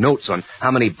compare notes on how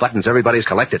many buttons everybody's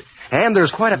collected. And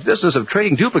there's quite a business of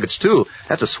trading duplicates, too.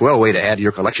 That's a swell way to add to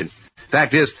your collection.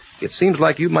 Fact is, it seems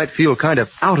like you might feel kind of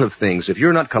out of things if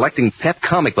you're not collecting Pep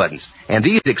comic buttons. And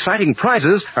these exciting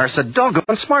prizes are so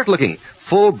doggone smart-looking.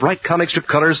 Full, bright comic strip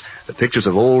colors, the pictures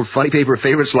of old funny paper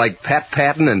favorites like Pat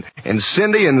Patton and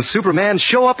Cindy and Superman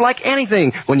show up like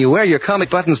anything when you wear your comic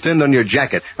buttons pinned on your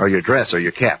jacket or your dress or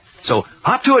your cap. So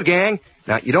hop to it, gang.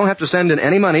 Now, you don't have to send in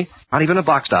any money, not even a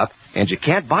box top, and you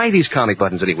can't buy these comic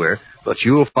buttons anywhere, but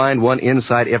you'll find one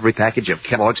inside every package of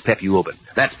Kellogg's Pep you open.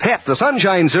 That's Pep, the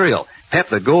Sunshine Cereal. Pep,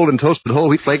 the golden toasted whole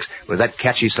wheat flakes with that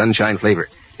catchy sunshine flavor.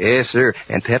 Yes, sir,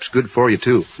 and Pep's good for you,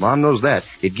 too. Mom knows that.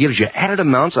 It gives you added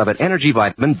amounts of an energy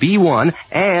vitamin B1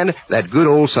 and that good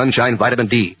old sunshine vitamin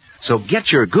D. So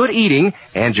get your good eating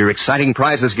and your exciting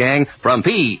prizes, gang, from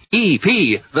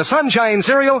P.E.P., the Sunshine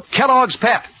Cereal, Kellogg's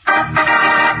Pep. And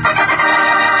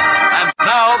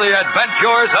now, the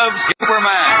adventures of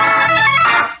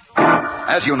Superman.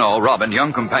 As you know, Robin,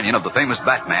 young companion of the famous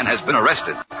Batman, has been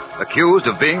arrested, accused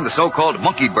of being the so-called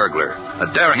monkey burglar,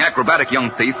 a daring acrobatic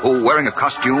young thief who, wearing a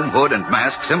costume, hood, and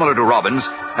mask similar to Robin's,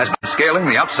 has been scaling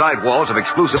the outside walls of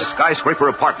exclusive skyscraper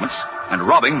apartments and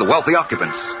robbing the wealthy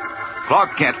occupants.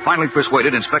 Clark Kent finally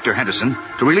persuaded Inspector Henderson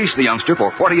to release the youngster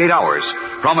for 48 hours,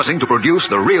 promising to produce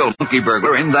the real monkey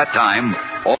burglar in that time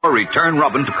or return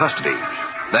Robin to custody.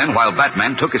 Then, while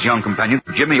Batman took his young companion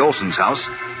to Jimmy Olsen's house,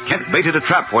 Kent baited a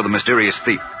trap for the mysterious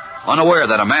thief, unaware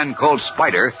that a man called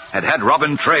Spider had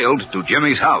Robin trailed to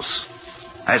Jimmy's house.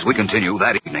 As we continue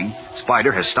that evening,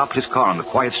 Spider has stopped his car on the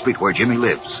quiet street where Jimmy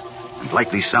lives and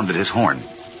lightly sounded his horn.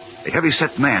 A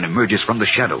heavy-set man emerges from the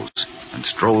shadows and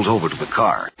strolls over to the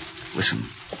car. Listen.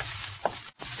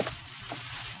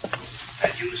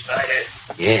 That you, Spider?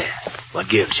 Yeah. What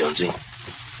gives, Jonesy?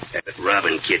 That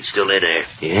Robin kid still in there.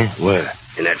 Yeah? Where?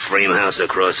 In that frame house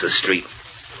across the street.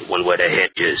 The one where the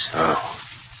hedge is. Oh.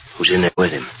 Who's in there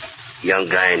with him? Young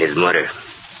guy and his mother.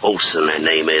 Olsen, their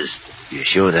name is. You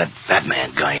sure that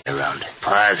Batman guy ain't around?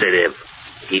 Positive.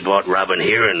 He brought Robin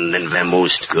here and then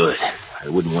vamoosed. Good. I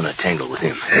wouldn't want to tangle with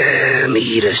him. Me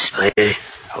either, Spider.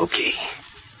 Okay.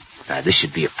 Now, this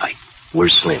should be a fight.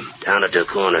 Where's Slim? Down at the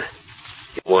corner.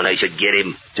 You want I should get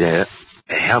him?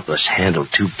 Help us handle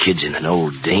two kids and an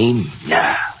old dame?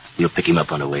 Nah. We'll pick him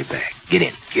up on the way back. Get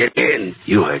in. Get in?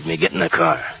 You heard me. Get in the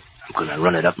car. I'm going to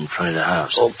run it up in front of the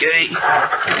house. Okay.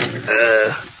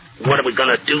 What are we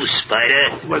going to do,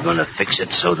 Spider? We're going to fix it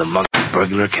so the monkey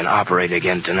burglar can operate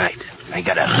again tonight. I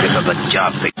got a bit of a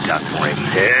job picked out for him.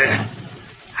 Yeah?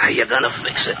 How you going to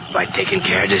fix it? By taking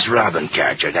care of this Robin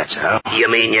character, that's how. You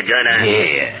mean you're going to...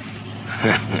 Yeah.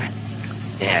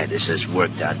 Yeah, this has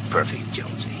worked out perfect,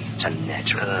 Jonesy. It's a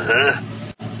natural. Uh-huh.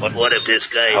 But what if this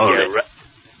guy...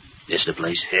 This the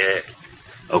place? Yeah.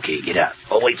 Okay, get out.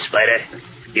 Oh, wait, Spider.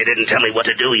 You didn't tell me what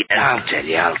to do yet. I'll tell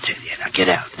you. Now get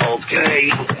out.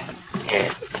 Okay.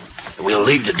 Yeah. We'll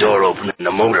leave the door open and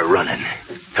the motor running.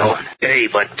 Go on. Hey,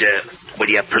 but, will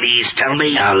you please tell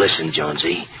me? Now, listen,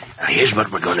 Jonesy. Now, here's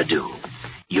what we're going to do.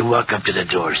 You walk up to the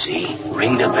door, see?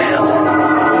 Ring the bell.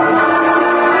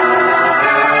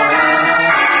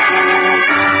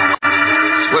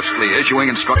 Swiftly issuing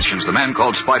instructions, the man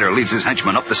called Spider leads his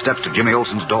henchman up the steps to Jimmy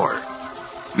Olsen's door.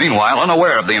 Meanwhile,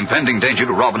 unaware of the impending danger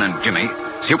to Robin and Jimmy,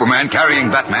 Superman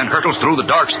carrying Batman hurtles through the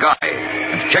dark sky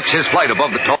and checks his flight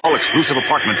above the tall, exclusive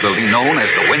apartment building known as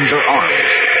the Windsor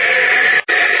Arms.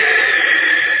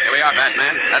 Here we are,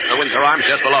 Batman. That's the Windsor Arms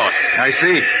just below us. I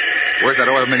see. Where's that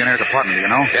oil millionaire's apartment, do you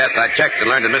know? Yes, I checked and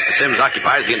learned that Mr. Sims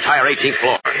occupies the entire 18th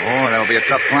floor. Oh, that'll be a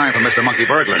tough climb for Mr. Monkey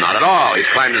Burglar. Not at all. He's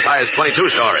climbed as high as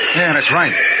 22 stories. Yeah, that's right.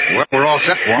 Well, we're all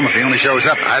set for him if he only shows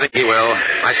up. I think he will.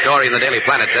 My story in the Daily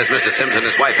Planet says Mr. Sims and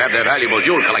his wife have their valuable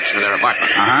jewel collection in their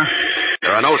apartment. Uh-huh.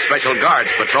 There are no special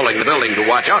guards patrolling the building to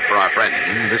watch out for our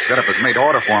friend. This setup is made to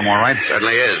order for him, all right.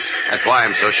 Certainly is. That's why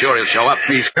I'm so sure he'll show up.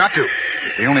 He's got to.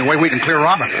 It's the only way we can clear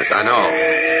Robin. Yes, I know.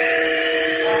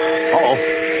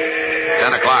 Uh-oh.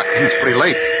 10 o'clock. It's pretty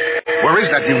late. Where is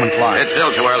that human fly? It's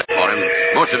still too early for him.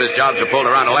 Most of his jobs are pulled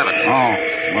around 11. Oh.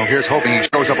 Well, here's hoping he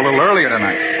shows up a little earlier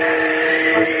tonight.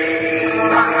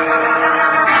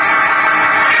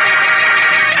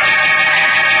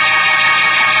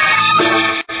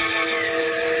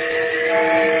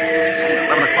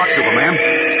 Superman.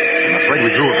 I'm afraid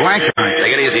we drew a blank tonight.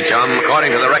 Take it easy, chum.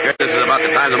 According to the record, this is about the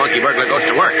time the monkey burglar goes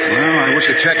to work. Well, I wish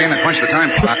you'd check in and punch the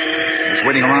time clock. This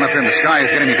waiting around up here in the sky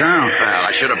is getting me down. Well,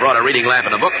 I should have brought a reading lamp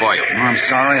and a book for you. Well, I'm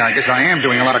sorry. I guess I am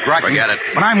doing a lot of grokking. Forget it.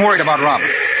 But I'm worried about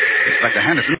Robin. Inspector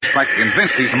Henderson is practically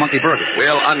convinced he's the monkey burglar.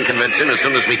 We'll unconvince him as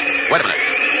soon as we... Wait a minute.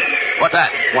 What's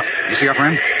that? What? You see our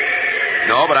friend?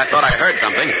 No, but I thought I heard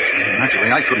something.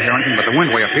 Naturally, I couldn't hear anything but the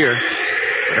wind way up here.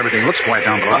 But everything looks quiet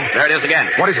down below. Oh, there it is again.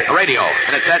 What is it? A radio.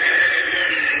 And it said...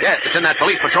 Yes, it's in that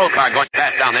police patrol car going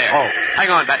past down there. Oh.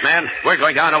 Hang on, Batman. We're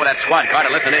going down over that squad car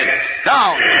to listen in.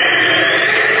 Down!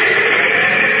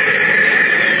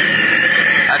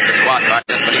 That's the squad car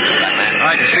just beneath us, Batman.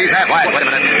 I can see that. Quiet, wait a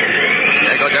minute.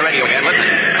 There goes the radio again. Listen.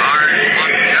 Cars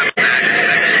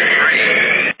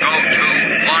 1763. Go to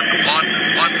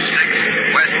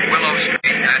 1116 West Willow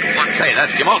Street at 1... Say,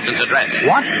 that's Jim Olsen's address.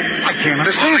 What? I can't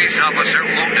understand. Police officer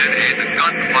wounded in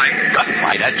gunfight.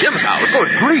 Gunfight at Jim's house?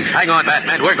 Good grief. Hang on,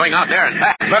 Batman. We're going out there and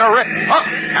fast. Better rip. Up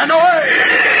and away!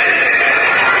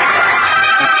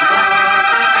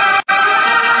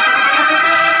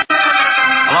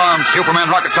 Unarmed,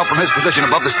 Superman rockets up from his position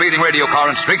above the speeding radio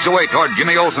car and streaks away toward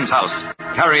Jimmy Olsen's house,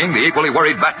 carrying the equally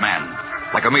worried Batman.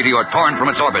 Like a meteor torn from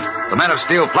its orbit, the Man of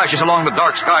Steel flashes along the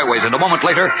dark skyways, and a moment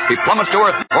later, he plummets to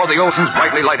earth before the Olsens'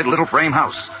 brightly lighted little frame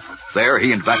house. There,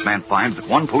 he and Batman find that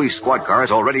one police squad car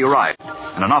has already arrived,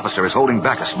 and an officer is holding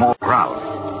back a small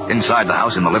crowd. Inside the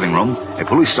house, in the living room, a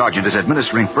police sergeant is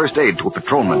administering first aid to a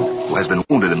patrolman who has been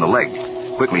wounded in the leg.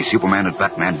 Quickly, Superman and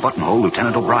Batman buttonhole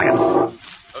Lieutenant O'Brien.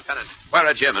 Lieutenant, where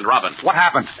are Jim and Robin? What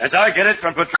happened? As I get it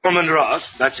from Patrolman Ross,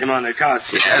 that's him on the cart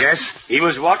seat. Yes? He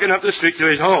was walking up the street to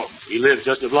his home. He lives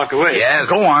just a block away. Yes.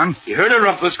 Go on. He heard a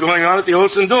rumpus going on at the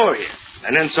Olsen door here,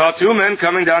 and then saw two men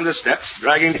coming down the steps,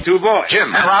 dragging two boys.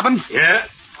 Jim. And Robin? Yeah.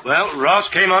 Well, Ross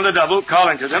came on the double,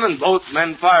 calling to them, and both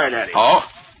men fired at him. Oh?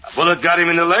 A bullet got him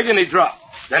in the leg, and he dropped.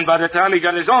 Then by the time he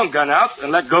got his own gun out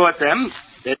and let go at them,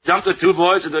 they dumped the two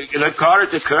boys in the car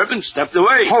at the curb and stepped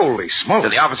away. Holy smoke.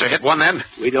 Did the officer hit one then?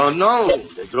 We don't know.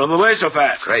 They drove away so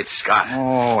fast. Great Scott.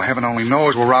 Oh, heaven only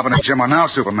knows where Robin and Jim are now,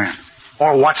 Superman.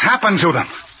 Or what's happened to them.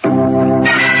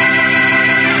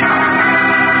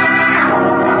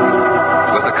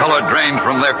 With the color drained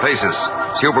from their faces,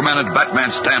 Superman and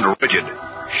Batman stand rigid,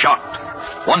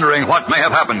 shocked, wondering what may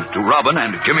have happened to Robin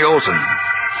and Jimmy Olsen.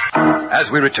 As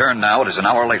we return now, it is an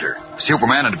hour later.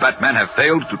 Superman and Batman have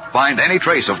failed to find any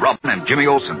trace of Robin and Jimmy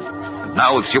Olsen. And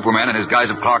now, with Superman in his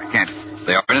guise of Clark Kent,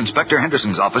 they are in Inspector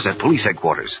Henderson's office at police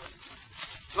headquarters.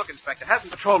 Look, Inspector,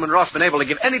 hasn't Patrolman Ross been able to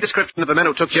give any description of the men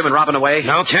who took Jim and Robin away?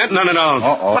 No, Kent, none at all.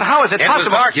 Uh-oh. But how is it possible? It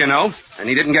was dark, you know, and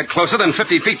he didn't get closer than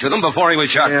 50 feet to them before he was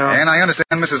shot. Yeah. And I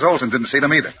understand Mrs. Olsen didn't see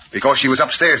them either, because she was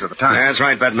upstairs at the time. That's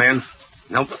right, Batman.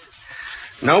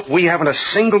 Nope, we haven't a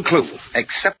single clue,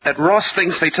 except that Ross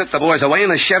thinks they took the boys away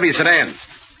in a Chevy sedan.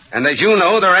 And as you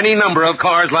know, there are any number of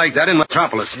cars like that in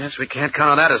Metropolis. Yes, we can't count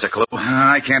on that as a clue.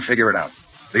 I can't figure it out.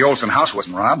 The Olsen house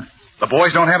wasn't robbed. The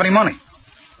boys don't have any money.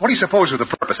 What do you suppose was the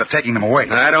purpose of taking them away?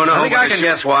 I don't know. I think I can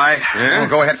guess why. Yeah? Well,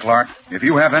 go ahead, Clark. If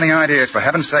you have any ideas, for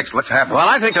heaven's sakes, let's have them. Well,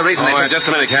 I think the reason they... Just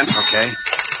a minute, Kent. Okay.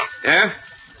 Yeah?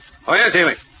 Oh, yes,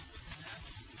 Healy.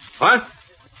 What?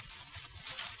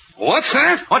 What's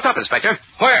that? What's up, Inspector?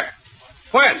 Where?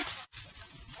 When?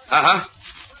 Uh-huh.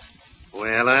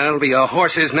 Well, that'll be a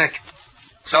horse's neck.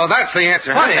 So that's the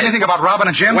answer. What? Anything about Robin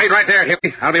and Jim? Wait right there,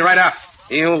 Huey. I'll be right out.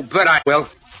 You bet I will.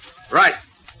 Right.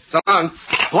 So long.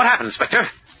 What happened, Inspector?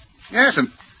 Yes, and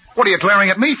what are you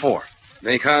glaring at me for?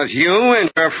 Because you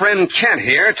and your friend Kent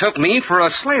here took me for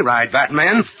a sleigh ride,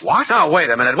 Batman. What? Oh,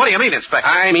 wait a minute. What do you mean, Inspector?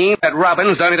 I mean that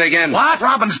Robin's done it again. What?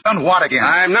 Robin's done what again?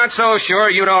 I'm not so sure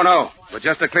you don't know. But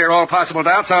just to clear all possible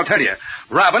doubts, I'll tell you.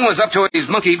 Robin was up to his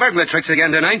monkey burglar tricks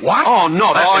again tonight. What? Oh,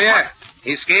 no. Yeah.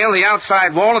 He scaled the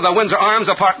outside wall of the Windsor Arms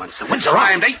apartments. The Windsor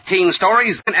Arms? Climbed 18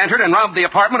 stories, then entered and robbed the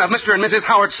apartment of Mr. and Mrs.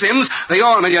 Howard Sims, the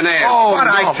oil millionaires. Oh, what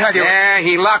I tell you. Yeah,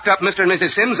 he locked up Mr. and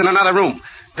Mrs. Sims in another room.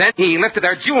 Then he lifted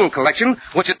their jewel collection,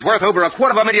 which is worth over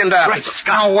 $250,000. Great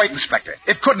Scott. Now, wait, Inspector.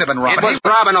 It couldn't have been Robin. It was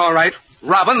Robin, all right.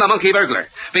 Robin, the monkey burglar.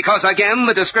 Because, again,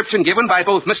 the description given by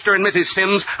both Mr. and Mrs.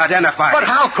 Sims identified But him.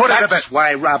 how could it have been? That's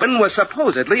why Robin was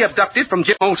supposedly abducted from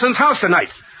Jim Olsen's house tonight,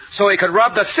 so he could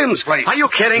rob the Sims place. Are you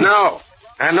kidding? No.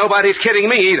 And nobody's kidding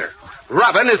me either.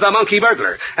 Robin is the monkey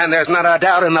burglar, and there's not a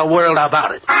doubt in the world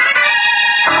about it.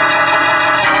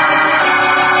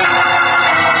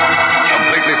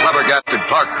 Completely flabbergasted,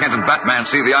 Clark Kent and Batman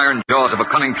see the iron jaws of a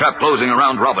cunning trap closing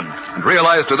around Robin, and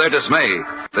realize to their dismay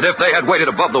that if they had waited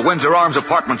above the Windsor Arms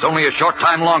apartments only a short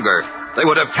time longer, they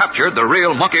would have captured the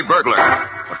real monkey burglar.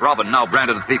 But Robin, now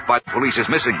branded a thief by the police, is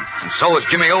missing, and so is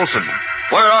Jimmy Olsen.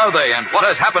 Where are they, and what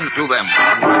has happened to them?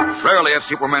 Rarely have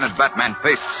Superman and Batman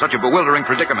faced such a bewildering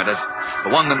predicament as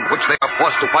the one in which they are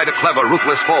forced to fight a clever,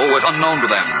 ruthless foe who is unknown to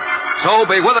them. So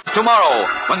be with us tomorrow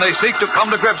when they seek to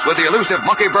come to grips with the elusive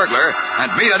monkey burglar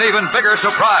and meet an even bigger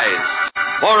surprise.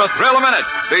 For a thrill a minute,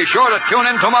 be sure to tune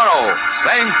in tomorrow.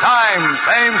 Same time,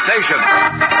 same station.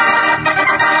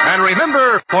 And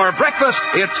remember, for breakfast,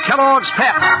 it's Kellogg's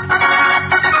Pep.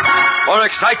 For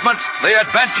excitement, the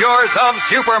adventures of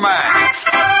Superman.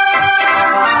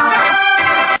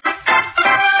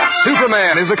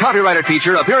 Superman is a copyrighted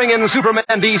feature appearing in Superman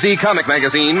DC comic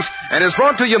magazines and is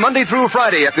brought to you Monday through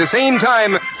Friday at the same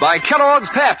time by Kellogg's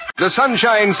Pep, the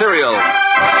Sunshine Cereal.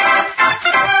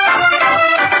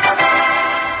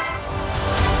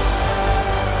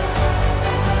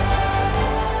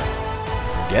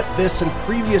 Get this and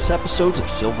previous episodes of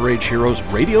Silver Age Heroes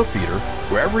Radio Theater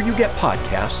wherever you get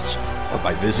podcasts or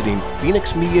by visiting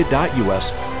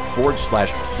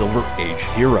phoenixmedia.us/Silver Age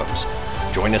Heroes.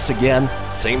 Join us again,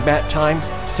 same bat time,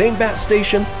 same bat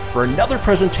station, for another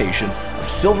presentation of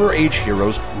Silver Age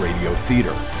Heroes Radio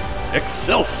Theater.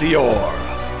 Excelsior!